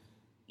that. But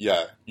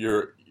yeah,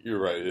 you're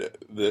right.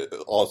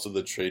 Also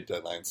the trade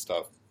deadline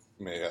stuff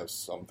may have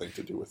something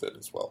to do with it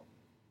as well.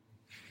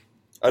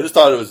 I just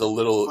thought it was a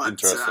little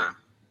interesting.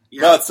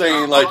 Not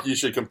saying you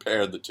should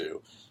compare the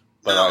two,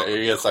 but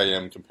I guess I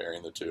am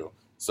comparing the two.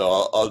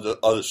 So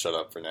I'll just shut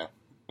up for now.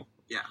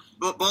 Yeah,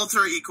 but both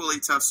are equally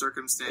tough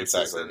circumstances.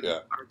 Exactly. Yeah.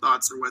 Our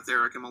thoughts are with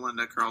Erik and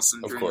Melinda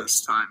Karlsson during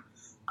this time.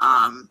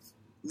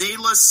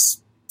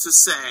 Needless to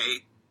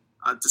say,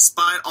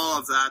 despite all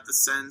of that, the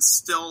Sens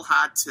still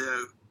had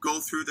to go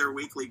through their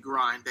weekly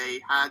grind. They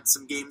had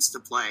some games to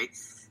play,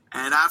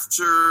 and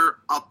after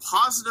a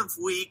positive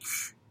week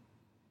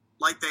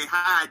like they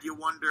had, you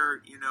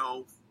wonder,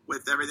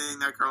 with everything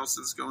that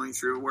Karlsson's going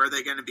through, were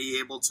they going to be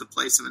able to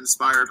play some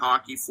inspired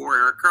hockey for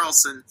Erik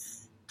Karlsson?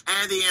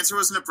 And the answer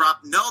was an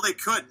abrupt no, they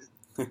couldn't.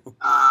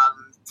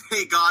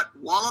 They got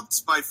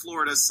walloped by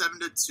Florida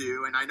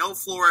 7-2, and I know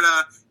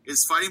Florida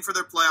is fighting for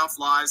their playoff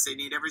lives. They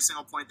need every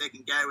single point they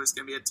can get. It was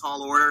going to be a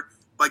tall order.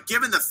 But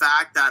given the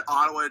fact that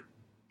Ottawa,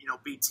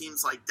 beat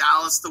teams like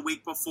Dallas the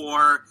week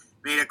before,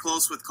 made it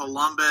close with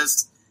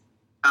Columbus,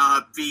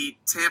 beat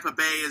Tampa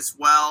Bay as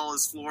well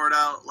as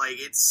Florida,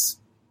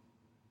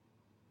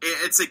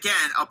 it's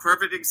again a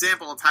perfect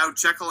example of how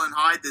Jekyll and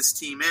Hyde this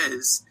team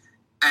is,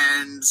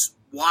 and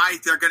why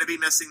they're going to be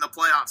missing the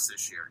playoffs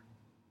this year.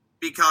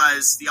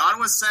 Because the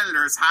Ottawa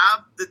Senators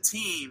have the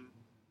team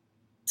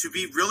to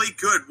be really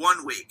good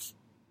one week,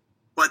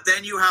 but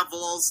then you have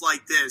lulls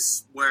like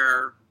this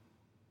where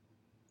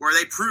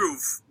they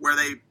prove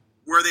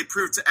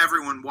to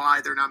everyone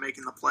why they're not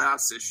making the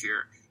playoffs this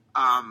year.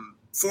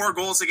 4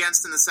 goals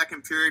against in the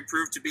second period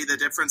proved to be the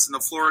difference in the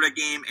Florida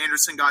game.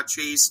 Anderson got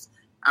chased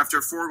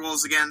after 4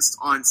 goals against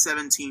on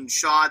 17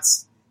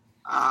 shots.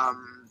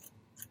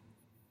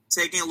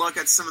 Taking a look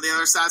at some of the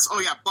other stats. Oh,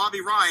 yeah, Bobby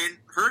Ryan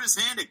hurt his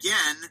hand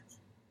again.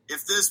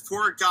 If this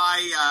poor guy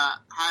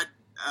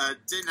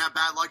didn't have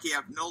bad luck, he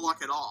had no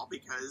luck at all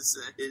because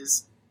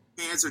his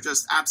hands are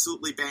just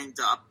absolutely banged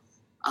up.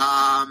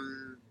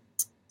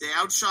 They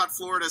outshot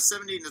Florida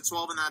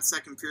 17-12 in that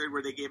second period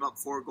where they gave up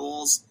 4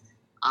 goals.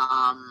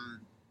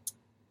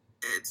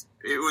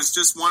 It was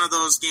just one of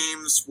those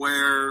games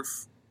where,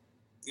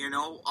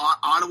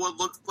 Ottawa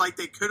looked like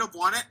they could have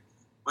won it,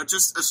 but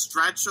just a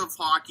stretch of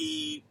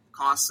hockey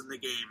cost them the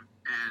game,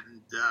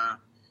 and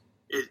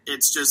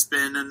it's just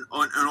been an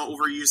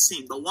overused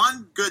team. The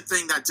one good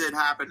thing that did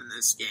happen in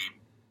this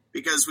game,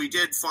 because we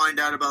did find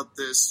out about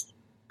this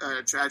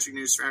tragic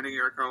news surrounding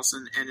Erik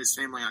Karlsson and his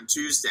family on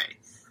Tuesday.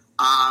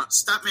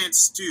 Stuntman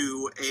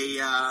Stu,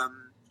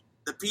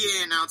 the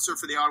PA announcer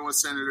for the Ottawa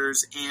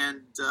Senators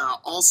and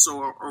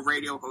also a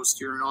radio host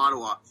here in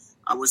Ottawa,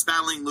 was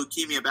battling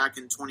leukemia back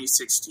in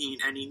 2016,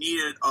 and he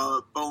needed a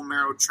bone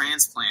marrow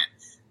transplant.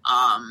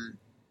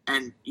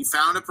 And he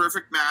found a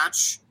perfect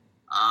match,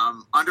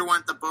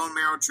 underwent the bone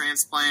marrow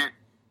transplant,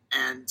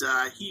 and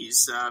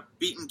he's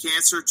beaten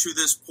cancer to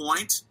this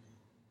point.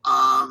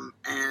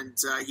 And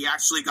he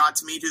actually got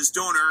to meet his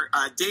donor,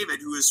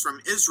 David, who is from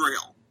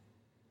Israel.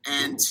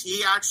 And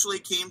he actually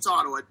came to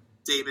Ottawa,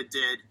 David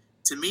did,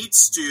 to meet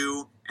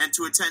Stu and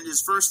to attend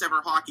his first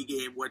ever hockey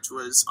game, which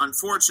was,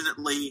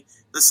 unfortunately,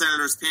 the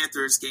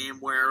Senators-Panthers game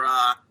where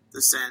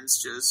the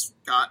Sens just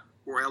got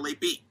royally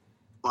beat.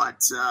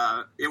 But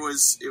it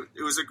was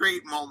a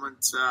great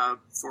moment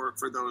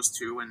for those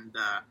two, and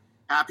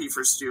happy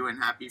for Stu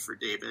and happy for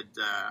David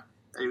that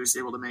he was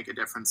able to make a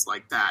difference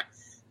like that.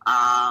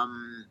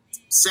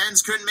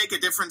 Sens couldn't make a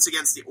difference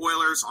against the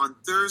Oilers on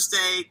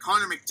Thursday.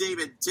 Connor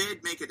McDavid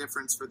did make a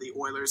difference for the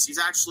Oilers. He's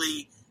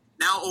actually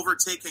now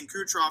overtaken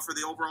Kucherov for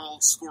the overall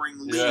scoring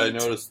lead. Yeah, I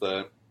noticed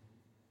that.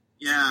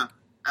 Yeah.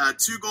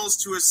 2 goals,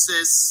 2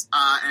 assists,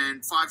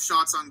 and 5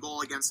 shots on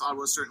goal against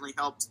Ottawa certainly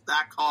helped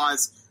that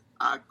cause.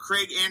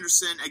 Craig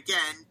Anderson,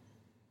 again,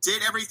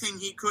 did everything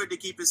he could to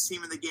keep his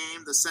team in the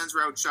game. The Sens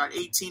were outshot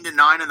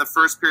 18-9 in the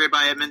first period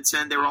by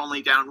Edmonton. They were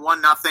only down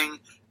 1-0.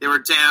 They were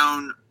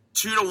down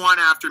 2-1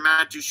 after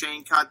Matt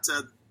Duchene cut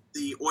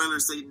the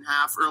Oilers lead in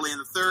half early in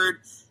the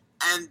third.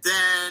 And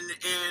then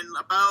in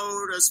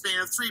about a span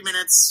of 3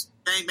 minutes,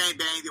 bang, bang,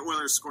 bang, the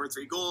Oilers scored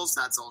 3 goals.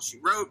 That's all she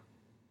wrote.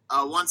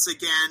 Once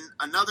again,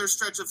 another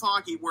stretch of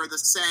hockey where the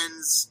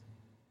Sens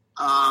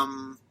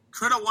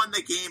could have won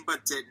the game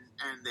but didn't,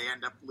 and they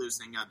end up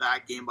losing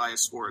that game by a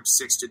score of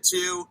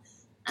 6-2.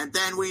 And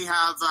then we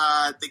have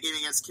the game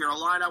against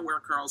Carolina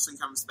where Karlsson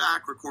comes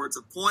back, records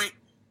a point.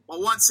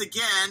 Well, once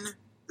again,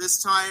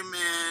 this time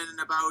in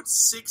about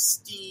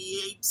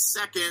 68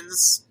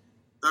 seconds,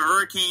 the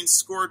Hurricanes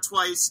scored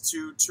twice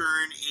to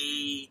turn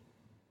a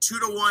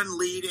 2-1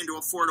 lead into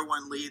a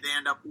 4-1 lead. They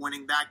end up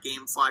winning that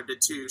game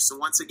 5-2. So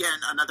once again,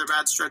 another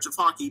bad stretch of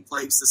hockey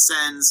plagues the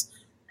Sens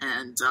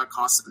and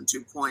costs them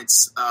 2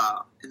 points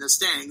in the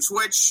standings,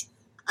 which,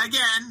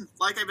 again,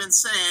 like I've been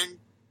saying,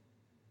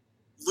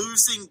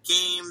 losing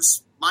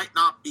games might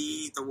not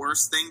be the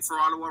worst thing for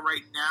Ottawa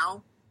right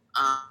now,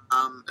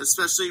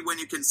 especially when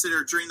you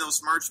consider during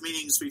those March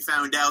meetings we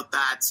found out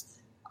that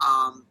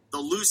the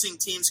losing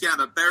teams can have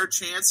a better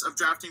chance of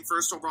drafting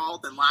first overall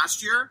than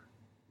last year.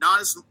 Not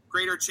as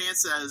greater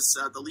chance as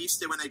the Leafs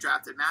did when they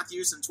drafted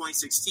Matthews in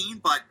 2016,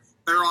 but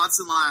better odds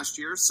than last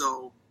year,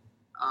 so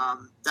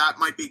that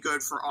might be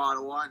good for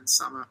Ottawa in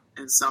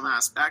some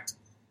aspect.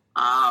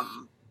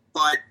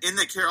 But in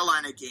the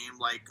Carolina game,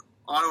 like,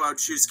 Ottawa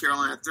outshoots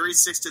Carolina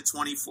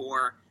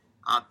 36-24.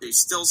 They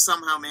still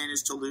somehow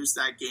managed to lose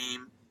that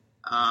game.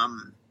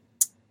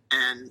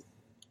 And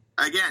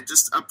again,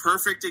 just a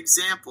perfect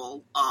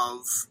example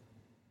of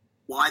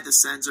why the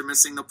Sens are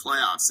missing the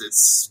playoffs.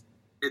 It's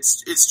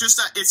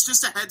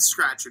just a head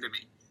scratcher to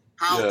me.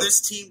 How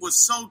this team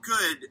was so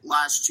good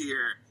last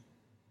year,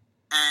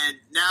 and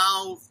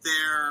now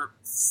they're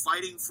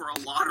fighting for a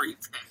lottery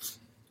pick.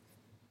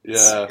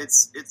 Yeah,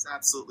 it's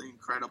absolutely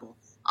incredible.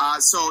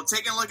 So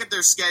taking a look at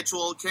their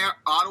schedule,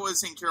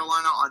 Ottawa's in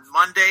Carolina on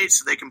Monday,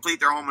 so they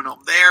complete their home and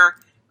home there.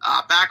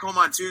 Back home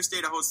on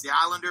Tuesday to host the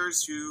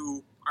Islanders,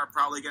 who are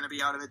probably going to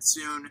be out of it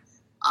soon.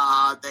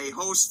 They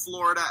host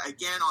Florida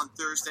again on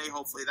Thursday.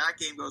 Hopefully that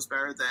game goes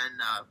better than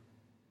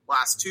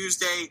last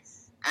Tuesday.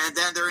 And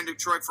then they're in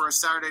Detroit for a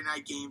Saturday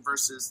night game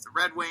versus the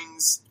Red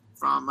Wings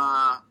from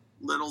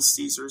Little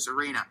Caesars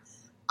Arena.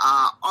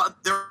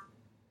 There are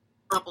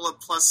a couple of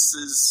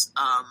pluses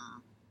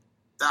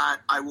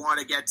that I want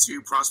to get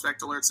to,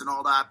 prospect alerts and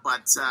all that,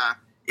 but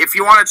if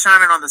you want to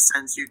chime in on the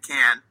Sens, you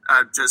can.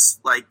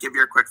 Just give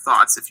your quick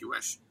thoughts if you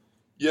wish.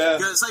 Yeah.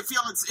 Because I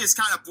feel it's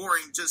kind of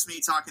boring just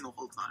me talking the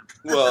whole time.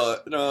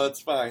 Well, no,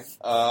 it's fine.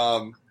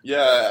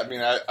 Yeah, I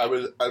mean,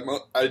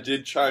 I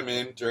did chime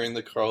in during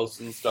the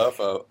Carlson stuff.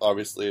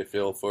 Obviously, I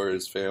feel for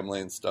his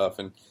family and stuff,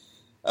 and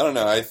I don't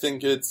know. I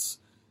think you're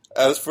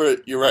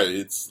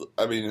right.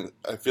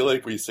 I feel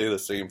like we say the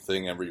same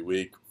thing every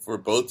week for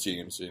both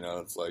teams.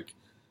 It's like,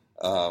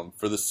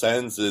 for the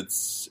Sens, it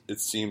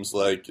seems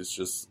like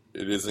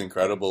it is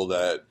incredible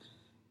that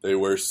they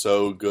were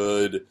so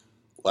good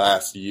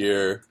last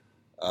year.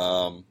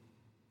 And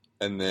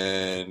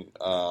then,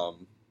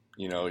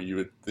 you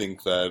would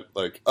think that,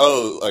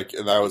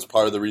 and that was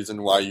part of the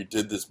reason why you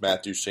did this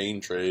Matt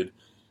Duchene trade,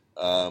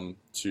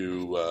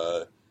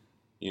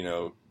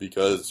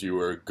 because you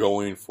were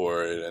going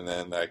for it, and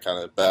then that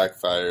kind of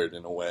backfired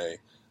in a way.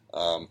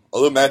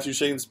 Although Matt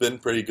Duchene's been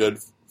pretty good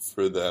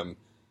for them,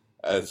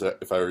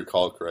 if I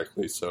recall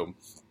correctly, so...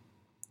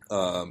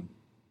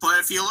 But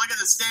if you look at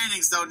the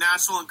standings, though,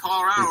 Nashville and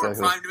Colorado are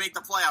primed to make the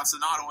playoffs,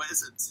 and Ottawa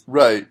isn't.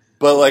 Right.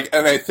 But,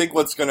 and I think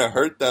what's going to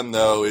hurt them,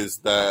 though, is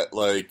that,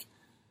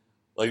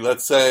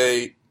 let's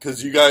say,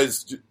 because you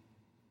guys,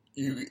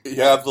 you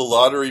have the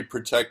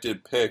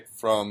lottery-protected pick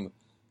from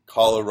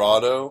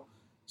Colorado,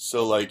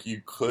 so,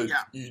 you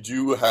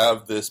do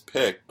have this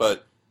pick,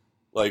 but,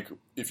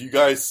 if you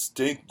guys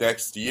stink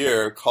next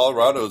year,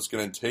 Colorado's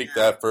going to take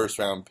that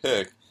first-round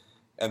pick,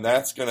 and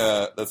that's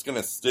gonna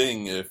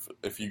sting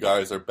if you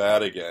guys are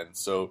bad again.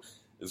 So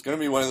it's gonna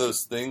be one of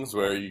those things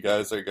where you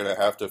guys are gonna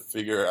have to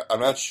figure out. I'm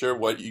not sure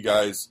what you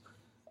guys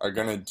are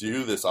gonna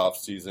do this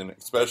offseason,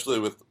 especially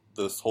with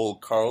this whole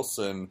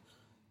Carlson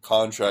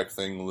contract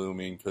thing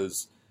looming,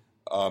 because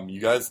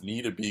you guys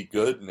need to be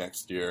good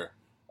next year.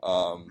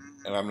 And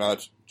I'm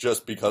not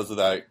just because of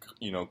that,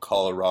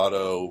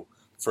 Colorado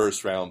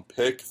first round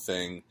pick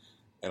thing,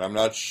 and I'm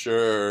not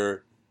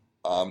sure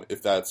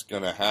if that's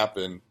gonna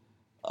happen.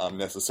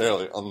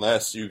 Necessarily,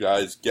 unless you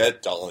guys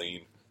get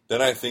Dahlin,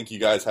 then I think you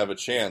guys have a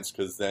chance,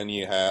 because then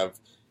you have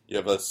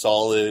a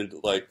solid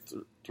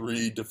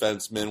three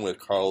defensemen with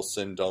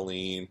Carlson,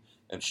 Dahlin,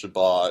 and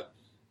Shabbat,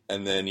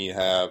 and then you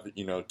have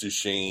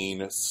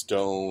Duchene,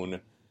 Stone,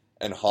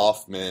 and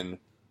Hoffman,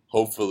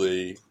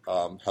 hopefully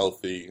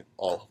healthy,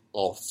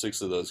 all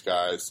six of those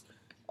guys,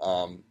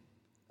 and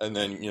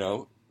then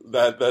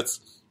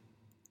that's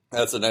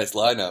a nice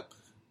lineup,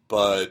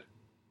 but.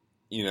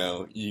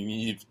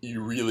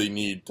 You really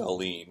need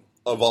Dahlin.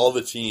 Of all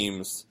the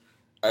teams,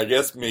 I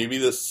guess maybe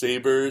the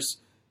Sabres,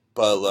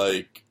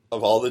 but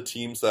of all the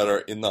teams that are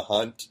in the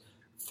hunt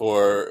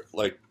for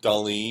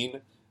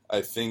Dahlin,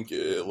 I think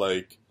you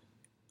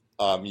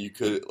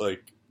could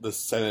the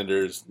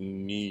Senators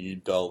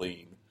need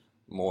Dahlin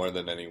more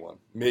than anyone.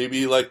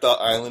 Maybe the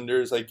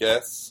Islanders, I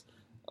guess,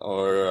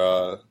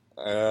 or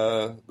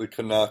the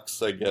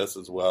Canucks, I guess,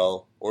 as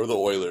well, or the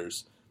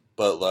Oilers,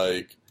 but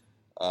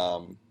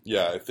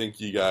I think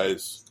you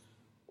guys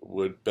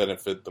would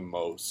benefit the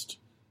most.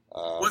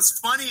 What's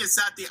funny is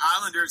that the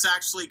Islanders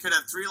actually could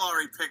have 3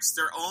 lottery picks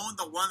their own,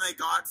 the one they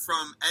got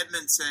from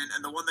Edmonton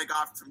and the one they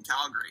got from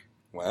Calgary.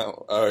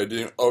 Wow. I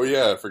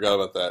forgot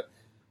about that.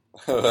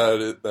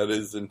 That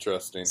is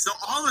interesting. So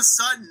all of a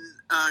sudden,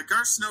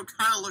 Garth Snow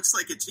kind of looks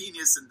like a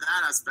genius in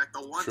that aspect.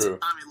 The one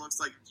time he looks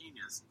like a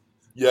genius.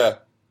 Yeah.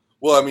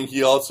 Well, I mean,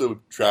 he also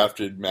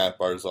drafted Matt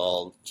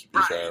Barzal, to be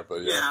Right. fair,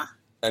 but yeah.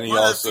 And he One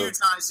also... of the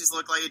few times he's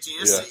looked like a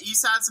genius. Yeah.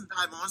 He's had some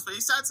bad moments, but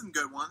he's had some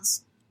good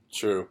ones.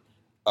 True.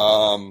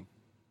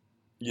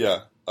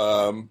 Yeah.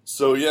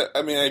 So, yeah,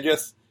 I mean, I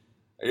guess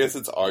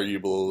it's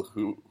arguable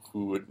who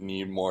would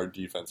need more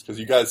defense, because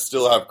you guys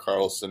still have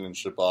Carlson and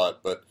Shabbat,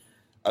 but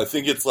I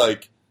think it's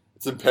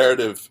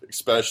imperative,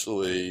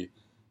 especially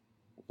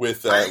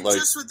with that,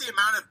 just with the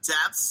amount of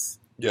depth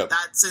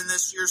that's in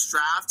this year's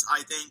draft,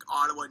 I think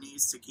Ottawa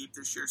needs to keep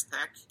this year's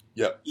pick.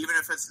 Yep. Even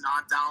if it's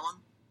not Dallin.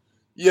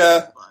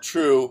 Yeah,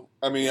 true.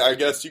 I mean, I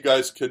guess you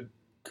guys could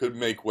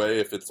make way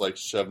if it's like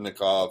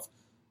Shevnikov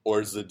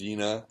or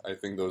Zadina. I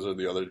think those are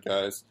the other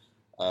guys.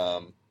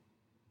 But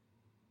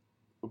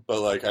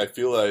like, I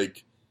feel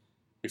like,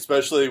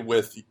 especially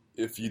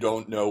if you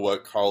don't know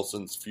what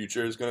Carlson's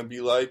future is going to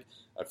be like,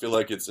 I feel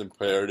like it's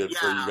imperative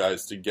for you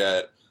guys to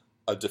get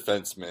a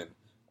defenseman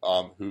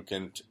who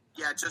can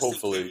just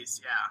hopefully, in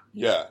case,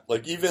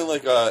 like even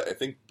like I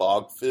think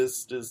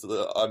Bogfist is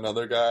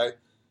another guy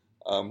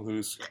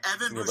who's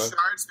Evan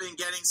Bouchard's been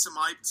getting some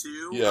hype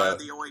too out of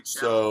the OHL.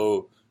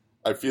 So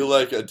I feel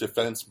like a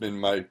defenseman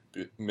might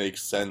make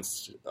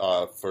sense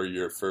for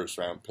your first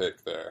round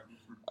pick there,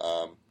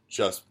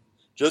 just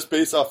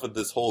based off of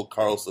this whole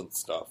Carlson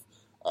stuff.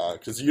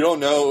 Because you don't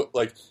know,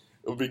 like,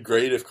 it would be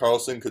great if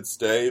Carlson could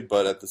stay,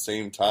 but at the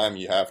same time,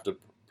 you have to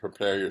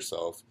prepare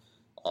yourself.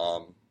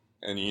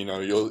 And you know,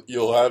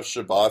 you'll have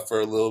Shabbat for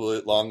a little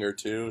bit longer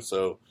too.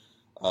 So,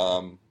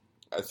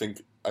 I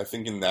think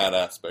in that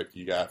aspect,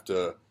 you have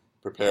to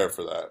prepare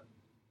for that.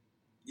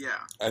 Yeah,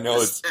 I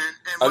know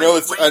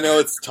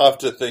it's tough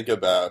to think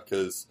about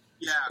because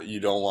you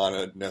don't want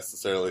to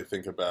necessarily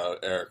think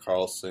about Erik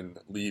Karlsson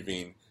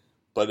leaving,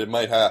 but it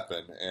might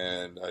happen,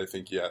 and I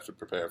think you have to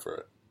prepare for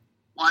it.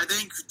 Well, I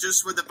think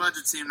just with the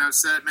budget team, and I've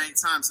said it many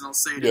times, and I'll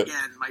say it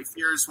again, my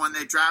fear is when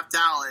they draft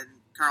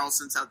Allen,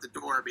 Karlsson's out the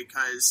door,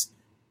 because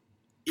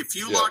if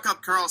you lock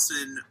up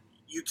Karlsson,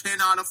 you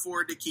cannot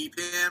afford to keep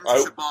him,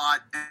 Shabbat,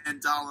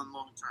 and Dallin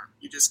long term.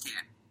 You just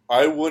can't.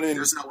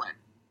 There's no way.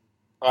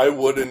 I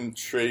wouldn't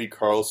trade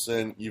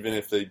Karlsson even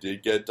if they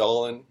did get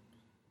Dallin.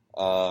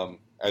 I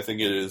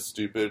think it is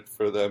stupid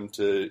for them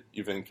to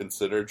even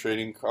consider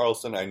trading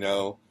Karlsson. I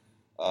know.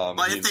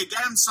 But if they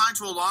get him signed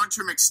to a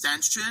long-term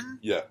extension,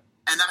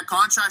 and that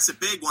contract's a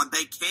big one,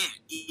 they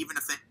can't. Even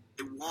if they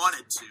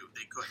wanted to,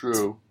 they couldn't.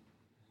 True.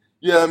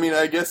 Yeah, I mean,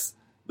 I guess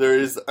there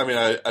is... I mean,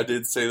 I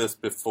did say this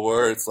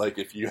before. It's like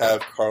if you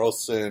have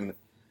Karlsson...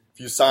 If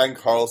you sign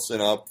Karlsson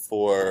up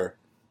for,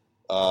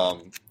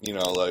 you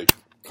know, like...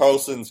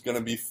 Karlsson's going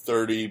to be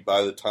 30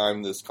 by the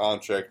time this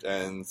contract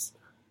ends,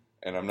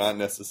 and I'm not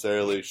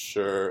necessarily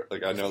sure...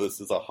 Like, I know this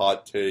is a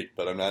hot take,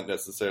 but I'm not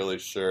necessarily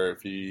sure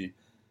if he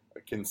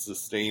can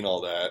sustain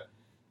all that.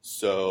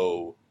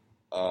 So,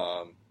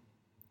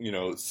 you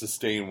know,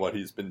 sustain what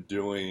he's been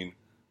doing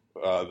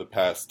the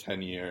past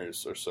 10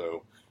 years or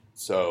so.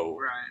 So,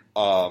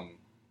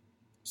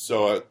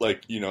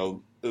 like, you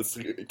know, this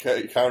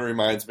kind of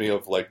reminds me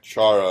of, like,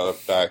 Chara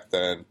back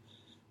then,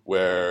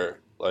 where,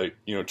 like,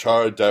 you know,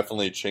 Chara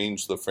definitely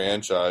changed the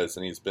franchise,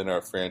 and he's been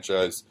our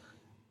franchise,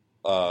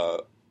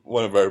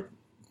 one of our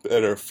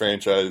better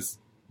franchise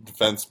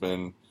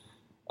defensemen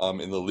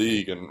in the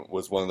league, and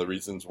was one of the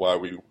reasons why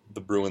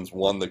the Bruins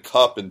won the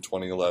Cup in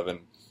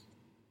 2011.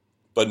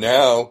 But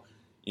now,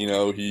 you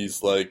know,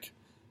 he's like,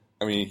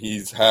 I mean,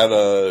 he's had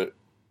a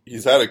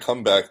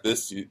comeback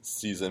this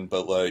season,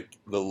 but like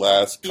the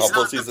last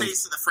couple seasons, he's not the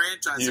face of the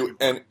franchise,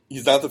 and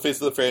he's not the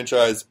face of the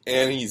franchise,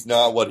 and he's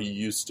not what he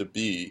used to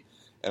be.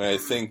 And I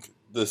think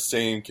the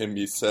same can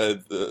be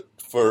said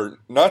for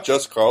not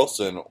just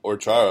Karlsson or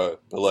Chara,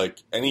 but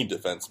like any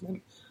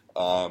defenseman.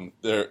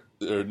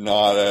 They're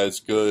not as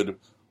good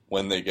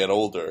when they get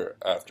older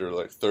after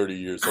like 30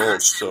 years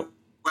old.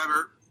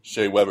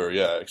 Shea Weber,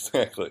 yeah,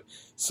 exactly.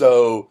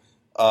 So,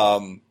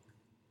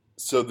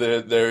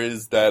 there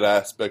is that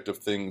aspect of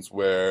things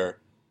where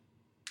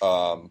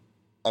I'm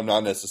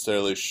not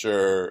necessarily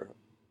sure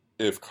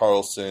if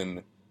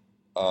Karlsson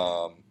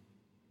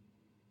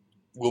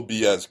will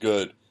be as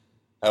good.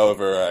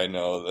 However, I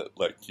know that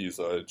like he's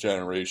a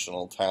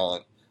generational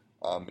talent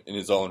in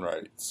his own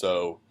right.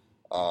 So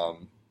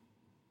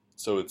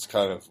it's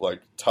kind of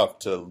like tough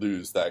to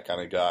lose that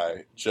kind of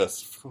guy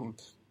just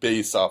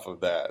based off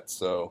of that.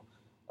 So,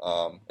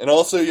 and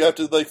also you have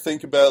to like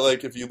think about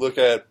like if you look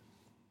at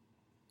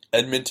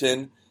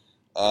Edmonton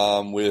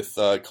with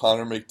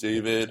Connor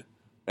McDavid.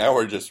 Now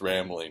we're just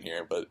rambling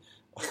here, but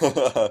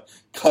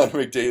Connor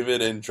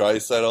McDavid and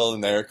Draisaitl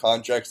in their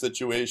contract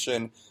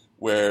situation,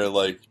 where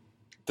like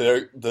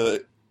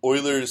the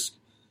Oilers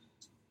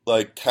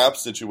like cap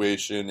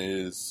situation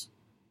is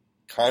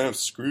kind of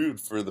screwed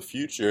for the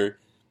future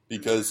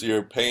because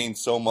you're paying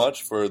so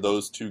much for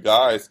those two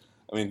guys.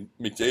 I mean,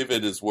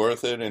 McDavid is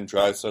worth it, and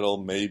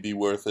Draisaitl may be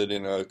worth it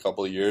in a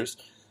couple of years,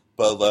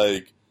 but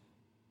like,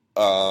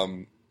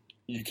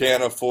 you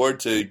can't afford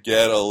to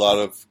get a lot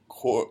of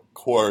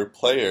core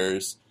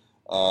players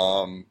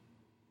in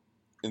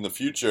the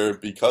future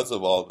because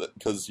of all that,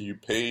 because you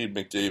paid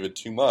McDavid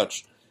too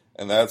much.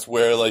 And that's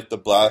where, like, the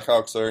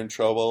Blackhawks are in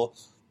trouble.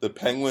 The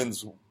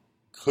Penguins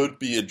could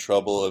be in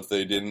trouble if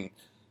they didn't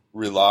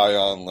rely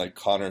on, like,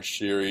 Connor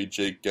Sheary,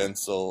 Jake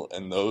Gensel,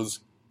 and those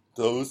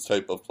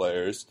type of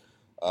players.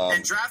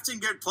 And drafting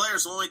good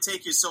players will only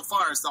take you so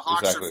far, as the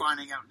Hawks Exactly. are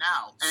finding out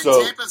now. And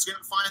So, Tampa's going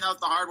to find out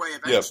the hard way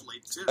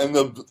eventually, too. And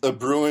the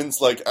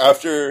Bruins, like,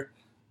 after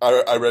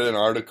I read an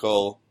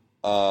article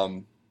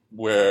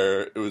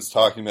where it was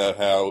talking about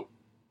how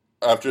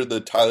after the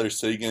Tyler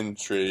Seguin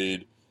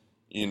trade,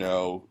 you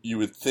know, you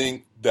would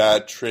think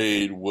that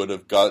trade would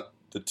have got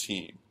the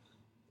team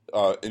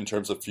in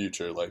terms of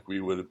future. Like, we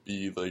would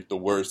be, like, the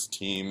worst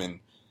team in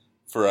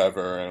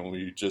forever, and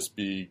we'd just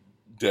be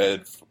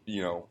dead,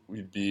 you know,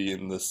 we'd be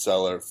in the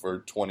cellar for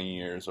 20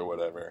 years or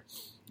whatever.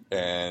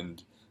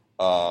 And,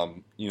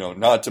 you know,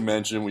 not to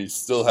mention we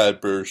still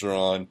had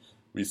Bergeron,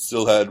 we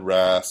still had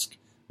Rask,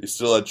 we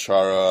still had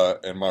Chara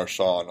and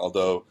Marchand,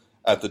 although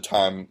at the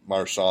time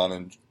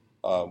Marchand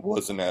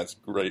wasn't as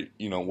great,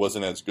 you know,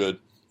 wasn't as good.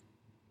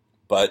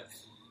 But,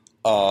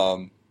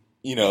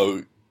 you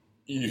know,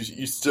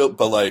 you still,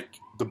 but like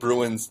the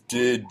Bruins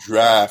did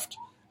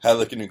had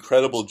like an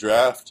incredible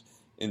draft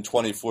in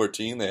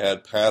 2014. They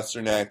had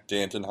Pasternak,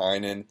 Danton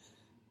Heinen,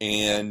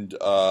 and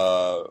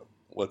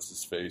what's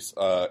his face,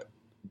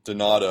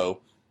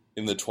 Donato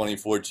in the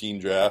 2014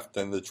 draft.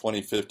 Then the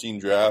 2015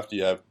 draft,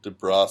 you have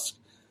DeBrusk.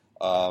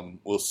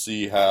 We'll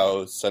see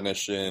how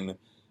Senyshyn,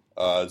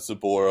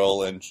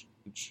 Zaboral, and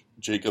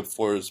Jacob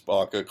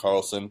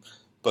Forsbacka-Karlsson.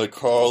 But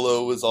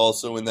Carlo was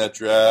also in that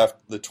draft.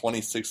 The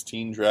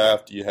 2016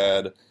 draft, you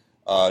had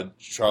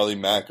Charlie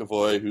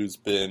McAvoy, who's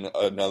been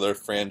another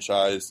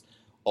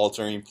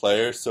franchise-altering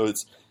player. So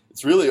it's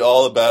really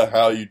all about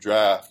how you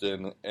draft,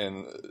 and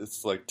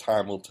it's like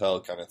time will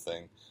tell kind of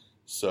thing.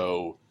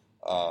 So,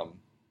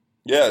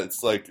 yeah,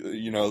 it's like,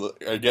 you know,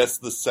 I guess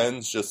the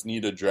Sens just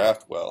need to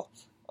draft well.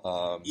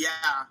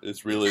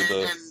 It's really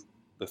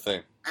the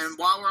thing. And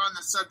while we're on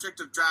the subject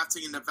of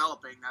drafting and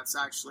developing, that's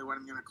actually what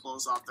I'm going to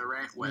close off the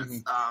rant with.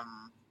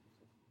 Mm-hmm.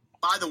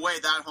 By the way,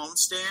 that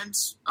homestand,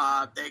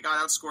 they got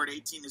outscored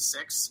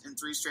 18-6 in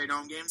 3 straight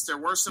home games. There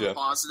were some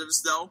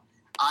positives, though.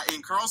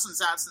 In Karlsson's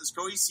absence,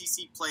 Cody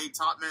Ceci played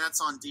top minutes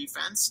on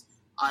defense.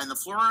 In the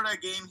Florida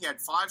game, he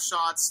had 5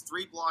 shots,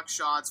 3 block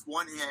shots,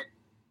 1 hit,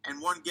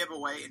 and 1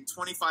 giveaway in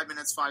 25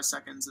 minutes, 5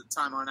 seconds of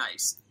time on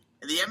ice.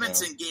 In the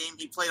Edmonton game,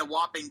 he played a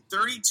whopping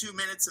 32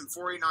 minutes and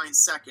 49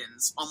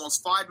 seconds,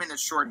 almost 5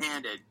 minutes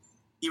shorthanded.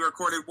 He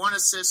recorded 1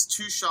 assist,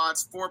 2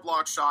 shots, 4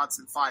 block shots,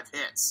 and 5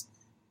 hits.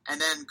 And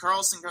then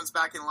Karlsson comes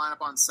back in the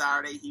lineup on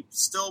Saturday. He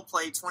still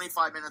played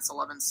 25 minutes,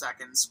 11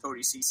 seconds,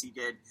 Cody Ceci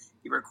did.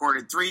 He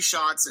recorded 3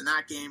 shots in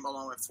that game,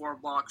 along with 4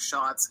 block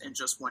shots and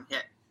just 1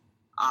 hit.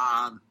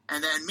 And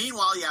then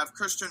meanwhile, you have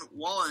Christian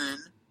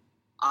Wolanin,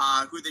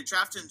 who they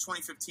drafted in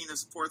 2015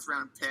 as a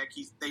 4th-round pick.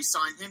 They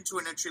signed him to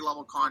an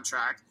entry-level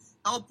contract.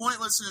 Held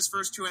pointless in his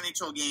first 2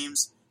 NHL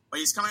games, but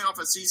he's coming off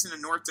a season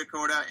in North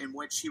Dakota in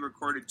which he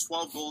recorded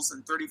 12 goals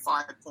and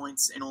 35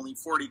 points in only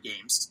 40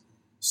 games.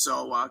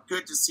 So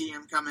good to see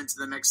him come into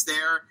the mix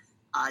there.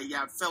 You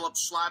have Philip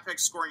Schlappick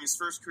scoring his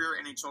first career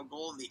NHL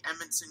goal in the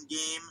Edmonton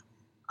game.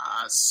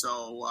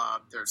 So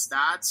there's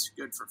that.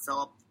 Good for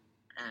Philip,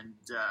 and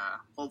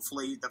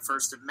hopefully the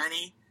first of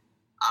many.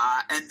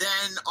 And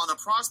then on the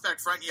prospect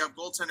front, you have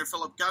goaltender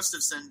Philip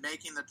Gustafsson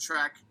making the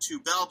trek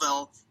to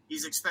Belleville.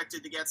 He's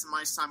expected to get some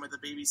ice time with the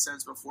Baby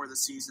Sens before the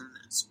season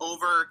is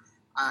over.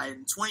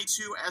 In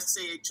 22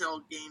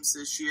 SAHL games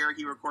this year,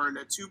 he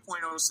recorded a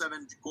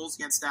 2.07 goals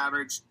against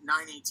average,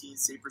 .918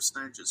 save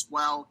percentage as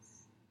well.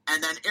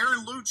 And then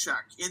Aaron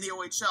Luchuk in the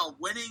OHL,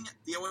 winning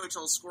the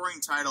OHL scoring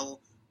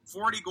title,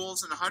 40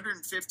 goals and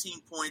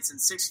 115 points in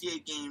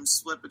 68 games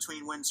split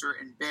between Windsor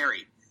and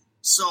Barrie.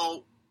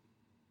 So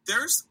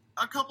there's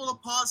a couple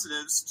of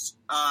positives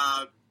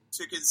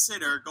to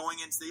consider going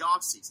into the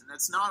offseason.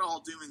 That's not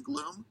all doom and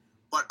gloom,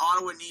 but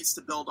Ottawa needs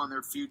to build on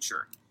their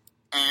future.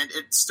 And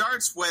it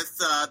starts with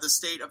the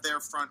state of their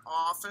front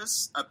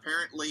office.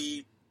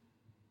 Apparently,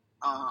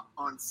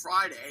 on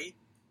Friday,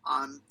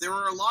 there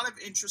were a lot of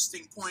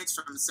interesting points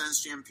from the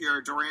Sens GM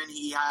Pierre Dorion.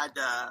 He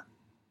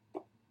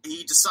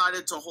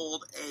decided to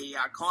hold a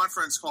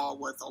conference call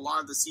with a lot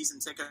of the season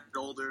ticket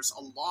holders,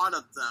 a lot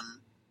of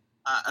them,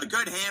 a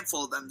good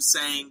handful of them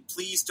saying,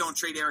 please don't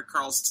trade Erik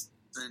Karlsson.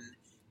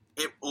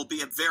 It will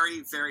be a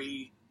very,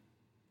 very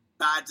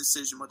bad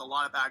decision with a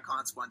lot of bad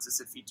consequences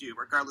if you do,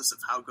 regardless of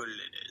how good it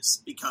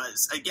is.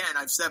 Because, again,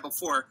 I've said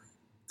before,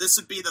 this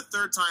would be the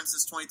 3rd time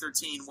since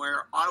 2013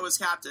 where Ottawa's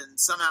captain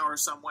somehow or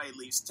some way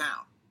leaves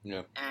town.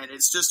 Yeah. And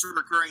it's just a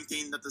recurring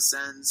theme that the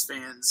Sens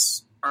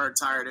fans are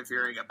tired of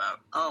hearing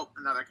about. Oh,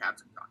 another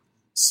captain gone.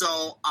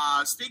 So,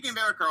 speaking of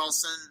Erik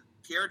Karlsson,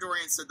 Pierre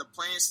Dorion said the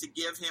plan is to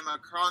give him a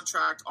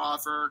contract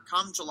offer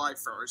come July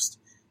 1st.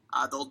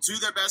 They'll do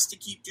their best to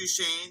keep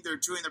Duchesne. They're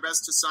doing their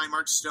best to sign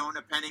Mark Stone,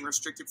 a pending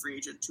restricted free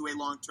agent, to a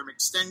long-term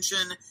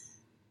extension.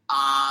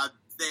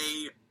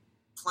 They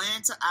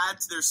plan to add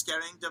to their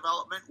scouting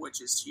development,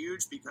 which is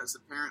huge because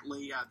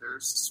apparently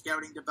their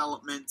scouting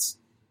development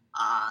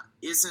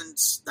isn't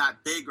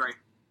that big right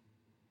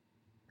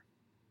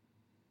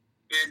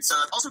It's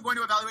also going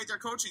to evaluate their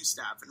coaching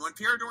staff. And when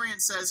Pierre Dorian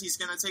says he's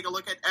going to take a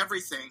look at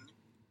everything,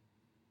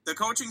 the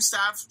coaching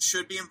staff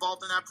should be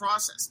involved in that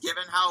process,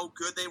 given how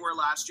good they were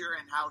last year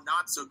and how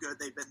not so good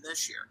they've been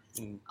this year.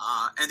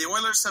 And the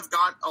Oilers have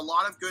got a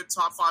lot of good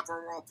top 5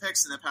 overall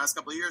picks in the past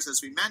couple of years,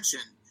 as we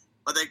mentioned,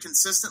 but they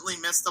consistently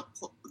miss the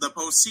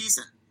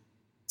postseason.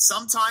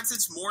 Sometimes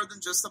it's more than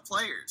just the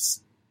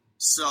players.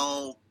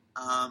 So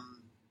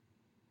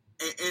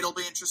it'll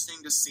be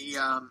interesting to see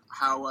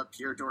how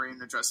Pierre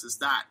Dorian addresses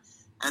that.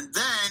 And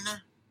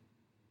then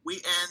we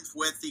end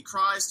with the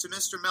cries to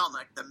Mr.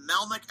 Melnyk. The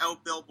Melnyk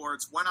out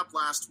billboards went up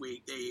last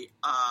week. They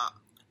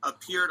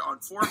appeared on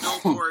 4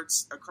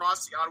 billboards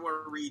across the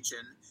Ottawa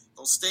region.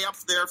 They'll stay up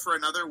there for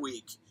another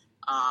week.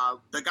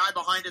 The guy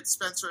behind it,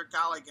 Spencer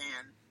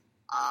Callaghan,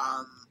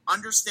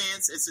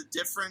 understands it's a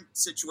different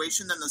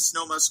situation than the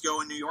Snow Must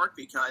Go in New York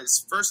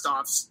because, first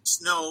off,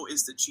 Snow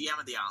is the GM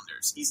of the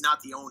Islanders. He's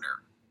not the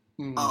owner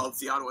of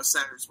the Ottawa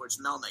Senators, which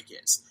Melnyk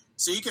is.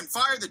 So you can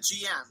fire the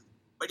GM,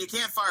 but you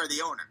can't fire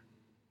the owner.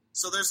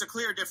 So there's a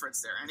clear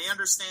difference there, and he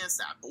understands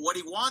that. But what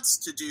he wants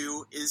to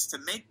do is to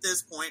make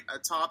this point a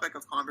topic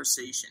of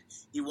conversation.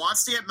 He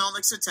wants to get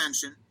Melnyk's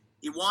attention.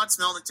 He wants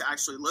Melnyk to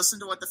actually listen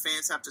to what the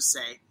fans have to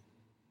say.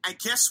 And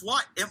guess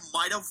what? It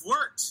might have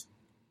worked.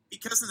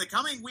 Because in the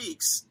coming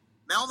weeks,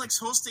 Melnyk's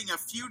hosting a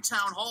few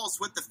town halls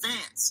with the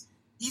fans.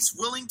 He's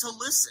willing to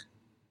listen.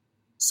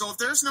 So if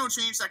there's no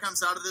change that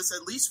comes out of this,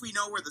 at least we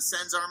know where the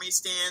Sens Army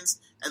stands.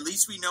 At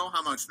least we know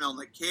how much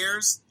Melnyk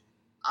cares.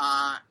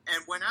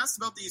 And when asked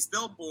about these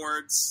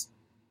billboards,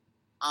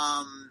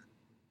 a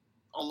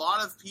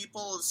lot of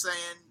people are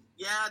saying,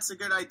 yeah, it's a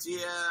good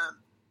idea.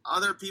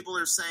 Other people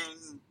are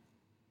saying,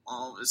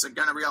 well, is it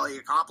going to really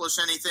accomplish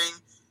anything?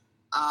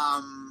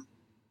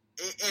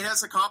 It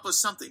has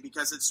accomplished something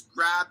because it's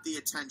grabbed the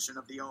attention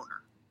of the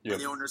owner. Yep.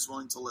 And the owner's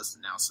willing to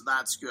listen now, so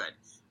that's good.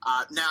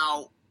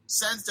 Now,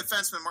 Sens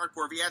defenseman Mark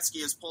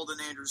Borowiecki has pulled an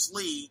Anders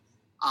Lee.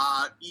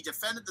 He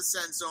defended the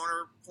Sens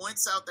owner,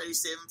 points out that he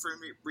saved him from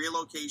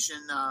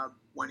relocation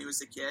when he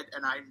was a kid,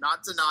 and I'm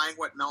not denying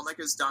what Melnyk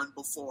has done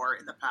before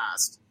in the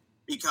past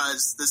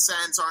because the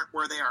Sens aren't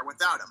where they are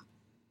without him.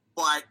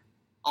 But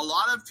a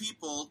lot of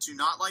people do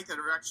not like the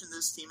direction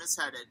this team is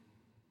headed.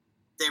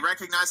 They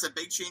recognize that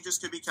big changes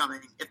could be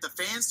coming. If the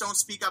fans don't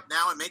speak up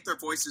now and make their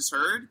voices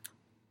heard,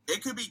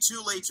 it could be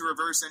too late to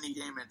reverse any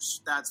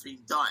damage that's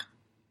being done.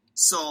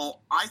 So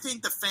I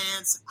think the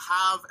fans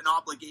have an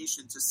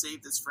obligation to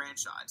save this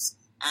franchise.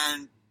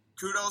 And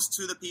kudos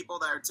to the people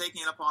that are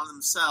taking it upon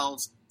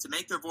themselves to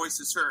make their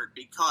voices heard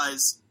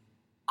because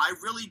I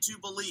really do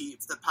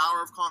believe the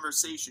power of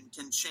conversation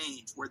can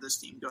change where this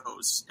team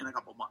goes in a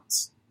couple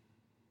months.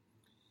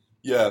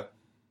 Yeah.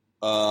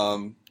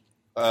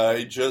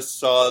 I just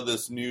saw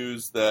this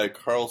news that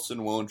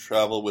Carlson won't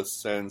travel with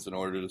Sens in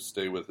order to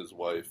stay with his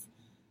wife.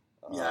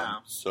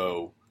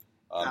 So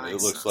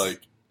it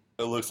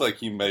looks like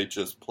he may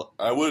just play.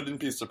 I wouldn't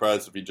be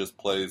surprised if he just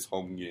plays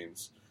home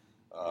games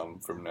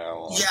from now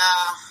on.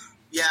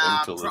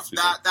 Yeah.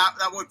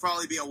 That would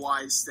probably be a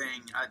wise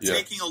thing.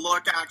 Taking a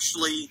look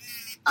actually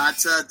at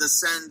the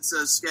Sens'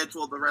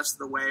 schedule the rest of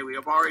the way. We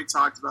have already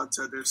talked about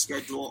their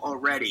schedule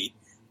already.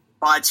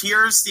 But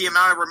here's the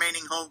amount of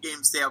remaining home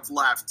games they have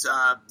left.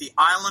 The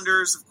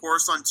Islanders, of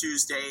course, on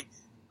Tuesday.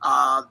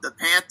 The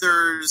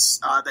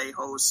Panthers, they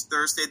host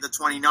Thursday the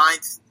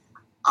 29th.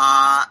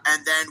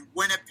 And then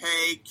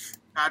Winnipeg,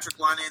 Patrick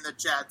Laine and the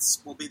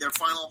Jets will be their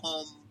final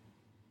home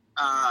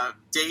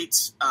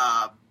date,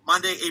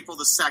 Monday, April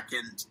the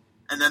 2nd.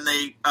 And then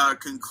they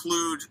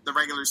conclude the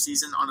regular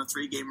season on a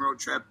 3-game road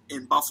trip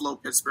in Buffalo,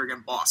 Pittsburgh,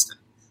 and Boston.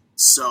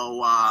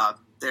 So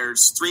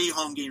there's 3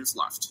 home games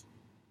left.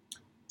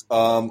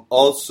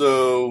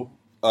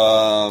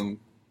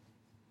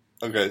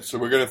 Okay, so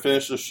we're going to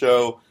finish the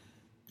show.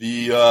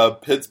 The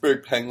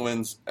Pittsburgh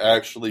Penguins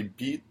actually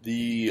beat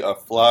the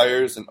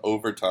Flyers in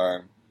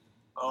overtime.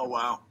 Oh,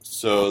 wow.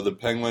 So the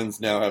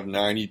Penguins now have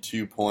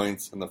 92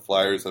 points, and the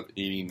Flyers have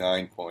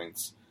 89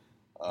 points.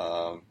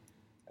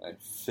 I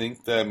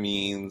think that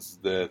means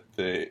that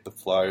the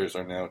Flyers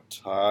are now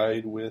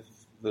tied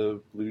with the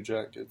Blue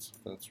Jackets,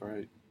 if that's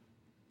right.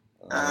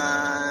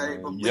 I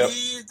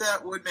believe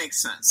that would make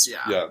sense,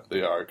 yeah. Yeah,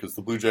 they are, because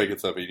the Blue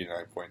Jackets have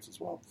 89 points as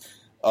well.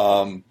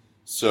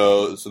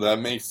 So that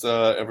makes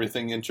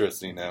everything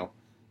interesting now.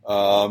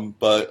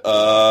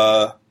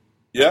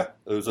 Yeah,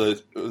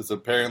 it was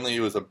apparently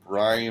a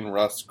Brian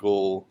Rust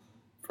goal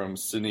from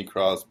Sidney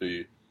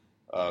Crosby.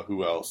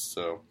 Who else?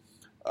 So,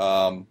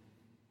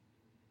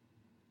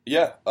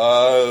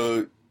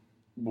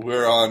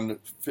 we're on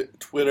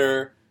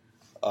Twitter,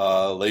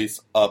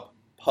 Lace Up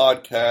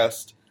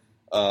Podcast.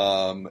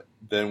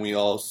 Then we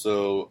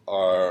also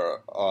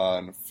are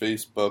on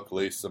Facebook,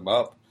 Lace Them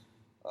Up.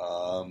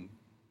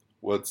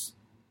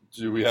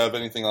 Do we have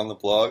anything on the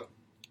blog?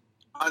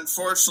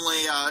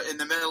 Unfortunately, in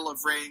the middle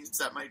of ratings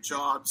at my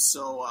job,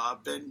 so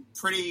I've been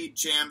pretty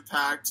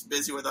jam-packed,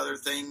 busy with other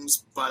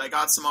things, but I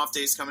got some off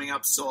days coming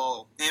up, so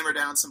I'll hammer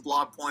down some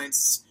blog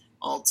points.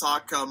 I'll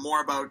talk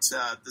more about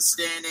the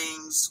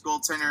standings,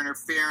 goaltender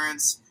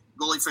interference,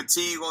 goalie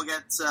fatigue. We'll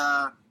get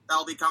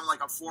that'll become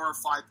like a 4 or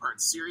 5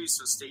 part series,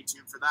 so stay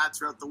tuned for that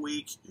throughout the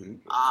week.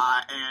 Mm-hmm.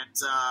 And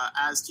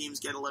as teams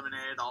get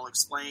eliminated, I'll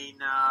explain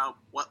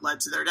what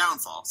led to their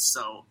downfall.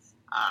 So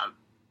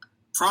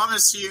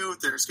promise you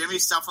there's going to be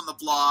stuff on the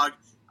blog.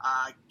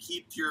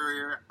 Keep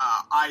your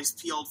eyes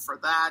peeled for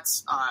that.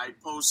 I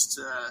post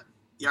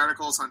the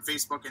articles on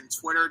Facebook and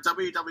Twitter,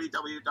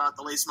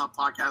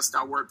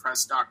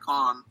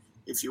 www.thelaceemuppodcast.wordpress.com.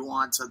 If you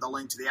want the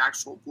link to the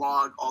actual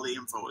blog, all the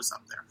info is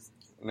up there.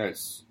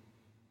 Nice.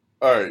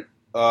 All right.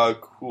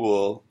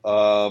 Cool.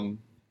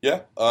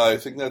 I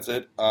think that's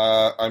it.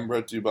 I'm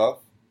Brett Duboff.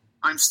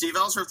 I'm Steve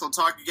Ellsworth. We'll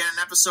talk again in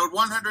episode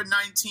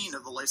 119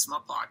 of the Lace 'em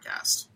Up Podcast.